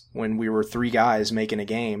days when we were 3 guys making a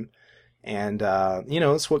game, and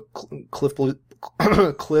that's what Cliff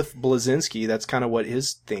Bleszinski, that's kind of what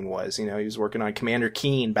his thing was. He was working on Commander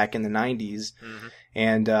Keen back in the 90s. Mm-hmm.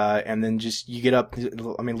 And then just you get up.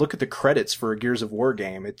 I mean, look at the credits for a Gears of War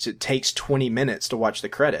game. It takes 20 minutes to watch the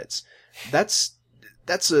credits. That's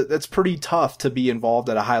pretty tough to be involved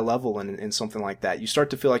at a high level in something like that. You start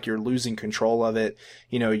to feel like you're losing control of it.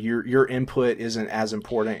 Your input isn't as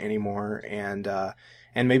important anymore, and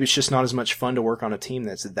maybe it's just not as much fun to work on a team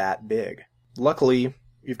that's that big. Luckily,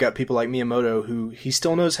 you've got people like Miyamoto who he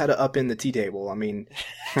still knows how to up in the tea table. I mean,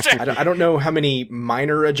 I don't know how many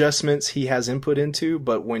minor adjustments he has input into,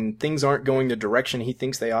 but when things aren't going the direction he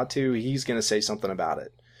thinks they ought to, he's going to say something about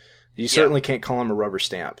it. You certainly can't call him a rubber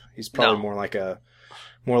stamp. He's probably more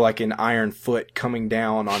like an iron foot coming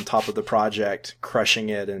down on top of the project, crushing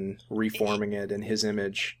it and reforming it in his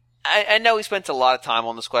image. I know he spent a lot of time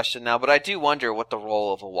on this question now, but I do wonder what the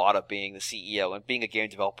role of Iwata being the CEO and being a game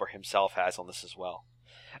developer himself has on this as well.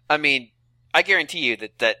 I mean, I guarantee you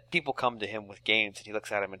that people come to him with games and he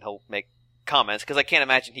looks at them and he'll make comments because I can't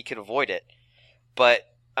imagine he could avoid it. But,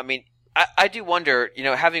 I mean, I do wonder,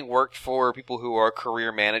 having worked for people who are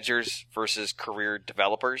career managers versus career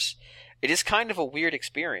developers, it is kind of a weird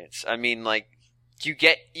experience. I mean, like, you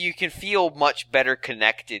can feel much better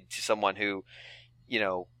connected to someone who,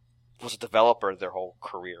 was a developer their whole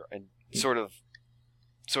career and sort of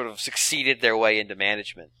succeeded their way into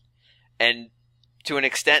management. And to an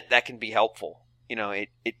extent, that can be helpful.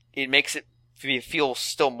 It makes it feel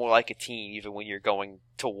still more like a team, even when you're going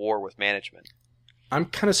to war with management. I'm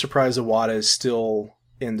kind of surprised Iwata is still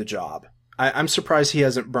in the job. I'm surprised he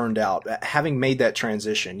hasn't burned out. Having made that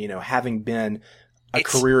transition, having been a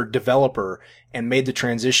career developer and made the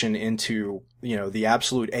transition into, the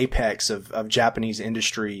absolute apex of Japanese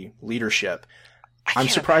industry leadership. I'm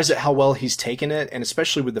surprised at how well he's taken it, and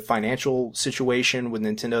especially with the financial situation with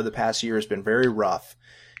Nintendo the past year has been very rough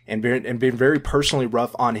and been very personally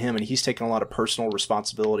rough on him, and he's taken a lot of personal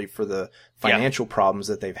responsibility for the financial problems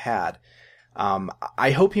that they've had.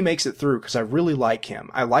 I hope he makes it through because I really like him.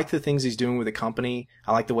 I like the things he's doing with the company.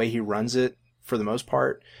 I like the way he runs it for the most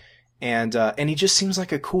part. And he just seems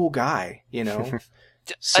like a cool guy, you know?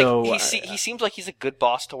 So he seems like he's a good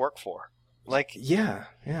boss to work for. Like, yeah.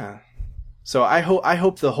 So I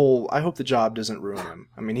hope the job doesn't ruin him.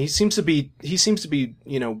 I mean, he seems to be,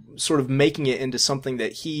 you know, sort of making it into something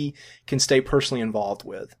that he can stay personally involved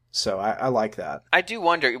with. So I like that. I do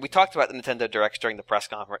wonder, we talked about the Nintendo Directs during the press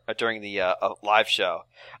conference, during the live show.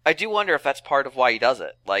 I do wonder if that's part of why he does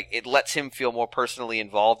it. Like, it lets him feel more personally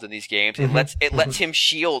involved in these games. It lets him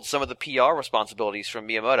shield some of the PR responsibilities from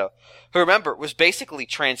Miyamoto, who, remember, was basically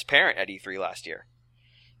transparent at E3 last year.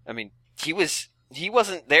 I mean, he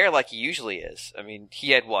wasn't there like he usually is. I mean,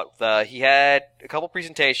 he had he had a couple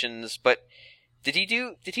presentations, but did he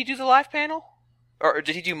do the live panel? Or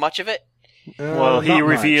did he do much of it? Well, he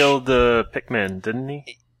revealed the Pikmin, didn't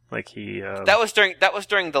he? Like he That was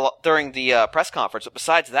during the press conference, but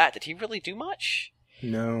besides that, did he really do much?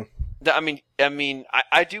 No. I mean,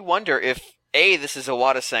 I do wonder if this is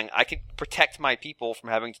Iwata saying, I could protect my people from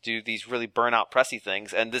having to do these really burnout pressy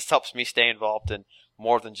things, and this helps me stay involved in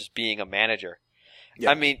more than just being a manager. Yeah.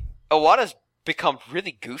 I mean, Iwata's become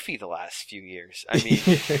really goofy the last few years. I mean,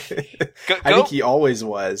 I think he always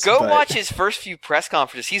was. Watch his first few press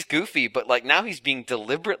conferences. He's goofy, but like now he's being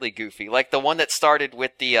deliberately goofy. Like the one that started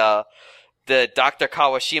with the Dr.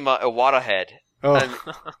 Kawashima Iwata head.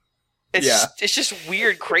 Oh. It's just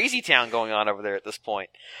weird, crazy town going on over there at this point.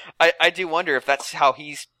 I do wonder if that's how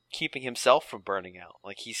he's keeping himself from burning out.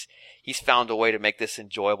 Like he's found a way to make this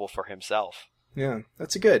enjoyable for himself. Yeah,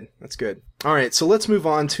 that's good. All right, so let's move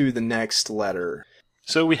on to the next letter.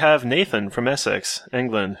 So we have Nathan from Essex,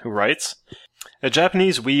 England, who writes, a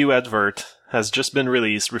Japanese Wii U advert has just been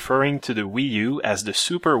released referring to the Wii U as the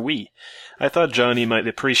Super Wii. I thought Johnny might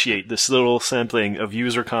appreciate this little sampling of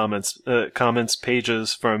user comments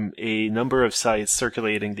pages from a number of sites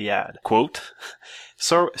circulating the ad. Quote,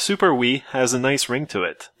 Super Wii has a nice ring to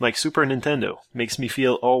it, like Super Nintendo. Makes me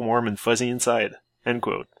feel all warm and fuzzy inside. End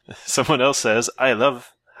quote. Someone else says, I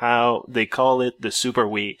love how they call it the Super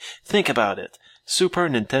Wii. Think about it. Super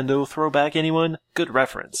Nintendo throwback, anyone? Good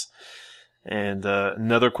reference. And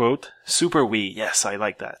another quote, Super Wii. Yes, I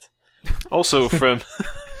like that. Also from...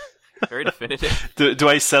 Very definitive. Do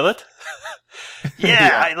I sell it?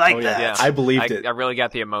 Yeah, I like that. Yeah. I believed it. I really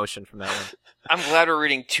got the emotion from that one. I'm glad we're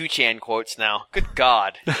reading 2chan quotes now. Good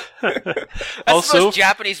God. That's Also, the most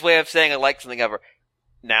Japanese way of saying I like something ever.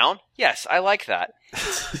 Noun? Yes, I like that.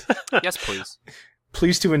 Yes, please.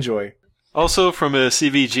 Please to enjoy. Also from a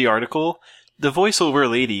CVG article, the voiceover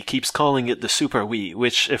lady keeps calling it the Super Wii,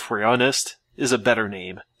 which, if we're honest, is a better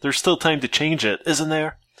name. There's still time to change it, isn't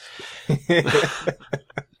there?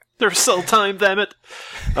 There's still time, damn it.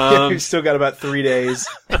 We've still got about 3 days.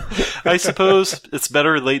 I suppose it's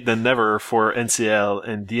better late than never for NCL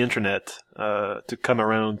and the internet to come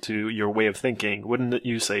around to your way of thinking. Wouldn't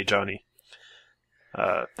you say, Johnny?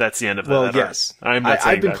 That's the end of that. Well, yes.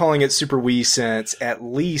 I've been calling it Super Wii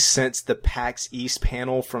since the PAX East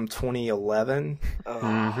panel from 2011.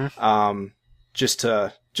 Mm-hmm. Just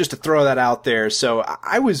to throw that out there. So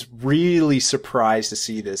I was really surprised to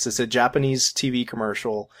see this. It's a Japanese TV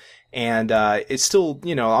commercial, and it's still,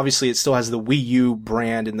 obviously it still has the Wii U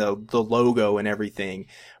brand and the logo and everything.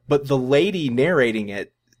 But the lady narrating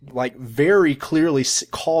it, like, very clearly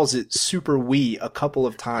calls it Super Wii a couple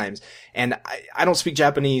of times. And I don't speak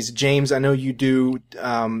Japanese. James, I know you do.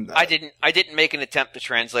 I didn't make an attempt to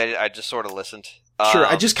translate it. I just sort of listened. Sure.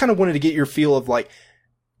 I just kind of wanted to get your feel of, like,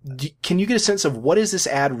 can you get a sense of what is this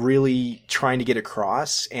ad really trying to get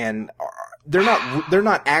across? And they're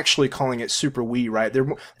not actually calling it Super Wii, right?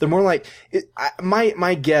 They're more like,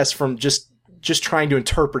 my guess from just trying to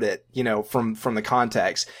interpret it, from the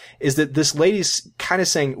context, is that this lady's kind of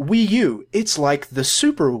saying, Wii U, it's like the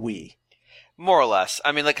Super Wii. More or less.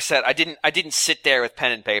 I mean, like I said, I didn't sit there with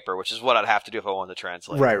pen and paper, which is what I'd have to do if I wanted to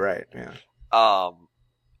translate. Right, yeah.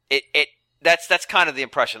 That's kind of the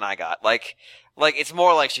impression I got. Like it's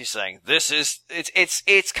more like she's saying,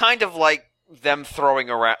 it's kind of like them throwing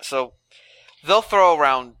around, so they'll throw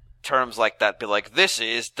around terms like that, be like, this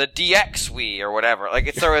is the DX Wii or whatever. Like,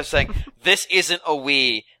 it's sort of saying, this isn't a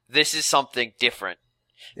Wii, this is something different.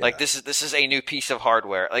 Yeah. Like, this is a new piece of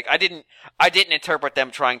hardware. Like, I didn't interpret them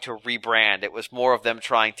trying to rebrand. It was more of them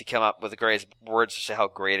trying to come up with the greatest words to say how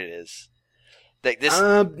great it is. Like this.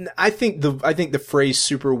 I think the phrase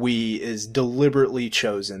Super Wii is deliberately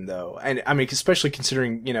chosen, though. And I mean, especially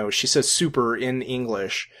considering, she says super in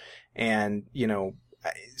English, and,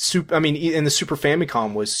 I mean, and the Super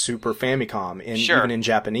Famicom was Super Famicom, and Sure. even in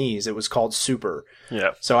Japanese, it was called Super.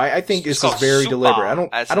 Yeah. So I think It's this is called very Super, deliberate.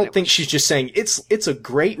 as I in don't it think was- she's just saying it's a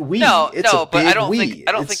great Wii. No, it's no, a but big I don't Wii. think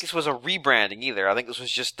It's- this was a rebranding either. I think this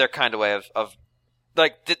was just their kind of way of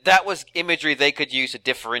like that was imagery they could use to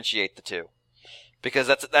differentiate the two, because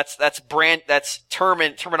that's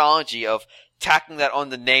terminology of tacking that on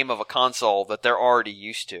the name of a console that they're already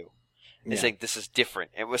used to. They Yeah. think this is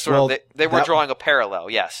different. It was sort Well, of they were that- drawing a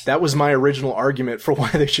parallel. Yes, That was my original argument for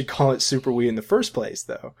why they should call it Super Wii in the first place,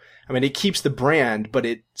 though. I mean, it keeps the brand, but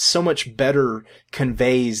it so much better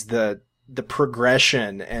conveys the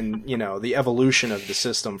progression and, you know, the evolution of the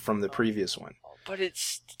system from the previous one. but it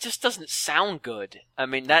just doesn't sound good. I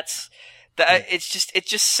mean, it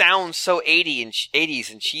just sounds so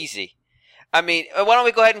 80s and cheesy. I mean, why don't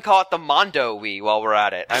we go ahead and call it the Mondo Wii while we're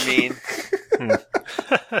at it? I mean,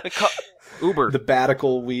 Uber. The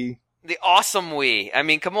Batical Wii. the awesome Wii. I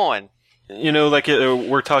mean, come on. You know, like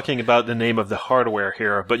we're talking about the name of the hardware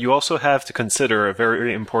here, but you also have to consider a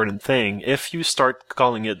very important thing. If you start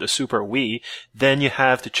calling it the Super Wii, then you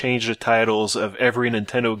have to change the titles of every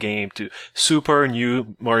Nintendo game to Super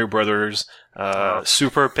New Mario Brothers,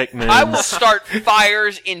 Super Pikmin. I will start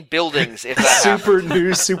fires in buildings if that happens. Super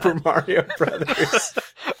new Super Mario Brothers.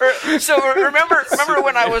 So remember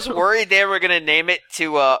when I was worried they were going to name it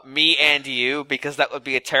to Me and You because that would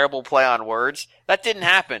be a terrible play on words? That didn't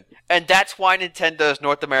happen. And that's why Nintendo's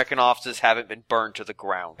North American offices haven't been burned to the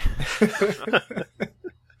ground.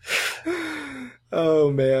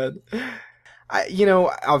 Oh, man.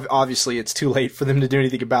 Obviously it's too late for them to do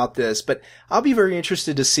anything about this, but I'll be very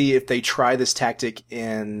interested to see if they try this tactic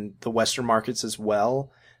in the Western markets as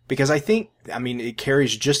well. Because I think, it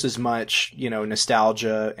carries just as much,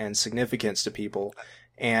 nostalgia and significance to people.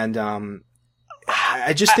 And,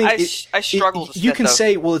 I just think I struggle to you can though.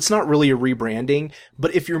 say, well, it's not really a rebranding,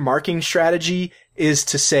 but if your marketing strategy is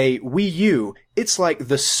to say Wii U, it's like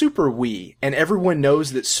the Super Wii, and everyone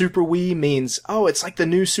knows that Super Wii means, oh, it's like the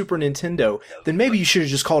new Super Nintendo, then maybe you should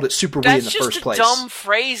have just called it Super Wii in the first place. That's just a dumb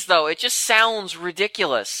phrase, though. It just sounds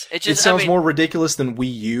ridiculous. It Sounds more ridiculous than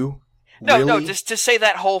Wii U. No, really? no, just to say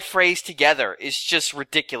that whole phrase together is just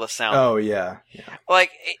ridiculous sounding. Oh, yeah.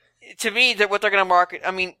 Like, to me, what they're going to market,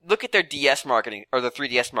 look at their DS marketing, or the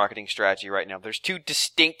 3DS marketing strategy right now. There's two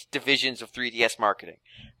distinct divisions of 3DS marketing.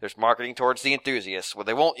 There's marketing towards the enthusiasts, where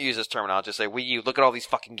they won't use this terminology, just say, Wii U, look at all these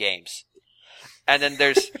fucking games. And then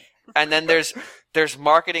there's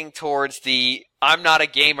marketing towards the I'm not a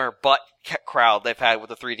gamer, but crowd they've had with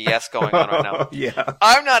the 3DS going on right now. Yeah.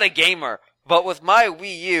 I'm not a gamer, but with my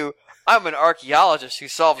Wii U, I'm an archaeologist who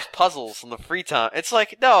solves puzzles in the free time. It's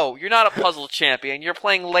like, no, you're not a puzzle champion. You're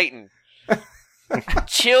playing Layton.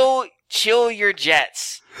 Chill your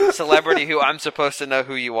jets. Celebrity who I'm supposed to know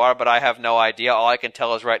who you are, but I have no idea. All I can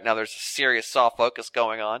tell is right now there's a serious soft focus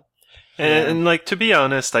going on. And to be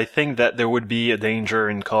honest, I think that there would be a danger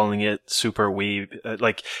in calling it Super Wii.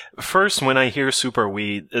 First, when I hear Super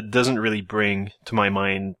Wii, it doesn't really bring to my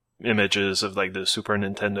mind images of like the Super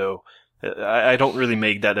Nintendo. I don't really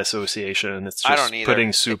make that association. It's I just don't either.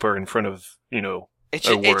 putting super in front of, It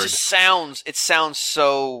a word. just sounds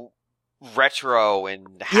so retro and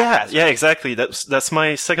Yeah, haphazard. yeah, exactly. That's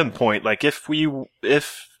my second point. Like, if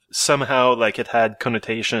somehow, like, it had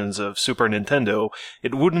connotations of Super Nintendo,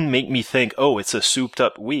 it wouldn't make me think, oh, it's a souped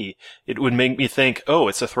up Wii. It would make me think, oh,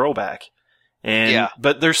 it's a throwback. And, Yeah.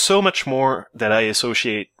 but there's so much more that I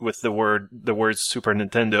associate with the word Super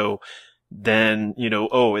Nintendo than,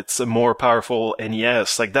 oh, it's a more powerful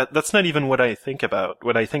NES. Like, that's not even what I think about.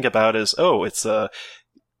 What I think about is, oh, it's a,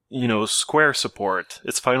 Square support.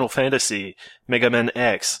 It's Final Fantasy, Mega Man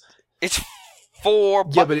X. It's 4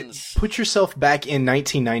 Yeah, but buttons. put yourself back in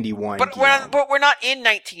 1991. But Guillaume. we're not in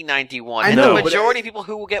 1991. I And know, the but majority of people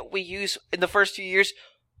who will get Wii U's in the first few years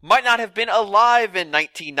might not have been alive in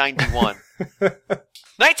 1991.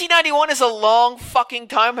 1991 is a long fucking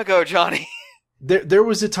time ago, Johnny. There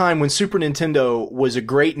was a time when Super Nintendo was a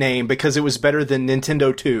great name because it was better than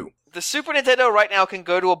Nintendo 2. The Super Nintendo right now can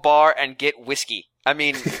go to a bar and get whiskey. I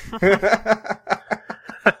mean,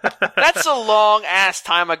 that's a long ass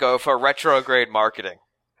time ago for retrograde marketing.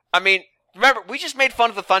 I mean, remember, we just made fun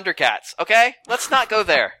of the Thundercats, okay? Let's not go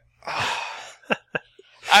there.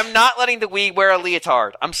 I'm not letting the Wii wear a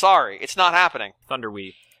leotard. I'm sorry. It's not happening. Thunder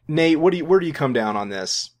Wii. Nate, where do you come down on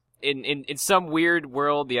this? In some weird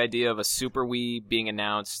world, the idea of a Super Wii being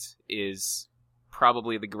announced is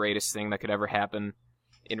probably the greatest thing that could ever happen.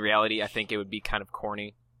 In reality, I think it would be kind of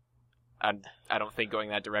corny. I don't think going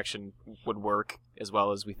that direction would work as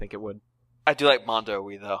well as we think it would. I do like Mondo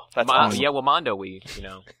Wii, though. That's awesome. Yeah, well, Mondo Wii,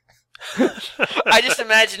 I just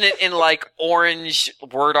imagine it in like orange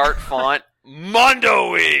word art font.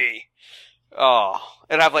 Mondo-y! Oh,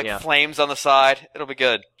 it'll have like flames on the side. It'll be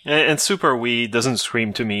good. And Super Wii doesn't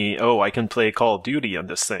scream to me, oh, I can play Call of Duty on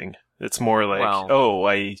this thing. It's more like, oh,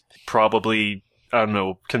 I probably, I don't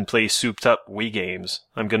know, can play souped up Wii games.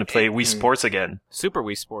 I'm going to play Wii Sports again. Super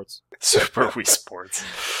Wii Sports. Super Wii Sports.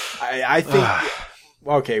 I think...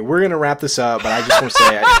 Okay, we're going to wrap this up, but I just want to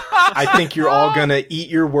say, I think you're all going to eat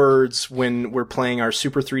your words when we're playing our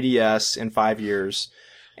Super 3DS in 5 years.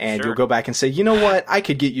 And you'll go back and say, you know what? I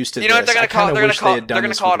could get used to this. You know what they're going to call it? They're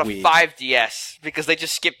going to call it a Wii. 5DS because they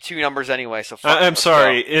just skipped 2 numbers anyway. So I'm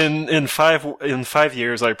sorry. In 5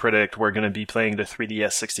 years, I predict we're going to be playing the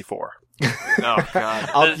 3DS 64. Oh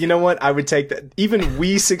God! You know what? I would take that. Even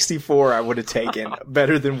Wii 64, I would have taken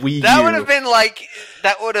better than Wii U. That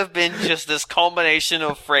would have been just this culmination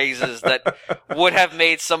of phrases that would have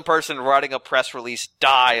made some person writing a press release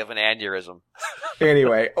die of an aneurysm.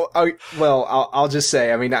 Anyway, I'll just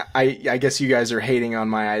say, I mean, I guess you guys are hating on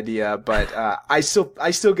my idea, but I still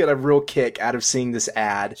get a real kick out of seeing this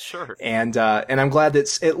ad. Sure. And I'm glad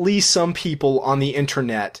that at least some people on the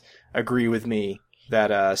internet agree with me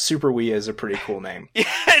that Super Wii is a pretty cool name. Yeah,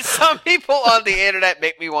 some people on the internet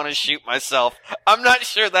make me want to shoot myself. I'm not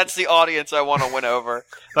sure that's the audience I want to win over.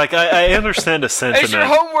 Like, I understand the sentiment. As your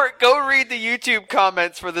homework, go read the YouTube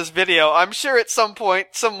comments for this video. I'm sure at some point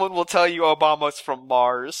someone will tell you Obama's from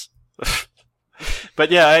Mars.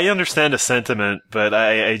 But yeah, I understand the sentiment, but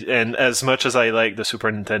and as much as I like the Super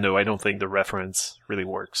Nintendo, I don't think the reference really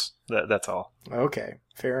works. That's all. Okay,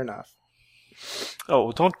 fair enough.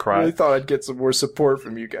 Oh, don't cry. I really thought I'd get some more support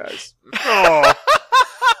from you guys. Oh.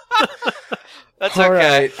 That's all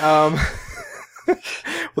okay. Right.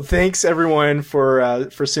 Well, thanks everyone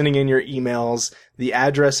for sending in your emails. The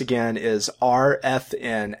address again is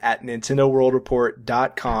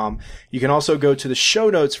rfn@nintendoworldreport.com. You can also go to the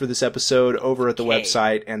show notes for this episode over at the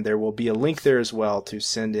website, and there will be a link there as well to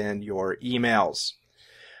send in your emails.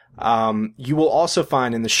 You will also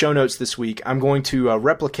find in the show notes this week, I'm going to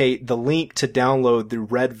replicate the link to download the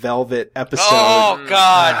Red Velvet episode. Oh,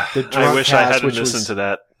 God. I wish I hadn't listened to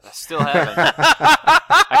that. I still haven't.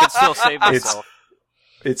 I can still save myself.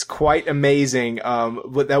 It's quite amazing.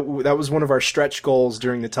 But that was one of our stretch goals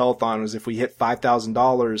during the telethon, was if we hit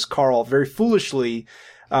 $5,000, Carl very foolishly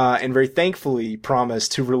and very thankfully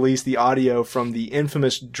promised to release the audio from the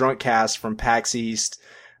infamous drunk cast from PAX East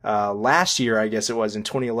last year, I guess it was, in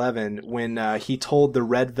 2011, when he told the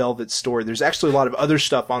Red Velvet story. There's actually a lot of other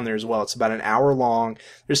stuff on there as well. It's about an hour long.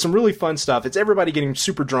 There's some really fun stuff. It's everybody getting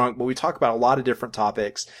super drunk, but we talk about a lot of different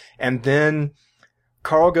topics. And then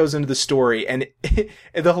Carl goes into the story, and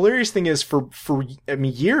the hilarious thing is, for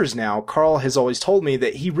years now, Carl has always told me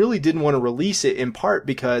that he really didn't want to release it, in part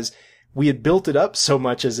because we had built it up so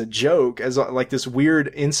much as a joke, as like this weird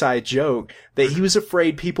inside joke, that he was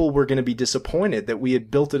afraid people were going to be disappointed that we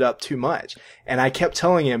had built it up too much. And I kept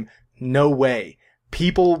telling him, no way.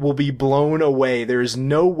 People will be blown away. There is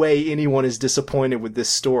no way anyone is disappointed with this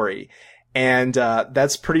story. And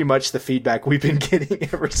that's pretty much the feedback we've been getting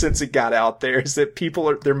ever since it got out there, is that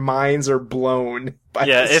their minds are blown by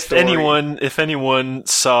this story. If anyone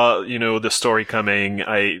saw, the story coming,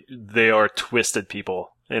 they are twisted people.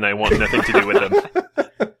 And I want nothing to do with them.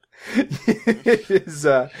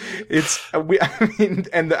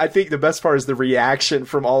 And I think the best part is the reaction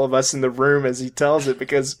from all of us in the room as he tells it,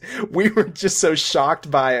 because we were just so shocked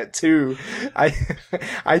by it too. I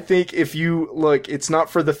think if you look, it's not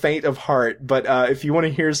for the faint of heart, but if you want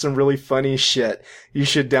to hear some really funny shit, you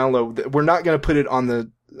should download. We're not going to put it on the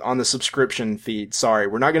subscription feed. Sorry,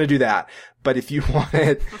 we're not going to do that. But if you want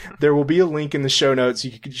it, there will be a link in the show notes.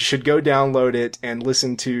 You should go download it and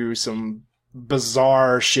listen to some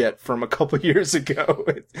bizarre shit from a couple years ago.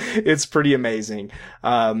 It's pretty amazing.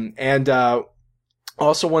 And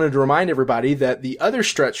also wanted to remind everybody that the other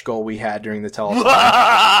stretch goal we had during the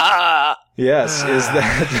telethon, yes,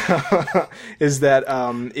 is that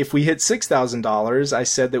if we hit $6,000, I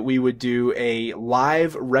said that we would do a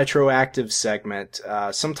live retroactive segment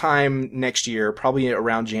sometime next year, probably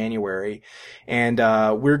around January, and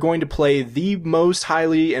we're going to play the most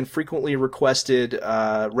highly and frequently requested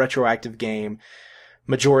retroactive game,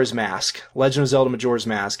 Majora's Mask, Legend of Zelda Majora's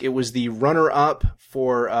Mask. It was the runner-up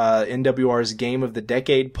for NWR's Game of the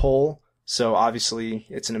Decade poll, so obviously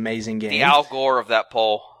it's an amazing game. The Al Gore of that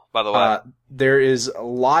poll, by the way. There is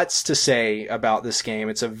lots to say about this game.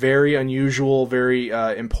 It's a very unusual, very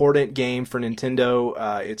important game for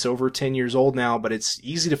Nintendo. It's over 10 years old now, but it's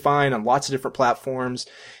easy to find on lots of different platforms.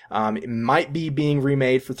 It might be being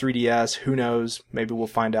remade for 3DS. Who knows? Maybe we'll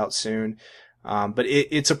find out soon. But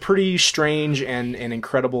it's a pretty strange and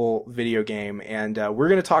incredible video game, and we're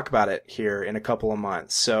going to talk about it here in a couple of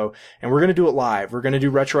months. So, and we're going to do it live. We're going to do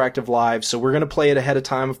retroactive live, so we're going to play it ahead of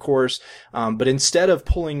time, of course. But instead of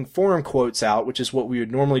pulling forum quotes out, which is what we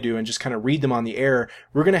would normally do, and just kind of read them on the air,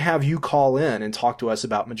 we're going to have you call in and talk to us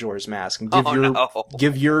about Majora's Mask and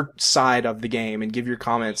give your side of the game and give your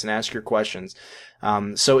comments and ask your questions.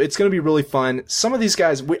 So it's going to be really fun. Some of these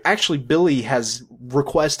guys, Billy has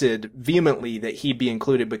requested vehemently that he be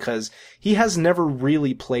included because he has never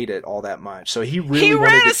really played it all that much. So he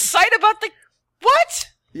ran a site about the what?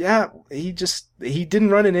 Yeah, he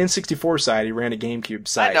didn't run an N64 site. He ran a GameCube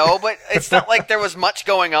site. I know, but it's not like there was much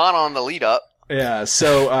going on the lead up. Yeah,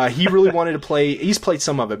 so he really wanted to play. He's played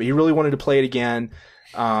some of it, but he really wanted to play it again.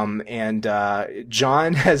 And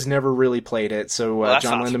John has never really played it, so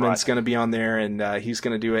John Lindeman's going to be on there, and he's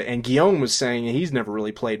going to do it. And Guillaume was saying he's never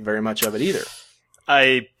really played very much of it either.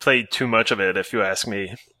 I played too much of it, if you ask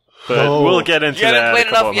me. But we'll get into that. You haven't played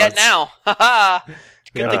enough yet now.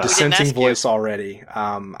 You have a dissenting voice already.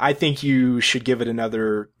 I think you should give it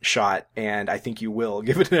another shot, and I think you will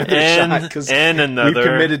give it another shot because we've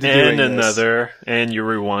committed to doing this. And you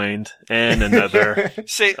rewind, and another.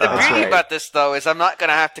 See, the beauty about this, though, is I'm not going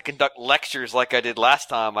to have to conduct lectures like I did last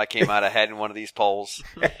time I came out ahead in one of these polls.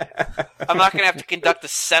 I'm not going to have to conduct a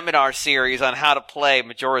seminar series on how to play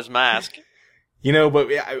Majora's Mask. But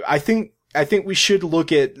I think we should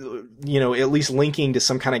look at, at least linking to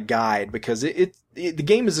some kind of guide because the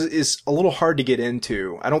game is a little hard to get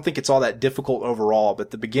into. I don't think it's all that difficult overall, but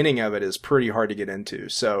the beginning of it is pretty hard to get into.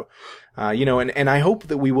 So, and I hope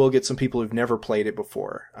that we will get some people who've never played it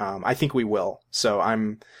before. I think we will. So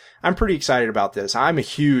I'm pretty excited about this. I'm a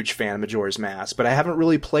huge fan of Majora's Mask, but I haven't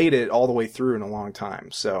really played it all the way through in a long time.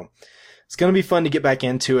 So it's going to be fun to get back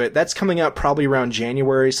into it. That's coming out probably around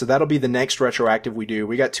January, so that'll be the next retroactive we do.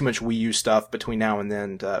 We got too much Wii U stuff between now and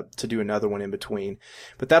then to do another one in between.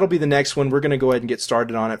 But that'll be the next one. We're going to go ahead and get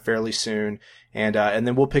started on it fairly soon, and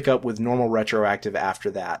then we'll pick up with normal retroactive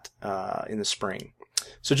after that in the spring.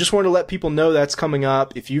 So just wanted to let people know that's coming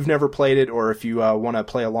up. If you've never played it or if you want to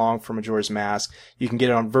play along for Majora's Mask, you can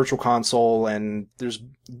get it on Virtual Console, and there's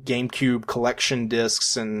GameCube collection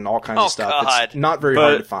discs and all kinds of stuff. God. It's not very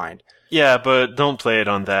hard to find. Yeah, but don't play it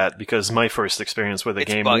on that because my first experience with the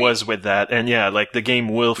game was with that, and the game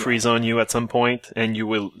will freeze on you at some point, and you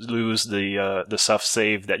will lose the stuff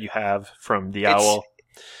saved that you have from the owl.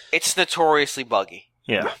 It's notoriously buggy.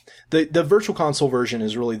 Yeah, the Virtual Console version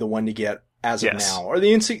is really the one to get as of now, or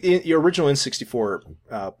the original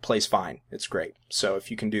N64 plays fine. It's great. So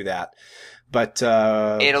if you can do that. But you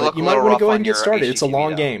might want to go ahead and get started. It's a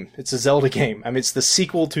long game. It's a Zelda game. I mean, it's the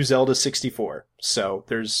sequel to Zelda 64. So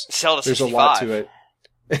there's a lot to it.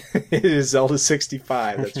 It is Zelda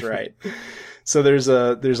 65. That's right. So there's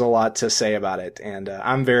a lot to say about it, and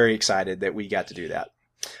I'm very excited that we got to do that.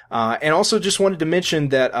 And also just wanted to mention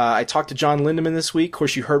that I talked to John Lindeman this week. Of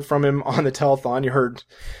course, you heard from him on the telethon. You heard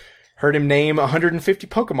him name 150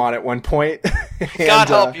 Pokemon at one point. God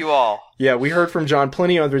help you all. Yeah, we heard from John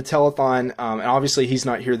plenty on the telethon, and obviously he's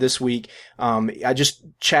not here this week. I just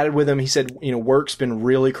chatted with him. He said, work's been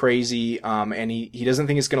really crazy, and he doesn't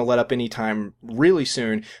think it's going to let up anytime really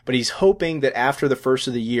soon, but he's hoping that after the first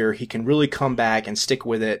of the year, he can really come back and stick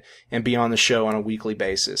with it and be on the show on a weekly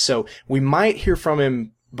basis. So we might hear from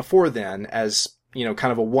him before then as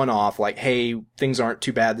kind of a one-off, like, hey, things aren't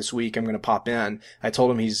too bad this week, I'm going to pop in. I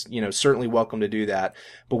told him he's, certainly welcome to do that.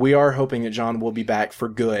 But we are hoping that John will be back for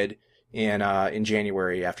good in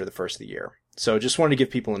January after the first of the year. So just wanted to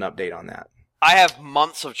give people an update on that. I have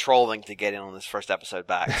months of trolling to get in on this first episode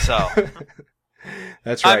back, so.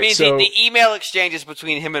 That's right. I mean, so, the email exchanges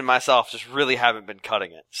between him and myself just really haven't been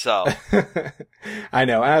cutting it, so. I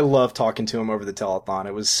know. I love talking to him over the telethon.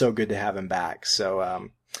 It was so good to have him back. So,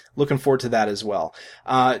 looking forward to that as well.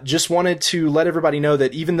 Just wanted to let everybody know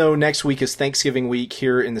that even though next week is Thanksgiving week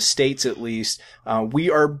here in the States at least,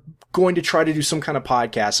 we are going to try to do some kind of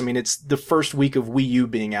podcast. I mean, it's the first week of Wii U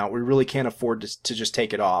being out. We really can't afford to just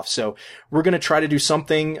take it off. So we're going to try to do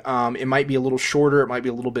something. It might be a little shorter. It might be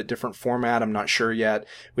a little bit different format. I'm not sure yet.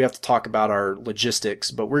 We have to talk about our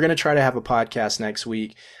logistics, but we're going to try to have a podcast next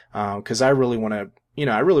week. 'Cause I really want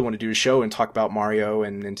to do a show and talk about Mario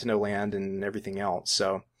and Nintendo Land and everything else.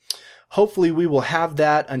 So hopefully we will have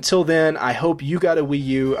that. Until then, I hope you got a Wii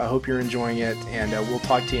U. I hope you're enjoying it. And we'll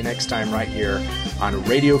talk to you next time right here on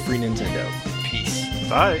Radio Free Nintendo. Peace.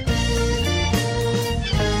 Bye.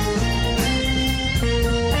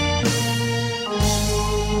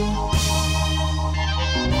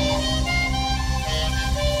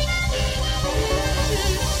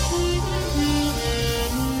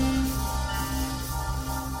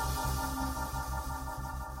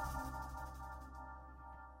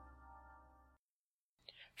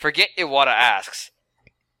 Forget Iwata asks.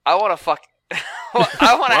 I want to fuck.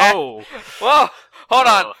 I want to. Whoa! Hold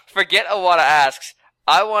on. Forget Iwata asks.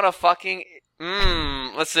 I want to fucking.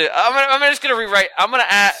 Let's see. I'm just gonna rewrite. I'm gonna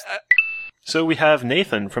add. So we have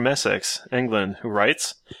Nathan from Essex, England, who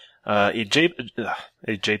writes, a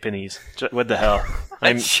Japanese. What the hell?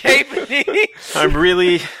 Japanese. I'm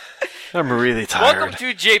really tired. Welcome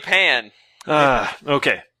to Japan.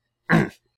 Okay.